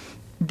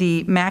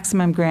 The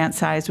maximum grant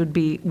size would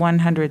be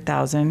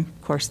 $100,000.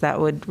 Of course, that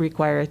would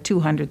require a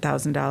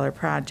 $200,000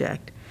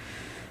 project.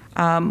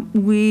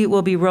 We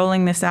will be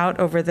rolling this out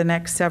over the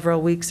next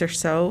several weeks or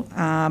so,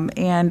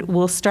 and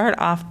we'll start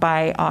off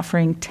by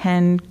offering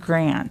 10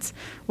 grants.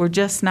 We're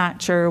just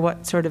not sure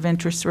what sort of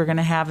interest we're going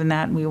to have in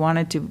that, and we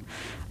wanted to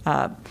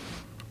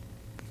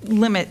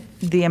limit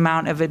the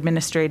amount of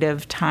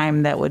administrative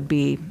time that would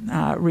be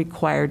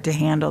required to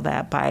handle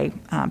that by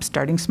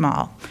starting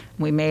small.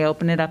 We may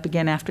open it up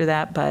again after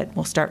that, but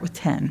we'll start with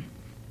 10.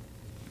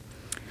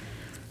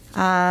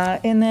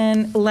 And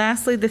then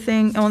lastly,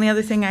 the only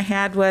other thing I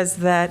had was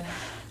that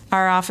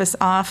our office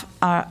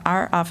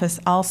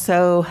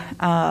also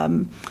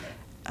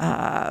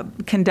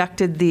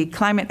conducted the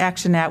Climate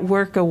Action at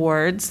Work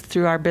Awards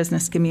through our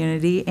business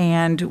community,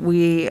 and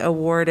we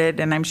awarded,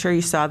 and I'm sure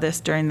you saw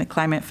this during the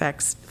Climate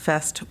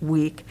Fest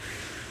week,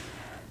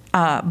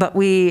 but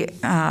we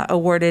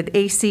awarded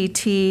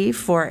ACT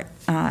for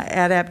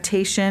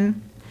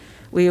adaptation.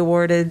 We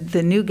awarded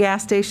the new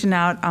gas station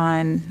out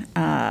on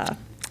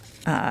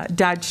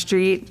Dodge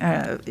Street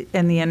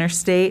and the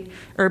interstate,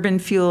 Urban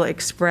Fuel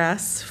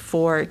Express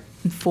for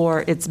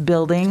its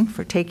building,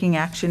 for taking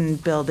action in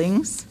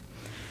buildings.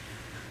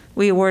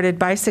 We awarded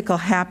Bicycle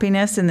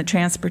Happiness in the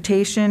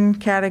transportation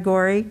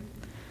category,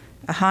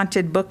 a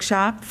Haunted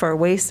Bookshop for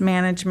waste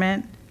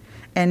management,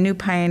 and New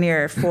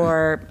Pioneer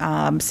for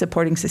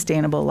supporting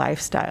sustainable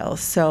lifestyles.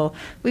 So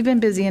we've been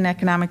busy in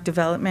economic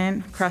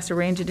development across a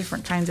range of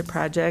different kinds of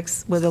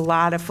projects with a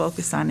lot of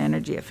focus on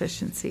energy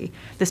efficiency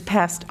this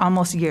past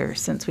almost year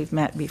since we've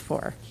met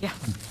before. Yeah,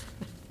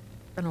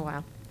 been a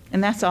while.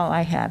 And that's all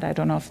I had. I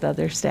don't know if the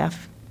other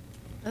staff.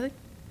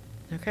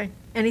 Okay.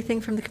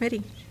 Anything from the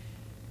committee?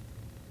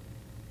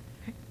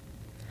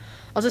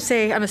 I'll just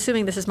say, I'm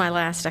assuming this is my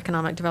last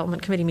Economic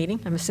Development Committee meeting.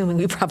 I'm assuming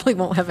we probably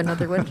won't have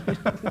another one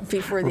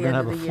before the end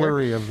of the year. We're going to have a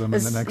flurry of them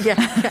in the next. Yeah,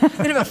 we're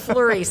going to have a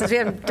flurry since we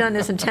haven't done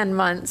this in 10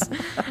 months.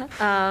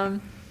 So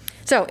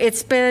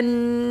it's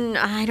been,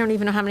 I don't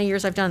even know how many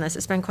years I've done this.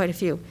 It's been quite a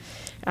few.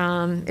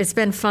 It's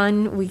been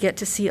fun. We get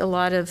to see a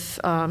lot of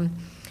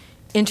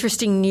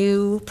interesting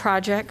new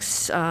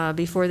projects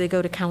before they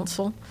go to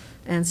council.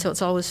 And so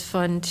it's always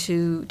fun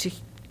to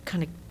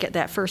kind of get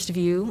that first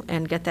view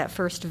and get that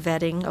first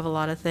vetting of a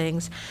lot of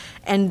things.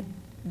 And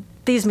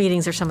these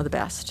meetings are some of the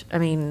best. I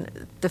mean,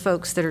 the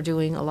folks that are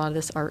doing a lot of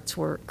this arts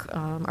work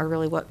are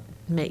really what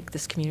make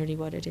this community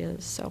what it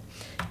is. So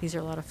these are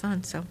a lot of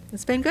fun. So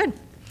it's been good.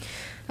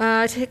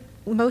 Take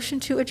motion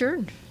to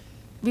adjourn.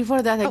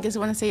 Before that, I just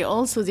want to say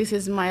also, this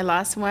is my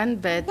last one,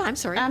 but I'm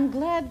sorry. I'm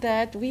glad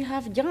that we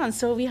have John,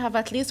 so we have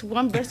at least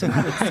one person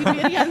who has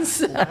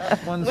experience.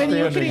 When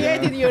you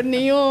created your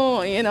new,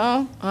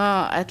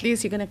 at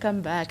least you're going to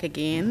come back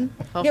again.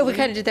 Hopefully. Yeah, we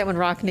kind of did that when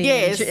Rockney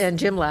and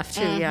Jim left,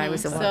 too. Yeah, I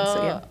was the one,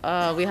 so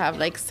yeah. We have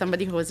like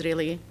somebody who was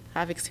really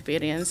have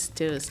experience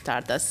to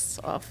start us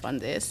off on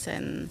this,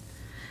 and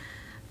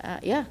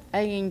yeah,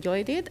 I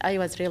enjoyed it. I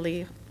was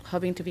really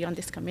hoping to be on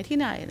this committee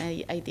now, and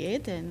I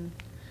did, and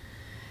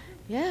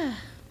yeah,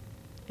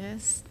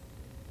 yes.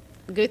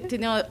 Good to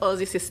know all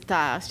this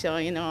stuff, so,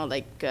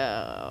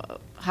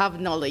 have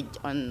knowledge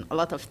on a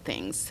lot of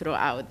things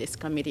throughout this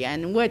committee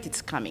and what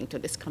is coming to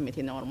this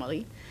committee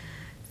normally.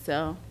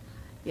 So,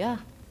 yeah,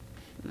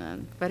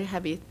 I'm very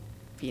happy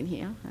being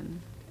here.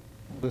 And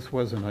this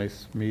was a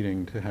nice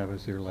meeting to have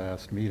as your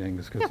last meeting,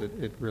 because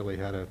it really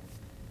had a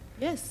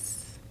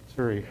yes,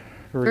 very,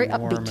 very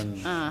warm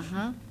upbeat.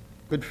 and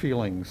good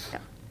feelings. Yeah.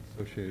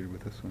 associated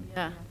with this one.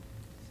 Yeah.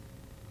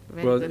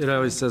 Very Well, good it for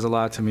always me. says a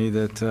lot to me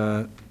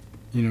that,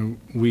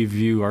 we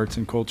view arts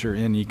and culture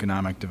in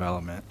economic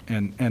development,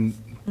 and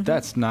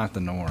that's not the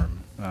norm.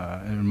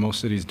 And most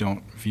cities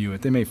don't view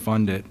it. They may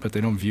fund it, but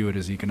they don't view it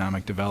as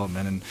economic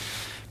development. And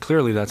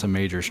clearly, that's a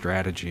major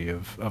strategy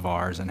of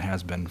ours and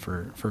has been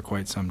for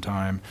quite some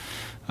time.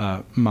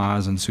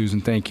 Maz and Susan,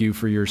 thank you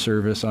for your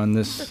service on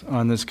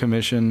this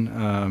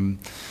commission.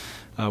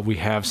 We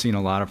have seen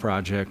a lot of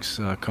projects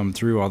come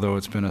through, although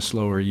it's been a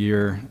slower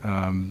year.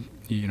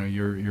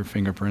 Your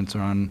fingerprints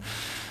are on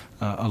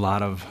a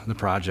lot of the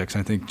projects.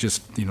 I think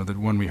just, the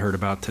one we heard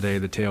about today,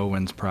 the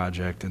Tailwinds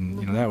project, and,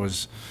 that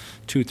was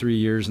 2-3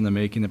 years in the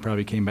making. That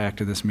probably came back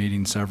to this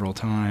meeting several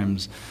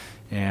times.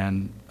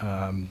 And,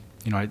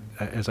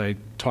 as I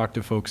talk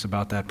to folks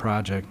about that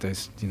project,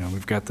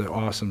 we've got the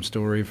awesome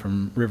story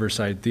from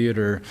Riverside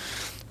Theater.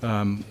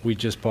 We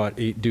just bought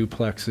 8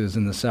 duplexes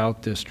in the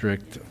South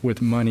District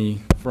with money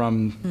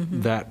from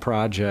that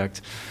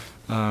project.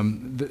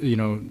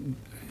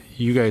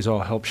 You guys all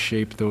helped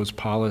shape those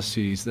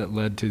policies that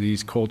led to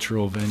these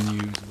cultural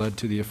venues, led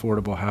to the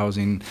affordable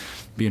housing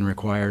being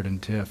required in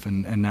TIF,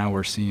 and now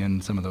we're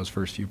seeing some of those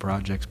first few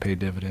projects pay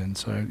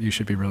dividends. So you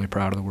should be really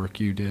proud of the work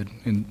you did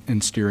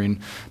in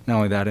steering not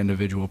only that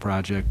individual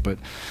project, but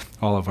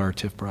all of our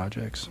TIF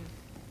projects.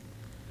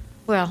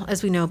 Well,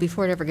 as we know,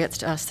 before it ever gets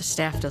to us, the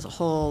staff does a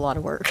whole lot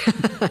of work.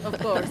 Of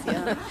course,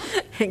 yeah.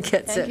 And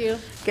gets Thank you.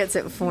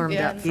 it formed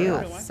Yeah, up for for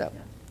everyone. us, so.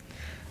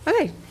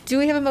 Okay, do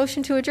we have a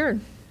motion to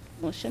adjourn?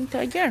 Motion to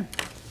adjourn.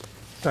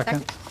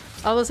 Second.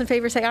 All those in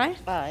favor say aye.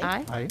 Aye.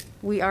 Aye. Aye.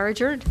 We are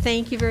adjourned.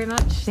 Thank you very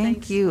much.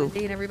 Thank you. Thanks,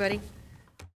 Wendy and everybody.